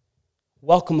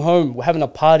 Welcome home. We're having a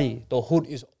party. The hood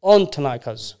is on tonight,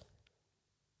 cuz.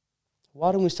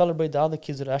 Why don't we celebrate the other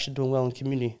kids that are actually doing well in the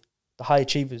community? The high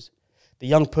achievers. The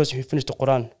young person who finished the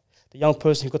Quran. The young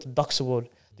person who got the Dux Award.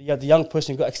 The young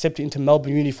person who got accepted into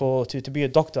Melbourne Uni to be a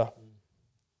doctor.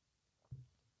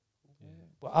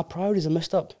 But our priorities are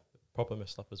messed up. proper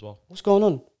messed up as well. What's going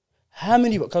on? How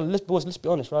many, let's be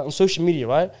honest, right? On social media,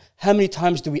 right? How many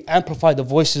times do we amplify the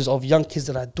voices of young kids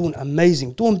that are doing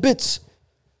amazing, doing bits?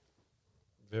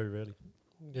 Very rarely.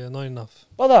 Yeah, not enough.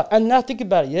 Brother, and now think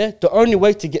about it, yeah? The only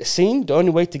way to get seen, the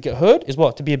only way to get heard is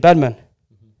what? To be a bad man.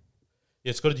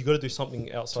 Yeah, you got to do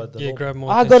something outside the norm. Grab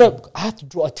more I have to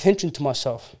draw attention to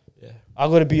myself. Yeah, I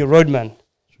got to be a roadman.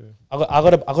 true. I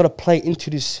got to play into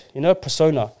this,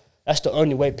 persona. That's the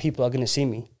only way people are going to see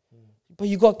me. But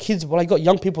you got kids, you got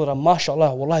young people that are,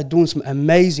 mashallah, wallah, doing some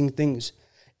amazing things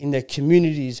in their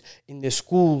communities, in their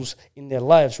schools, in their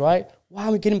lives, right? Why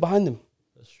aren't we getting behind them?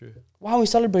 That's true. Why aren't we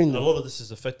celebrating And a them? lot of this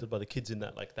is affected by the kids in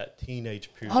that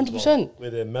teenage period. 100%. As well, where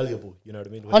they're malleable, you know what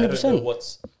I mean? Where they don't 100%. know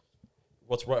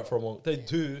what's right from wrong. They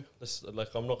do.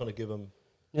 I'm not going to give them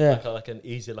Yeah. like an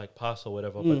easy pass or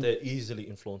whatever, but they're easily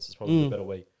influenced. Is probably the better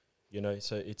way,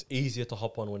 So it's easier to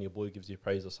hop on when your boy gives you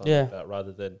praise or something like that,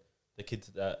 rather than the kids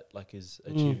that is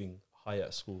achieving higher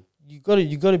at school. You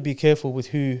got to be careful with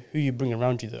who you bring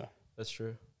around you, though. That's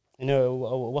true.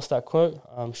 What's that quote?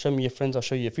 Show me your friends, I'll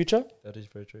show you your future. That is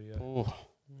very true. Yeah. Ooh.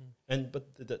 But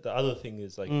the other thing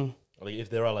is if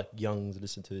there are youngs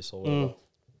listen to this or whatever,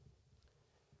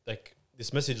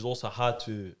 this message is also hard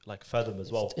to fathom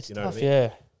as well. It's you know tough, what I mean?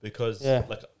 yeah. Because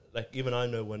even I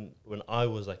know when I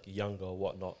was younger or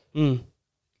whatnot,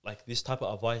 this type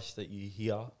of advice that you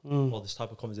hear or this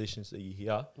type of conversations that you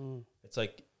hear, it's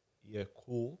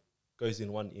cool, goes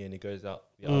in one ear and it goes out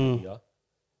the other ear.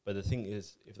 But the thing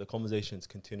is, if the conversation is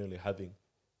continually having,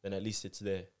 then at least it's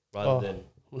there rather than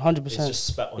 100%. it's just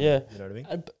spat on. Yeah. You know what I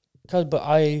mean? But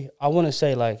I want to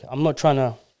say I'm not trying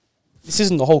to. This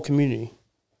isn't the whole community,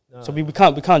 No. so we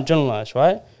can't generalize,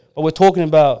 right? But we're talking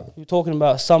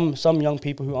about some young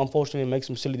people who unfortunately make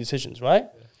some silly decisions, right?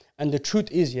 Yeah. And the truth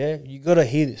is, you gotta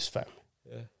hear this, fam.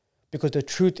 Yeah. Because the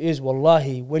truth is,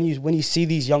 wallahi, when you see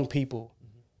these young people,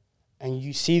 and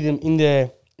you see them in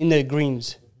their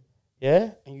greens,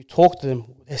 and you talk to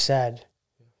them, they're sad,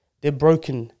 they're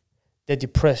broken, they're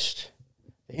depressed,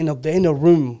 they're in a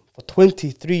room for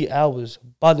 23 hours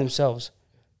by themselves.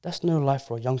 That's no life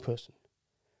for a young person.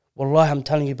 Wallahi, I'm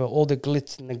telling you about all the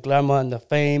glitz and the glamour and the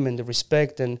fame and the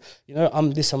respect and,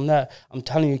 I'm this, I'm that. I'm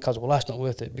telling you because, wallahi, it's not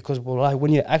worth it. Because, wallahi,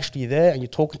 when you're actually there and you're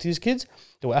talking to these kids,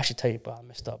 they will actually tell you, bro, I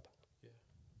messed up. Yeah.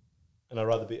 And I'd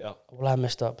rather be out. Wallahi, I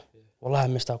messed up. Yeah. Wallahi, I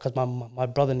messed up because my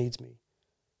brother needs me.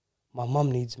 My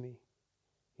mum needs me.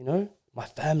 My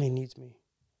family needs me.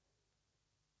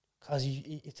 Because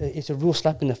it's a real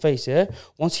slap in the face, yeah.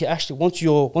 Once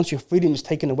your freedom is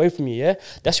taken away from you, yeah,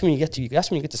 that's when you get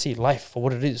to see life for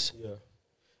what it is. Yeah,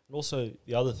 and also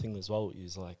the other thing as well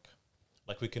is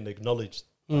we can acknowledge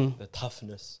the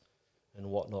toughness and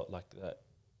whatnot,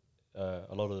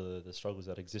 a lot of the struggles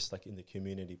that exist in the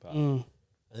community. But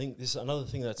I think this is another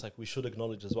thing that's we should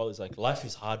acknowledge as well is life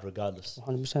is hard regardless.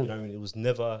 100%. You know what I mean? It was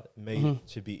never made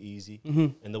to be easy.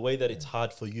 And the way that it's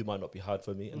hard for you might not be hard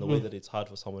for me. And the way that it's hard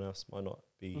for someone else might not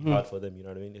be hard for them. You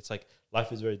know what I mean? It's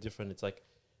life is very different. It's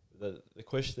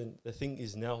the thing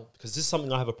is now, because this is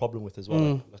something I have a problem with as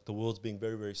well. The world's being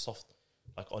very, very soft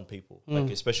on people,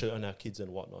 especially on our kids and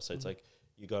whatnot. So it's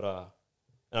you gotta,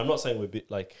 and I'm not saying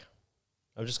we're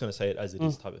I'm just gonna say it as it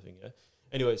is type of thing, yeah?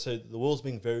 Anyway, so the world's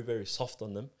being very, very soft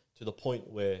on them to the point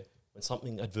where when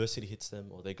something adversity hits them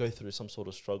or they go through some sort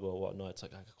of struggle or whatnot, it's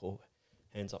cool,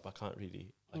 hands up, I can't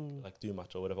really do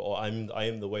much or whatever. Or I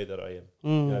am the way that I am.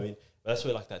 You know what I mean? But that's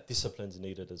where that discipline's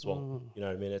needed as well. You know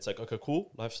what I mean? It's okay,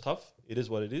 cool, life's tough. It is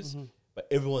what it is. But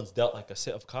everyone's dealt a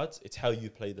set of cards. It's how you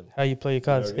play them. How you play your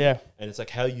cards, you know what I mean? yeah. And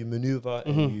it's how you maneuver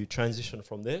and you transition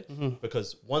from there.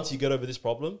 Because once you get over this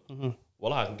problem,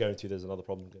 well, I can guarantee there's another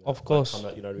problem. Of course. Come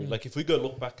out, you know what I mean? If we go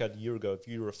look back at a year ago, if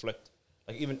you reflect,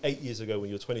 even 8 years ago when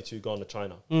you were 22 going to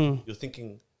China, you're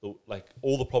thinking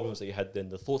all the problems that you had then,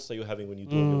 the thoughts that you're having when you're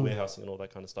doing your warehousing and all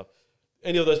that kind of stuff.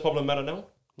 Any of those problems matter now?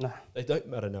 Nah. They don't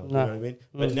matter now. Nah. You know what I mean?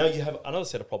 But now you have another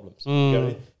set of problems. You know what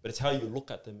I mean? But it's how you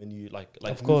look at them and you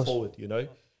move course. forward,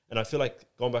 And I feel like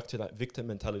going back to that victim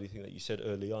mentality thing that you said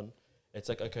early on, it's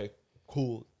like, okay,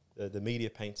 cool. The media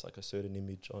paints like a certain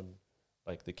image on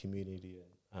like the community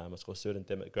and it's got certain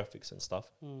demographics and stuff,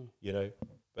 you know,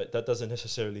 but that doesn't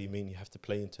necessarily mean you have to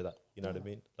play into that. You know what I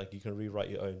mean? Like you can rewrite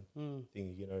your own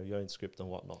thing, you know, your own script and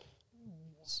whatnot.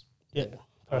 Yeah.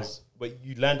 But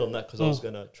you land on that because I was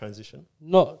going to transition.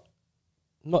 Not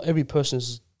every person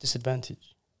is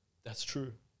disadvantaged. That's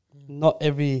true.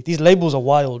 These labels are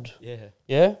wild. Yeah.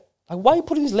 Yeah? Like, why are you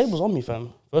putting these labels on me,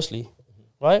 fam? Firstly,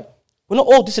 right? We're not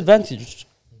all disadvantaged.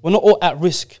 We're not all at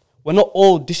risk. We're not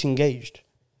all disengaged.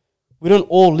 We don't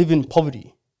all live in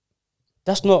poverty.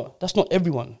 That's not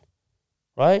everyone,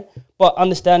 right? But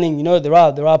understanding, you know, there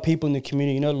are people in the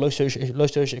community, you know, low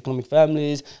socioeconomic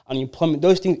families, unemployment,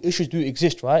 those issues do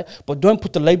exist, right? But don't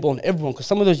put the label on everyone, because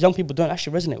some of those young people don't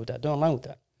actually resonate with that, don't align with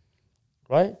that,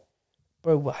 right?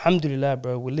 Bro, alhamdulillah,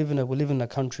 bro, we live in a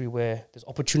country where there's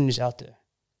opportunities out there.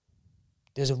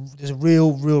 There's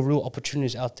real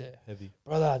opportunities out there. Heavy.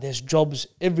 Brother, there's jobs.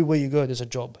 Everywhere you go, there's a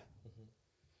job.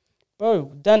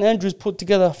 Bro, Dan Andrews put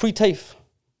together free TAFE.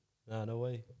 Nah, no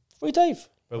way. Free TAFE.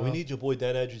 Bro, we need your boy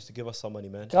Dan Andrews to give us some money,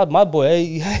 man. God, my boy.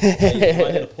 You might need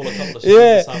to pull a couple of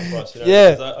Yeah. for us, you know?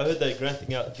 Yeah. 'Cause I heard they're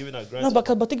giving out grants.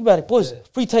 No, but think about it, boys.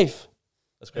 Free TAFE.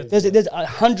 That's crazy. There's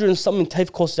 100 and something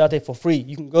TAFE courses out there for free.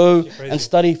 You can go and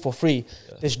study for free.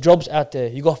 Yeah. There's jobs out there.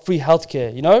 You got free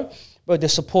healthcare, you know? But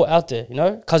there's support out there, you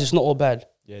know? Because it's not all bad.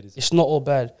 Yeah, it is. It's not all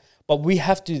bad. But we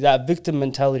have to, that victim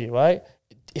mentality, right?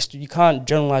 You can't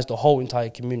generalize the whole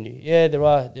entire community. Yeah, there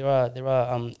are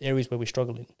areas where we're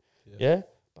struggling. Yeah?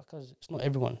 Because it's not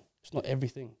everyone. It's not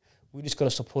everything. We just got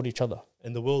to support each other.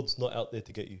 And the world's not out there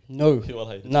to get you. No.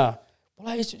 Nah.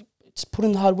 Well, it's put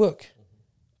in the hard work.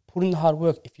 Put in the hard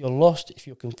work. If you're lost, if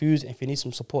you're confused, if you need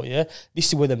some support, yeah, this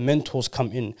is where the mentors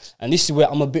come in. And this is where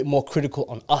I'm a bit more critical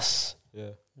on us. Yeah.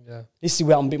 This is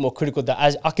where I'm a bit more critical.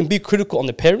 That I can be critical on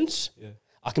the parents. Yeah.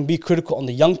 I can be critical on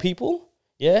the young people.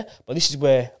 Yeah. But this is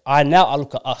where I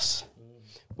look at us.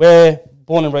 We're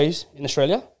born and raised in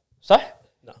Australia. Sorry?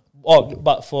 No. Oh,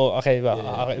 but for, okay. Well,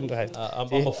 yeah.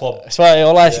 I'm a fob. That's right.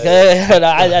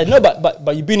 I know,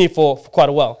 but you've been here for quite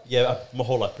a while. Yeah, my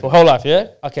whole life. For whole life, yeah?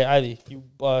 Okay, Adi, you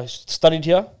studied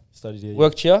here,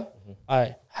 worked here. All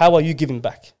right. How are you giving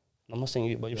back? I'm not saying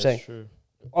you, but you're saying. True.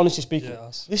 Honestly speaking,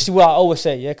 this is what I always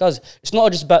say, yeah, because it's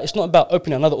not about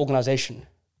opening another organization.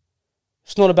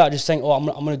 It's not about just saying, oh, I'm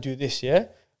gonna do this, yeah.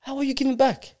 How are you giving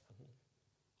back?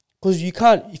 Because you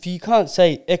can't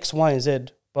say X, Y, and Z,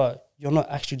 but you're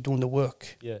not actually doing the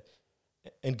work. Yeah,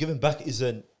 and giving back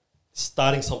isn't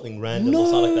starting something random or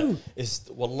something like that. It's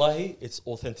wallahi, it's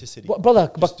authenticity.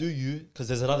 Brother, just do you, because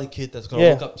there's another kid that's gonna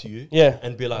look up to you,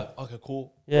 and be like, okay,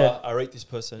 cool, I rate this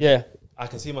person, I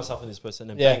can see myself in this person,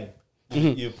 and bang.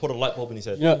 You put a light bulb in his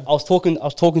head. You know, I was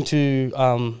talking to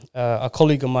a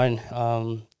colleague of mine,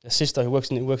 a sister who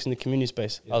works in the community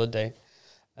space the other day,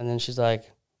 and then she's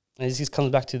like, and this comes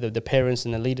back to the parents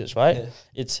and the leaders, right? Yeah.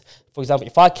 It's, for example,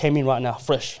 if I came in right now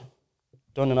fresh,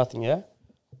 don't know nothing, I'm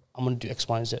gonna do X,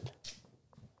 Y, and Z.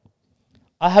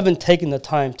 I haven't taken the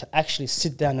time to actually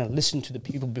sit down and listen to the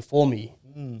people before me.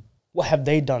 What have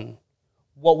they done?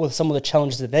 What were some of the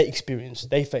challenges that they experienced,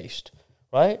 they faced,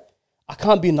 right? I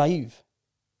can't be naive,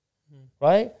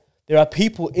 right? There are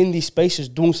people in these spaces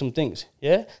doing some things,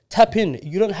 Tap in.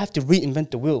 You don't have to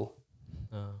reinvent the wheel.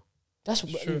 That's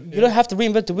true. You don't have to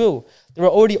reinvent the wheel. There are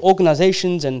already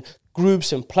organizations and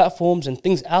groups and platforms and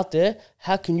things out there.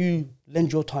 How can you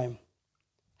lend your time?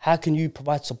 How can you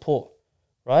provide support,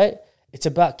 right? It's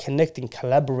about connecting,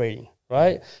 collaborating,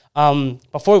 right?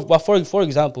 But for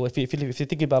example, if you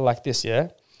think about it like this,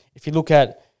 if you look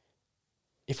at,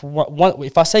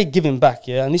 if I say giving back,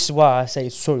 and this is why I say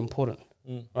it's so important,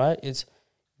 right? It's,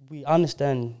 we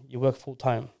understand you work full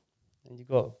time and you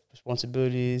got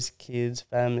responsibilities, kids,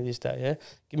 families,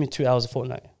 give me 2 hours a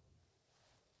fortnight.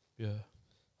 I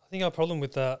think our problem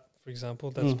with that, for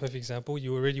example, that's a perfect example.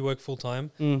 You already work full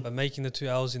time, but making the 2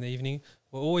 hours in the evening,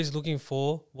 we're always looking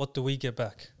for what do we get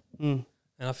back. And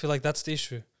I feel like that's the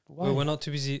issue. We're not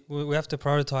too busy. We have to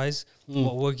prioritize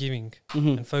what we're giving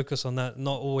and focus on that,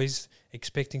 not always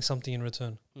expecting something in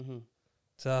return.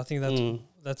 So I think that's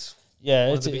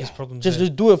one of the biggest problems.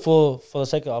 Just do it for the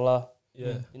sake of Allah.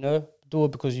 You know, do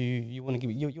it because you want to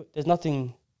give it. There's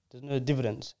no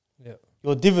dividends.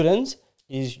 Your dividends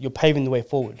is you're paving the way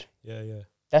forward.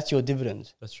 That's your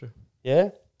dividends. That's true.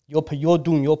 You're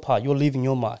doing your part. You're leaving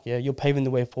your mark. You're paving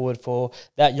the way forward for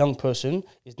that young person.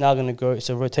 Is now going to go. It's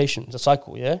a rotation. It's a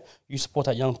cycle. You support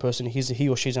that young person. He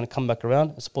or she's going to come back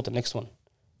around and support the next one.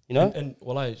 You know. And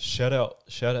well, shout out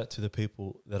to the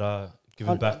people that are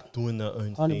giving back, doing their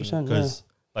own 100%, thing. Because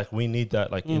like we need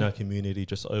that like in our community,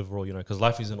 just overall, you know, because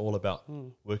life isn't all about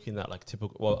working that like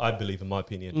typical. Well, I believe, in my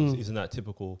opinion, isn't that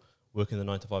typical working the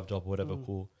 9 to 5 job or whatever.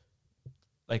 Cool,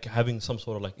 like having some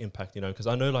sort of like impact, you know, because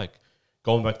I know like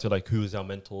going back to like who is our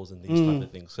mentors and these type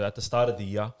of things. So at the start of the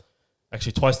year,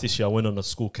 actually twice this year, I went on a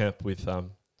school camp with I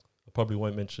probably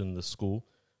won't mention the school,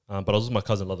 but I was with my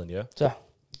cousin London. Yeah.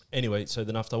 Anyway, so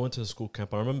then after I went to the school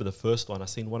camp, I remember the first one. I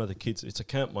seen one of the kids. It's a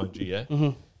camp, mind you, yeah.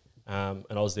 And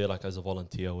I was there like as a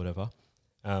volunteer or whatever.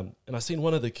 And I seen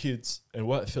one of the kids, and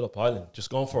we're at Phillip Island, just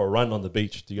going for a run on the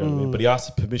beach. Do you know what I mean? But he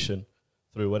asked permission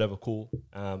through whatever, cool.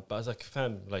 But I was like,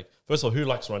 fam, like, first of all, who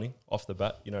likes running off the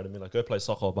bat? You know what I mean? Like, go play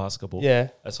soccer or basketball. Yeah.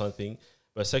 That sort of thing.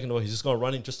 But second of all, he's just going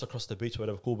running just across the beach or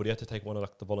whatever, cool. But he had to take one of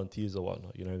like the volunteers or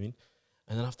whatnot. You know what I mean?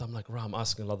 And then after I'm like, I'm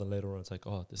asking London later on. It's like,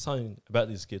 oh, there's something about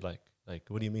this kid. Like,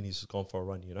 what do you mean he's just gone for a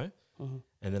run? You know?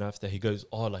 And then after he goes,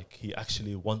 oh, like he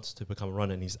actually wants to become a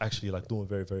runner and he's actually like doing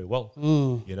very, very well,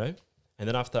 you know? And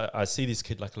then after I see this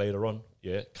kid like later on,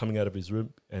 coming out of his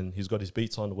room and he's got his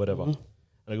beats on or whatever. And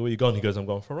I go, where you going? He goes, I'm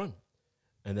going for a run.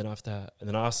 And then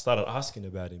I started asking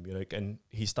about him, you know, and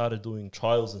he started doing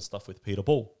trials and stuff with Peter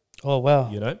Ball. Oh, wow.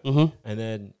 You know?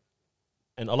 And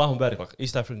Allahumma barik, like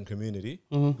East African community,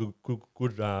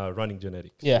 good running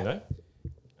genetics, you know?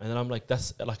 And then I'm like,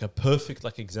 that's like a perfect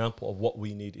like example of what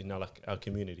we need in our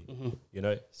community. You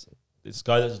know, so this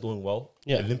guy that's doing well,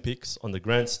 Olympics on the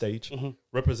grand stage,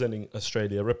 representing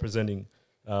Australia, representing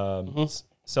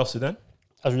South Sudan.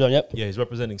 Yeah, he's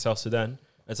representing South Sudan.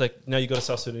 It's like now you got a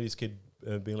South Sudanese kid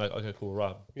being like, okay, cool,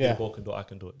 right, Peter Ball can do it, I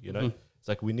can do it. You know, it's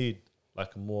like we need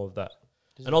like more of that.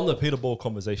 And on the Peter Ball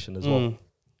conversation as well,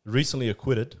 recently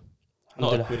acquitted.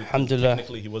 Not acquitted.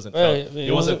 Technically, he wasn't found. He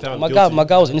wasn't found guilty. My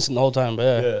guy was innocent the whole time,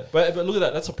 but But look at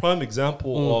that. That's a prime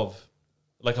example of,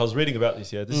 like I was reading about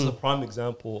this. This is a prime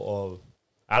example of.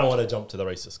 I don't want to jump to the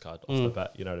racist card off the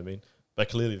bat. You know what I mean? But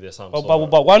clearly, there's some.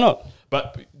 But why not?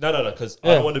 But no, because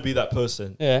I don't want to be that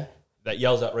person. That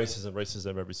yells out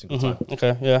racism every single time.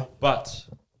 Okay, yeah. But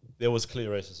there was clear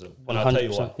racism, and 100%, I'll tell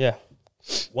you why. Yeah.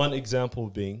 One example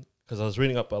being, because I was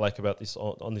reading up about this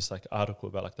on this like article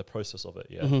about like the process of it.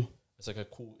 Yeah. It's like a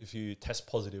cool, if you test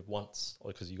positive once,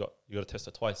 or because you got to test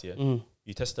it twice,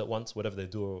 you test it once, whatever they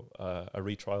do, a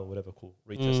retrial, whatever, cool,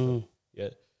 retest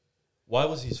it, Why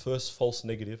was his first false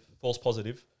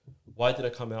positive? Why did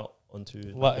it come out onto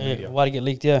the media? Why did it get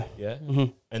leaked? Yeah.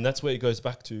 And that's where it goes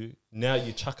back to, now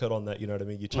you chuck it on that, you know what I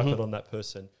mean? You chuck it on that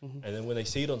person, and then when they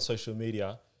see it on social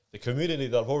media, the community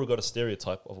that have already got a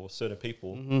stereotype of certain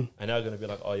people are now going to be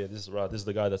like, oh yeah, this is right. This is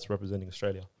the guy that's representing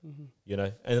Australia, you know.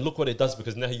 And look what it does,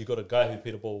 because now you got a guy who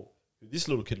Peter Ball, who this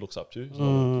little kid looks up to.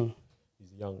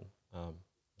 He's young,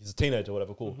 he's a teenager,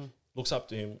 whatever. Cool, looks up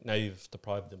to him. Now you've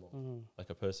deprived him of like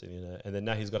a person, you know. And then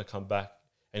now he's got to come back,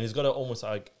 and he's got to almost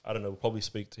like, I don't know. We'll probably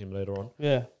speak to him later on.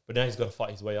 Yeah. But now he's got to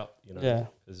fight his way up, you know. Yeah.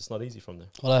 Because it's not easy from there.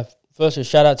 Well, firstly,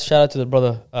 shout out to the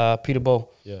brother Peter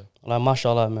Ball. Yeah. Like,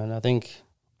 mashallah, man. I think.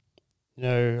 You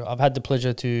know, I've had the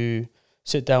pleasure to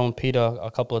sit down with Peter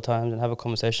a couple of times and have a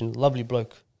conversation. Lovely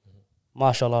bloke.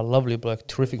 Mashallah, lovely bloke.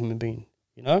 Terrific human being,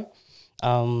 you know?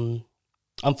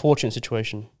 Unfortunate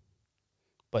situation.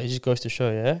 But it just goes to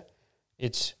show,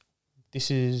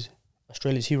 this is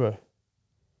Australia's hero.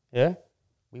 Yeah?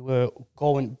 We were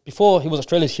going, before he was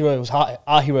Australia's hero, it was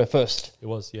our hero first. It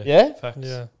was, yeah. Yeah? Facts.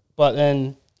 Yeah. But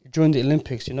then during the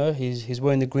Olympics, you know, he's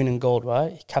wearing the green and gold,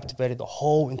 right? He captivated the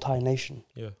whole entire nation.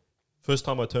 Yeah. First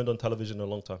time I turned on television in a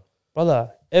long time.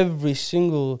 Brother, every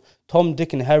single Tom,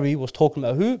 Dick and Harry was talking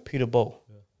about who? Peter Ball.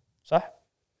 Yeah.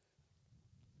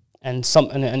 And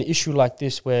an issue like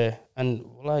this where, and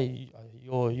like,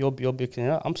 you're big, you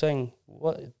know, I'm saying,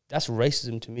 what? That's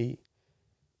racism to me.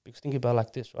 Because think about it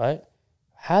like this, right?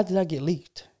 How did that get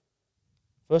leaked?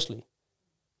 Firstly,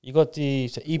 you got the...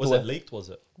 So was it leaked, was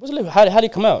it? How did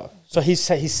it come out? So his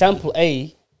sample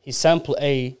A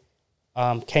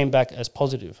came back as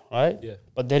positive, right? Yeah.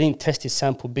 But they didn't test his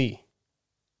sample B,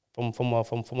 from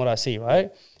what I see,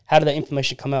 right? How did that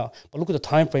information come out? But look at the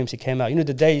time frames it came out. You know,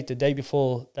 the day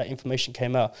before that information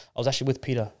came out, I was actually with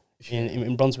Peter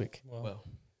in Brunswick. Wow.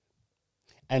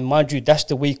 And mind you, that's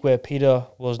the week where Peter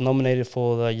was nominated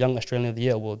for the Young Australian of the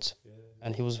Year awards,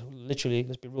 and he was literally,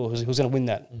 let's be real, he was going to win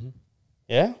that.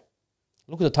 Yeah.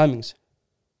 Look at the timings.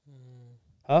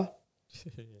 Huh?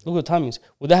 Look at the timings.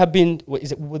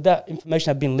 Would that information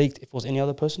have been leaked if it was any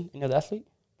other person, any other athlete?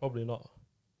 Probably not.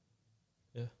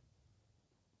 Yeah.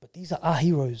 But these are our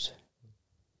heroes.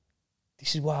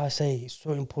 This is why I say it's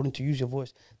so important to use your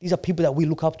voice. These are people that we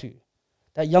look up to.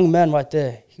 That young man right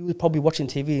there, he was probably watching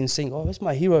TV and saying, oh, that's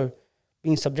my hero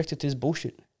being subjected to this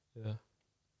bullshit. Yeah.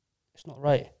 It's not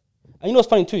right. And you know what's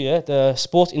funny too, yeah? The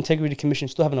Sports Integrity Commission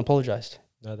still haven't apologized.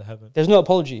 No, they haven't. There's no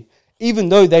apology. Even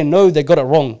though they know they got it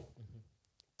wrong.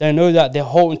 They know that their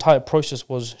whole entire process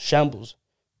was shambles.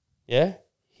 Yeah?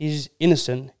 He's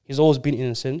innocent. He's always been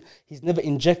innocent. He's never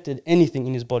injected anything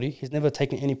in his body. He's never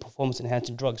taken any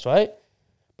performance-enhancing drugs, right?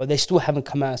 But they still haven't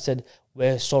come out and said,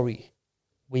 we're sorry.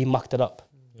 We mucked it up.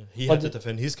 Yeah. He had to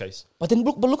defend his case. But then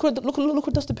look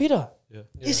what does to Peter. Yeah.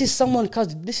 This is someone,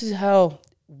 cause this is how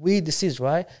weird this is,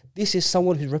 right? This is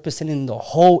someone who's representing the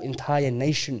whole entire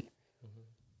nation.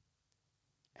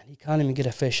 And he can't even get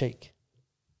a fair shake.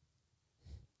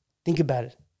 Think about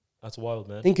it. That's wild,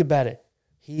 man. Think about it.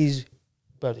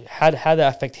 But how that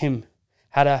affect him?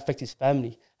 How that affect his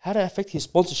family? How that affect his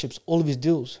sponsorships, all of his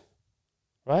deals,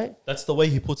 right? That's the way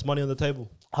he puts money on the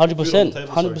table. 100%,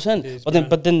 100%.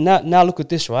 But then now look at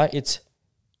this, right? It's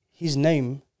his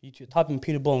name. You type in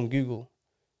Peter Ball on Google,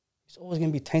 it's always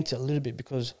going to be tainted a little bit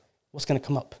because what's going to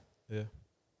come up? Yeah.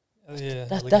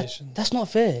 That's not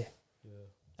fair.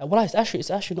 Yeah. Well, it's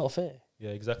actually not fair. Yeah,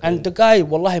 exactly. And the guy,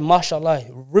 wallahi, mashallah,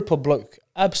 ripper bloke,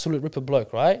 absolute ripper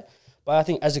bloke, right? But I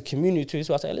think as a community too,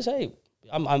 so I say, listen, hey,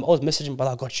 I'm always messaging, but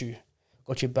I got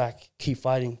you back. Keep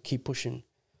fighting, keep pushing,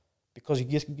 because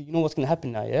you know what's gonna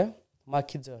happen now, yeah. My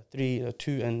kids are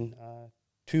 2 and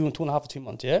 2.5 or 2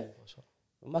 months, yeah.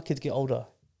 When my kids get older,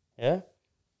 yeah,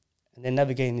 and they're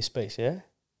navigating this space, yeah,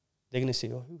 they're gonna see,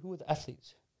 who are the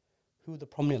athletes, who are the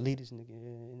prominent leaders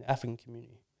in the African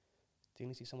community. They're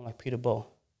gonna see someone like Peter Ball.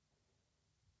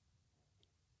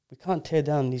 We can't tear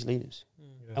down these leaders.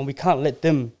 And we can't let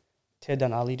them tear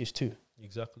down our leaders too.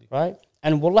 Exactly. Right?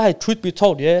 And wallahi, truth be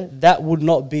told, yeah, that would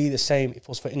not be the same if it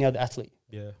was for any other athlete.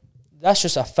 Yeah. That's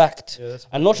just a fact. Yeah,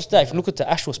 and not just that, if you look at the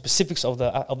actual specifics of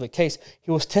the case, he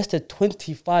was tested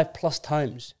 25 plus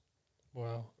times.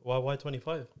 Wow. Why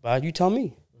 25? But you tell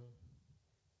me.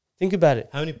 Think about it.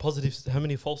 How many positives, how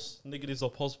many false negatives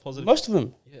or positive? Most of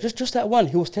them. Yeah. Just that one.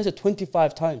 He was tested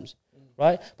 25 times.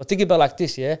 Right? But think about it like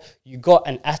this, yeah? You got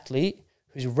an athlete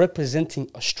who's representing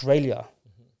Australia.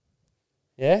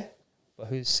 Yeah? But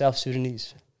who's South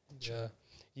Sudanese. Yeah.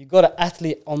 You got an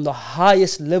athlete on the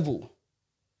highest level.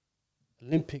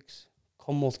 Olympics,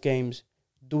 Commonwealth Games,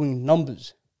 doing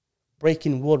numbers,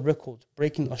 breaking world records,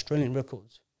 breaking Australian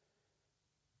records.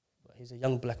 But he's a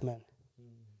young black man.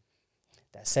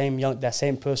 That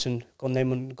same person got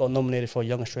nominated for a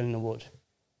Young Australian Award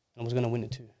and was going to win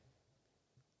it too.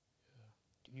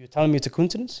 You're telling me it's a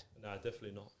coincidence? Nah,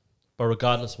 definitely not. But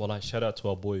regardless, shout out to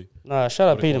our boy. Nah, shout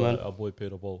out Peter, man. Our boy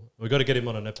Peter Ball. We got to get him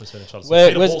on an episode, inshallah. So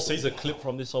Peter Ball sees a clip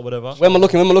from this or whatever. Where am I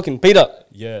looking? Peter.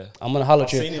 Yeah. I'm going to holler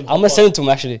at you. I'm going to send it to him,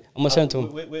 actually. I'm going to send it to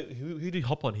him. Who did he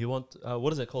hop on? He want,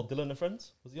 what is it called? Dylan and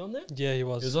Friends? Was he on there? Yeah, he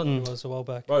was. He was a while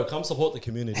back. Bro, come support the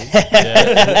community.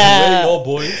 Yeah. We're your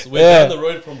boys. We're down the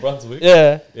road from Brunswick.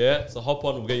 Yeah. Yeah. So hop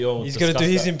on. We'll get you on. He's going to do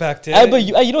his impact. Yeah. But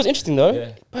you know what's interesting, though?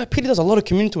 Yeah. But Peter does a lot of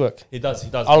community work. He does.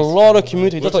 A lot of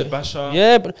community. He does like Basha.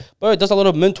 Yeah, but bro, does a lot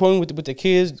of mentoring with the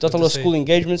kids, does a lot of school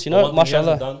engagements, you know,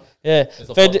 mashallah. Yeah.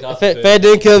 Fair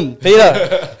dinkum.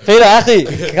 Peter,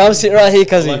 akhi, come sit right here,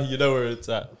 cousin. You know where it's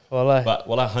at. Wallahi. But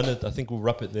Hanad, I think we'll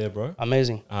wrap it there, bro.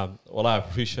 Amazing. I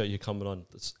appreciate you coming on.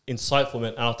 It's insightful,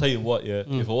 man. And I'll tell you what, if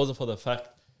it wasn't for the fact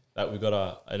that we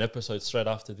got an episode straight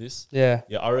after this,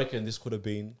 I reckon this could have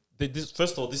been.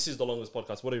 First of all, this is the longest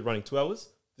podcast. What are you running? 2 hours?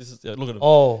 This is look at him.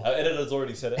 Oh, our editor's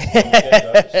already said it.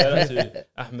 Shout out to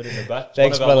Ahmed in the back.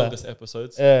 Thanks, one of our brother. longest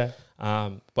episodes. Yeah.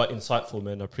 But insightful,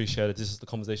 man. I appreciate it. This is the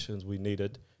conversations we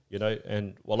needed, you know.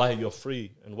 And wallahi, you're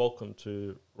free and welcome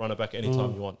to run it back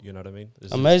anytime you want. You know what I mean?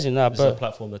 Amazing, this is a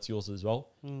platform that's yours as well.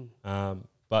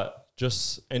 But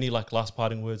just any last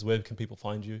parting words. Where can people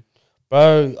find you,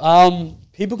 bro?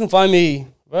 People can find me,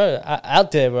 bro,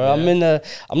 out there, bro. Yeah.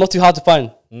 I'm not too hard to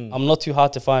find. I'm not too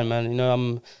hard to find, man. You know,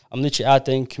 I'm literally out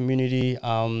there in community.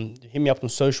 Hit me up on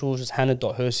socials, just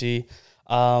Hanad.Hersi.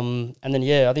 And then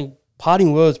I think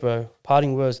parting words, bro.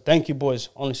 Parting words. Thank you, boys.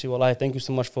 Honestly, wallahi, thank you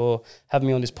so much for having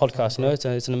me on this podcast. You know,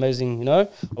 it's an amazing. You know,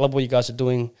 I love what you guys are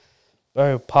doing.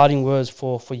 Bro, parting words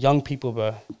for young people,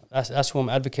 bro. That's who I'm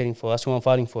advocating for. That's who I'm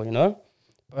fighting for. You know,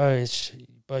 bro.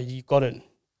 You got it.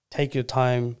 Take your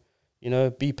time. You know,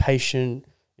 be patient.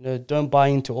 You know, don't buy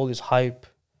into all this hype.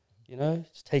 You know,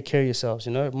 just take care of yourselves,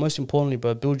 you know. Most importantly,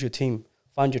 bro, build your team.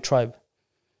 Find your tribe.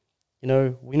 You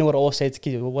know, we know what I always say to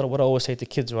kids. What I always say to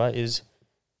kids, right, is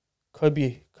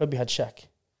Kobe had Shaq.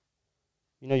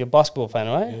 You know, you're a basketball fan,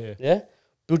 right? Yeah?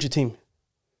 Build your team.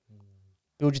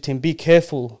 Build your team. Be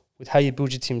careful with how you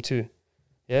build your team too.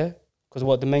 Yeah?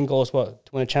 Because the main goal is to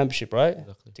win a championship, right?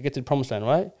 Exactly. To get to the promised land,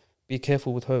 right? Be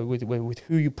careful with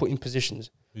who you put in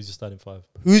positions. Who's your starting five?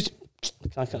 Let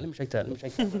me check that.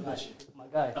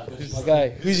 My guy.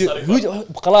 Who's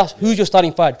your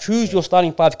starting five? Choose your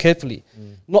starting five carefully.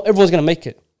 Not everyone's gonna make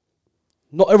it.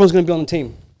 Not everyone's gonna be on the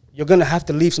team. You're gonna have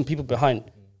to leave some people behind.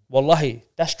 Wallahi,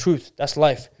 that's truth. That's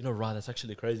life. You know, right? That's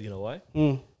actually crazy. You know why?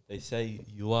 They say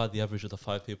you are the average of the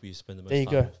 5 people you spend the most There you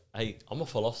time go. with. Hey, I'm a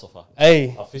philosopher.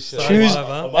 Hey, Officially. choose.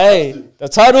 Five, Hey, the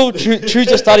title. Choose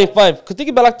your starting five. Because think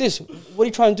about it like this. What are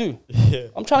you trying to do? Yeah.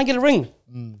 I'm trying to get a ring.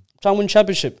 I'm trying to win a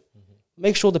championship.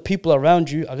 Make sure the people around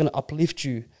you are gonna uplift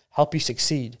you, help you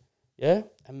succeed. Yeah,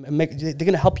 and they're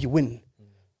gonna help you win.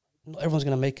 Not everyone's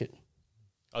gonna make it.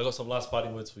 I got some last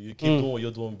parting words for you. Keep doing what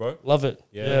you're doing, bro. Love it.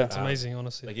 Yeah. It's amazing,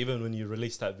 honestly. Like even when you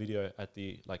released that video at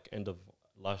the end of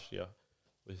last year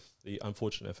with the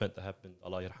unfortunate event that happened,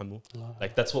 Allah yarhamu.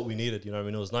 Like that's what we needed, you know what I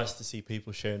mean? It was nice to see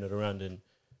people sharing it around and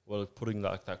putting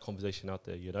that conversation out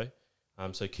there, you know?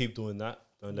 So keep doing that.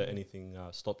 Don't let anything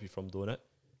stop you from doing it.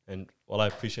 And I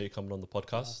appreciate you coming on the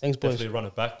podcast. Thanks, boys. Definitely run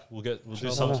it back. We'll do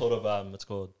some sort of it's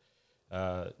called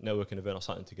networking event or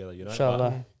something together, you know?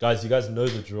 Inshallah. Guys, you guys know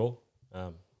the drill.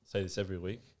 Say this every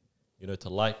week. You know, to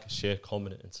like, share,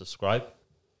 comment, and subscribe.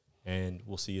 And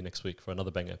we'll see you next week for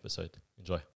another banger episode.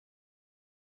 Enjoy.